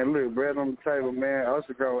 Man, look, bread on the table, man. I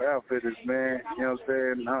also grow outfitters, man. You know what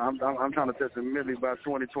I'm saying? I'm trying to touch a million by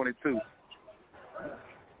 2022.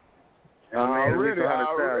 Already,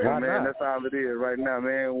 man. That's all it is right now,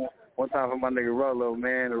 man. One time for my nigga Rolo,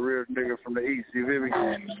 man, a real nigga from the East. You feel me?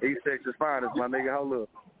 East Texas finest, my nigga. Hold up.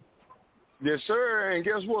 Yes, sir. And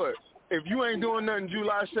guess what? If you ain't doing nothing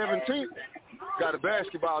July 17th, got a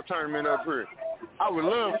basketball tournament up here. I would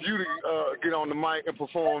love for you to get on the mic and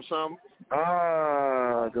perform something.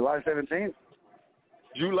 July 17th?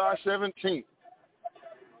 July 17th.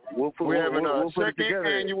 We're having a second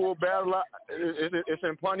annual battle. It's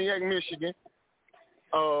in Pontiac, Michigan.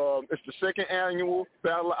 It's the second annual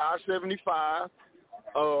Battle of I-75,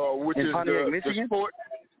 which is the sport.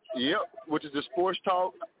 Yep, which is the Sports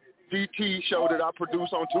Talk DT show that I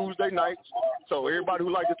produce on Tuesday nights. So everybody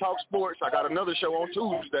who likes to talk sports, I got another show on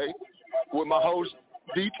Tuesday with my host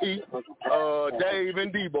DT, Dave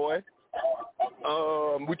and D-Boy.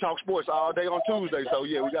 We talk sports all day on Tuesday. So,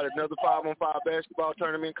 yeah, we got another 5-on-5 basketball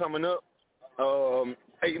tournament coming up.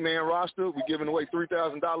 8-man roster. We're giving away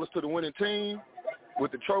 $3,000 to the winning team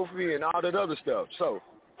with the trophy and all that other stuff. So,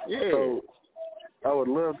 yeah. So, I would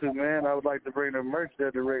love to, man. I would like to bring the merch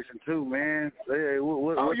that direction, too, man. Hey,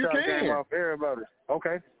 what y'all came off air about it?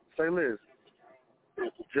 Okay. Say Liz.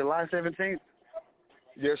 July 17th?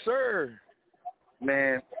 Yes, sir.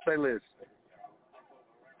 Man, say Liz.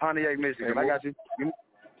 Pontiac, Michigan. I got you.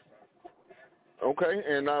 Okay,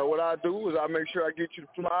 and what I do is I make sure I get you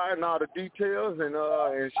the flyer and all the details, and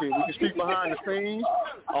shit, we can speak behind the scenes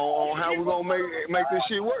on how we're gonna make this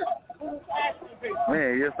shit work.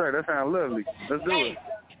 Man, yes sir, that sounds lovely. Let's do it.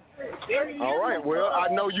 All right, well, I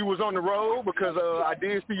know you was on the road because I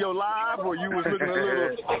did see your live where you was looking a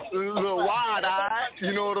little wide-eyed,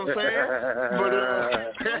 you know what I'm saying?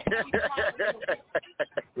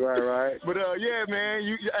 But right. But yeah,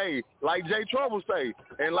 man, hey, like Jay Trouble say,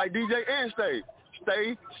 and like DJ Ant say,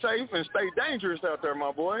 stay safe and stay dangerous out there,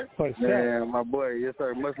 my boy. Man, my boy, yes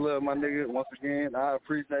sir. Much love, my nigga. Once again, I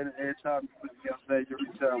appreciate it every time you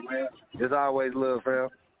reach out, man. It's always love, fam.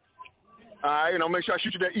 All right, and I'll make sure I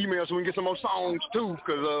shoot you that email so we can get some more songs, too,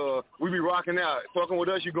 because we be rocking out. Fucking with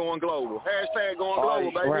us, you going global. Hashtag going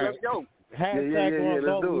global, baby. Right. Let's go. Hashtag going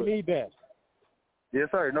global. We need that. Yes,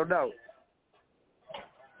 sir. No doubt.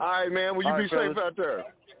 All right, man. Will you be safe out there?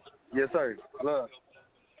 Yes, sir. Love.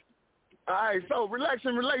 All right, so relax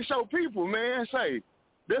and relate show people, man. Say,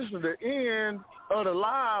 this is the end of the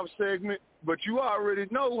live segment, but you already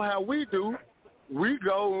know how we do. We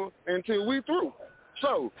go until we through.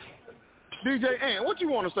 So, DJ Ant, what you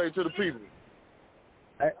want to say to the people?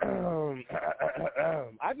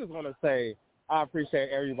 I just want to say I appreciate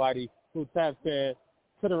everybody who taps in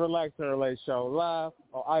to the Relax and Relate show live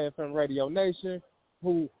on iFM Radio Nation,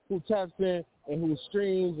 who taps in and who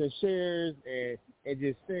streams and shares and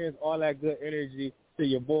just sends all that good energy to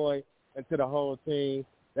your boy and to the whole team.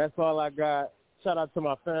 That's all I got. Shout out to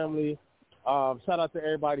my family. Shout out to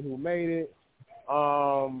everybody who made it.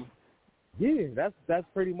 Yeah, that's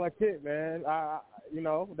pretty much it, man.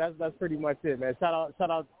 That's pretty much it, man. Shout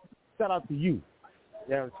out to you.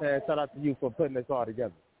 You know what I'm saying? Shout out to you for putting this all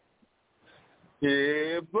together.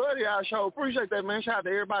 Yeah, buddy, I sure appreciate that, man. Shout out to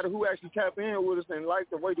everybody who actually tap in with us and like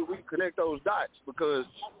the way that we connect those dots, because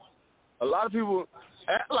a lot of people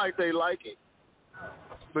act like they like it,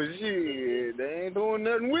 but shit, they ain't doing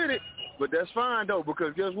nothing with it. But that's fine, though,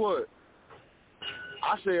 because guess what?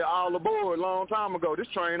 I said all aboard a long time ago. This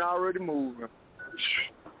train already moving.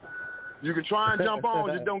 You can try and jump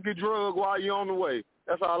on, just don't get drugged while you're on the way.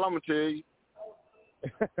 That's all I'm going to tell you.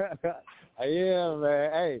 Yeah,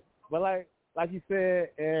 man. Hey, but like you said,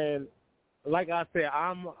 and like I said,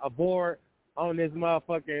 I'm aboard on this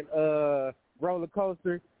motherfucking roller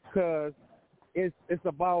coaster because it's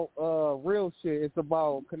about real shit. It's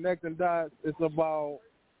about connecting dots. It's about,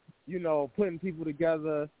 putting people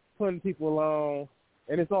together, putting people on,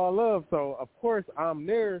 and it's all love. So, of course, I'm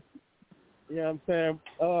there. You know what I'm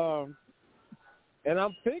saying? And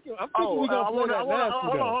I'm thinking we're going to play that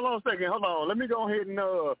nasty. Hold on a second. Hold on. Let me go ahead and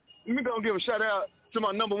give a shout-out to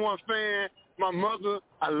my number one fan, my mother.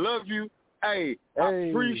 I love you. Hey, I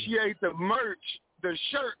appreciate the merch, the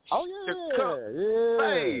shirts, the cup. Yeah.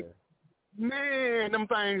 Hey, man, them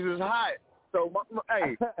things is hot. So,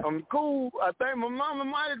 hey, I'm cool. I think my mama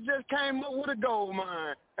might have just came up with a gold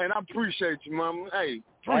mine, and I appreciate you, mama. Hey,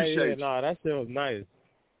 appreciate you. No, that shit was nice.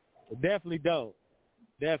 Definitely dope.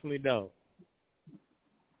 Definitely dope.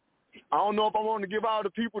 I don't know if I want to give all the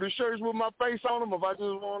people the shirts with my face on them, if I just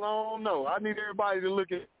want, I don't know. I need everybody to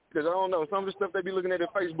look at, because I don't know. Some of the stuff they be looking at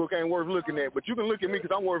Facebook ain't worth looking at, but you can look at me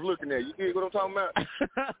because I'm worth looking at. You get what I'm talking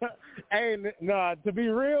about? Hey, nah, to be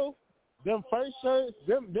real, them first shirts,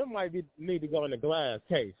 them might need to go in the glass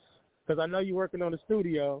case, because I know you're working on the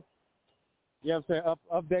studio. You know what I'm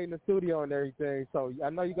saying? Updating the studio and everything. So I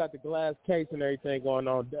know you got the glass case and everything going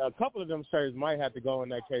on. A couple of them shirts might have to go in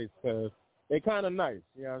that case because they kind of nice.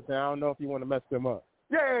 You know what I'm saying? I don't know if you want to mess them up.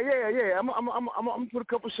 Yeah. I'm gonna put a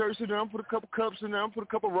couple shirts in there. I'm gonna put a couple cups in there. I'm gonna put a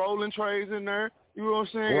couple rolling trays in there. You know what I'm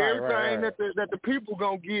saying? Everything right. that the people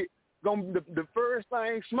gonna get, the first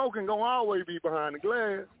thing smoking gonna always be behind the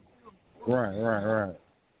glass. Right.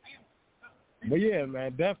 But yeah,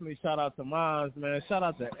 man, definitely shout out to Mons, man. Shout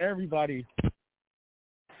out to everybody.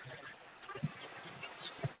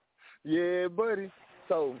 Yeah, buddy.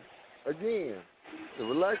 So again, the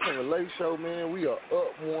Relax and Relate show, man, we are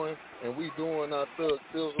up one, and we doing our thug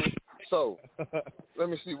sizzle. So, let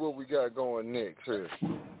me see what we got going next here.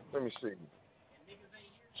 Let me see.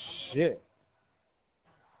 Shit.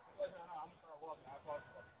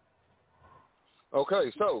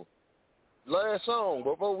 Okay, so, last song,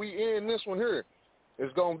 before we end this one here,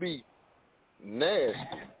 is going to be Nasty.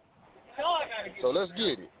 So, let's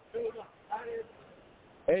get it.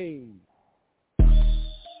 Hey.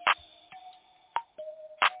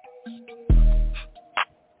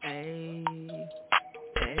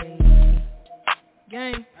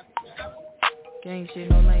 Gang shit,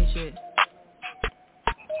 no lame shit.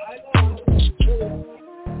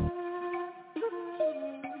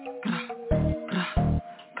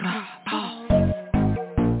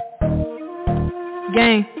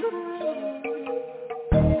 Gang.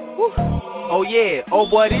 Woo. Oh yeah, oh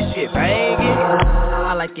boy, this shit bangin'.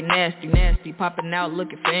 I like it nasty, popping out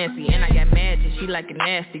looking fancy. And I got magic, she like it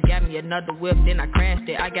nasty. Got me another whip, then I crashed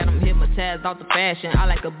it. I got them hypnotized off the fashion. I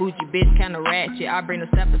like a bougie bitch, kinda ratchet. I bring the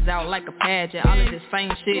steppers out like a pageant. All of this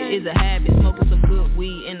fame shit is a habit. Smoking some good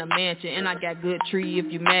weed in a mansion. And I got good tree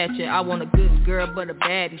if you match it. I want a good girl but a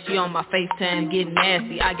baddie. She on my FaceTime getting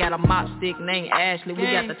nasty. I got a mop stick named Ashley. We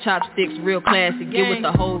got the chopsticks real classy. Get with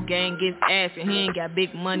the whole gang, gets ashy. He ain't got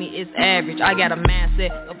big money, it's average. I got a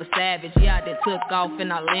mindset of a savage. Yeah, I done took off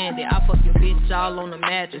and I landed. I fuck your bitch all on the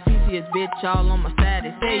mattress. He see his bitch all on my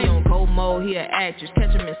status. Say he on cold mode, he an actress.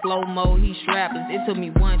 Catch him in slow mo, he strapless. It took me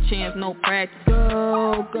one chance, no practice.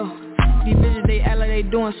 Go These bitches, they act like they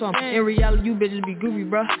doing something. In reality, you bitches be goofy,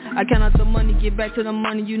 bruh. I count out the money, get back to the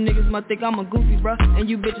money. You niggas must think I'm a goofy, bruh. And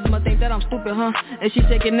you bitches must think that I'm stupid, huh? And she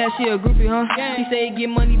taking that, she a groupie, huh? She say he get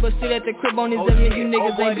money, but sit at the crib on his and you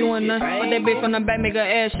niggas ain't doing nothing. But that bitch from the back make her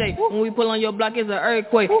ass shake. When we pull on your block, it's an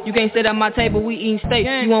earthquake. You can't sit at my table, we eating steak.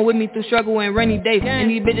 You want with me through struggle and rainy days. And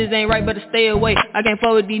these bitches ain't right, better stay away. I can't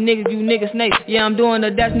fuck with these niggas, you niggas snakes. Yeah, I'm doing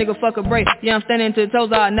the dash, nigga, fuck a break. Yeah, I'm standing to the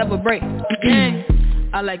toes, I'll never break.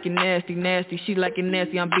 I like it nasty, nasty, she like it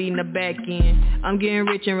nasty, I'm beating the back end. I'm getting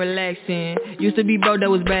rich and relaxing. Used to be broke, that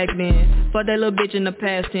was back then. Fuck that little bitch in the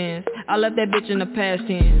past tense. I left that bitch in the past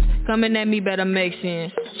tense. Coming at me better make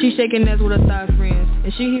sense. She shaking ass with her thigh friends.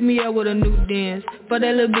 And she hit me up with a new dance. Fuck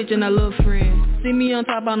that little bitch and her little friend. See me on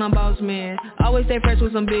top, I'm a boss man. Always stay fresh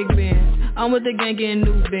with some big bands. I'm with the gang getting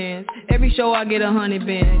new bands. Every show I get 100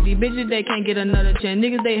 bands. These bitches, they can't get another chance.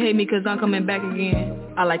 Niggas, they hate me cause I'm coming back again.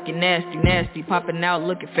 I like it nasty, nasty, popping out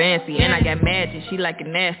looking fancy. And I got magic, she like it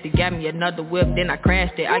nasty. Got me another whip, then I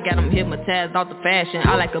crashed it. I got them hypnotized off the fashion.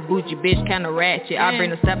 I like a bougie bitch, kinda ratchet. I bring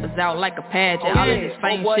the steppers out like a pageant. All of this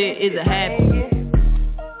fame shit is a habit.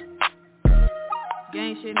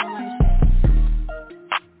 Gang shit, no lame shit.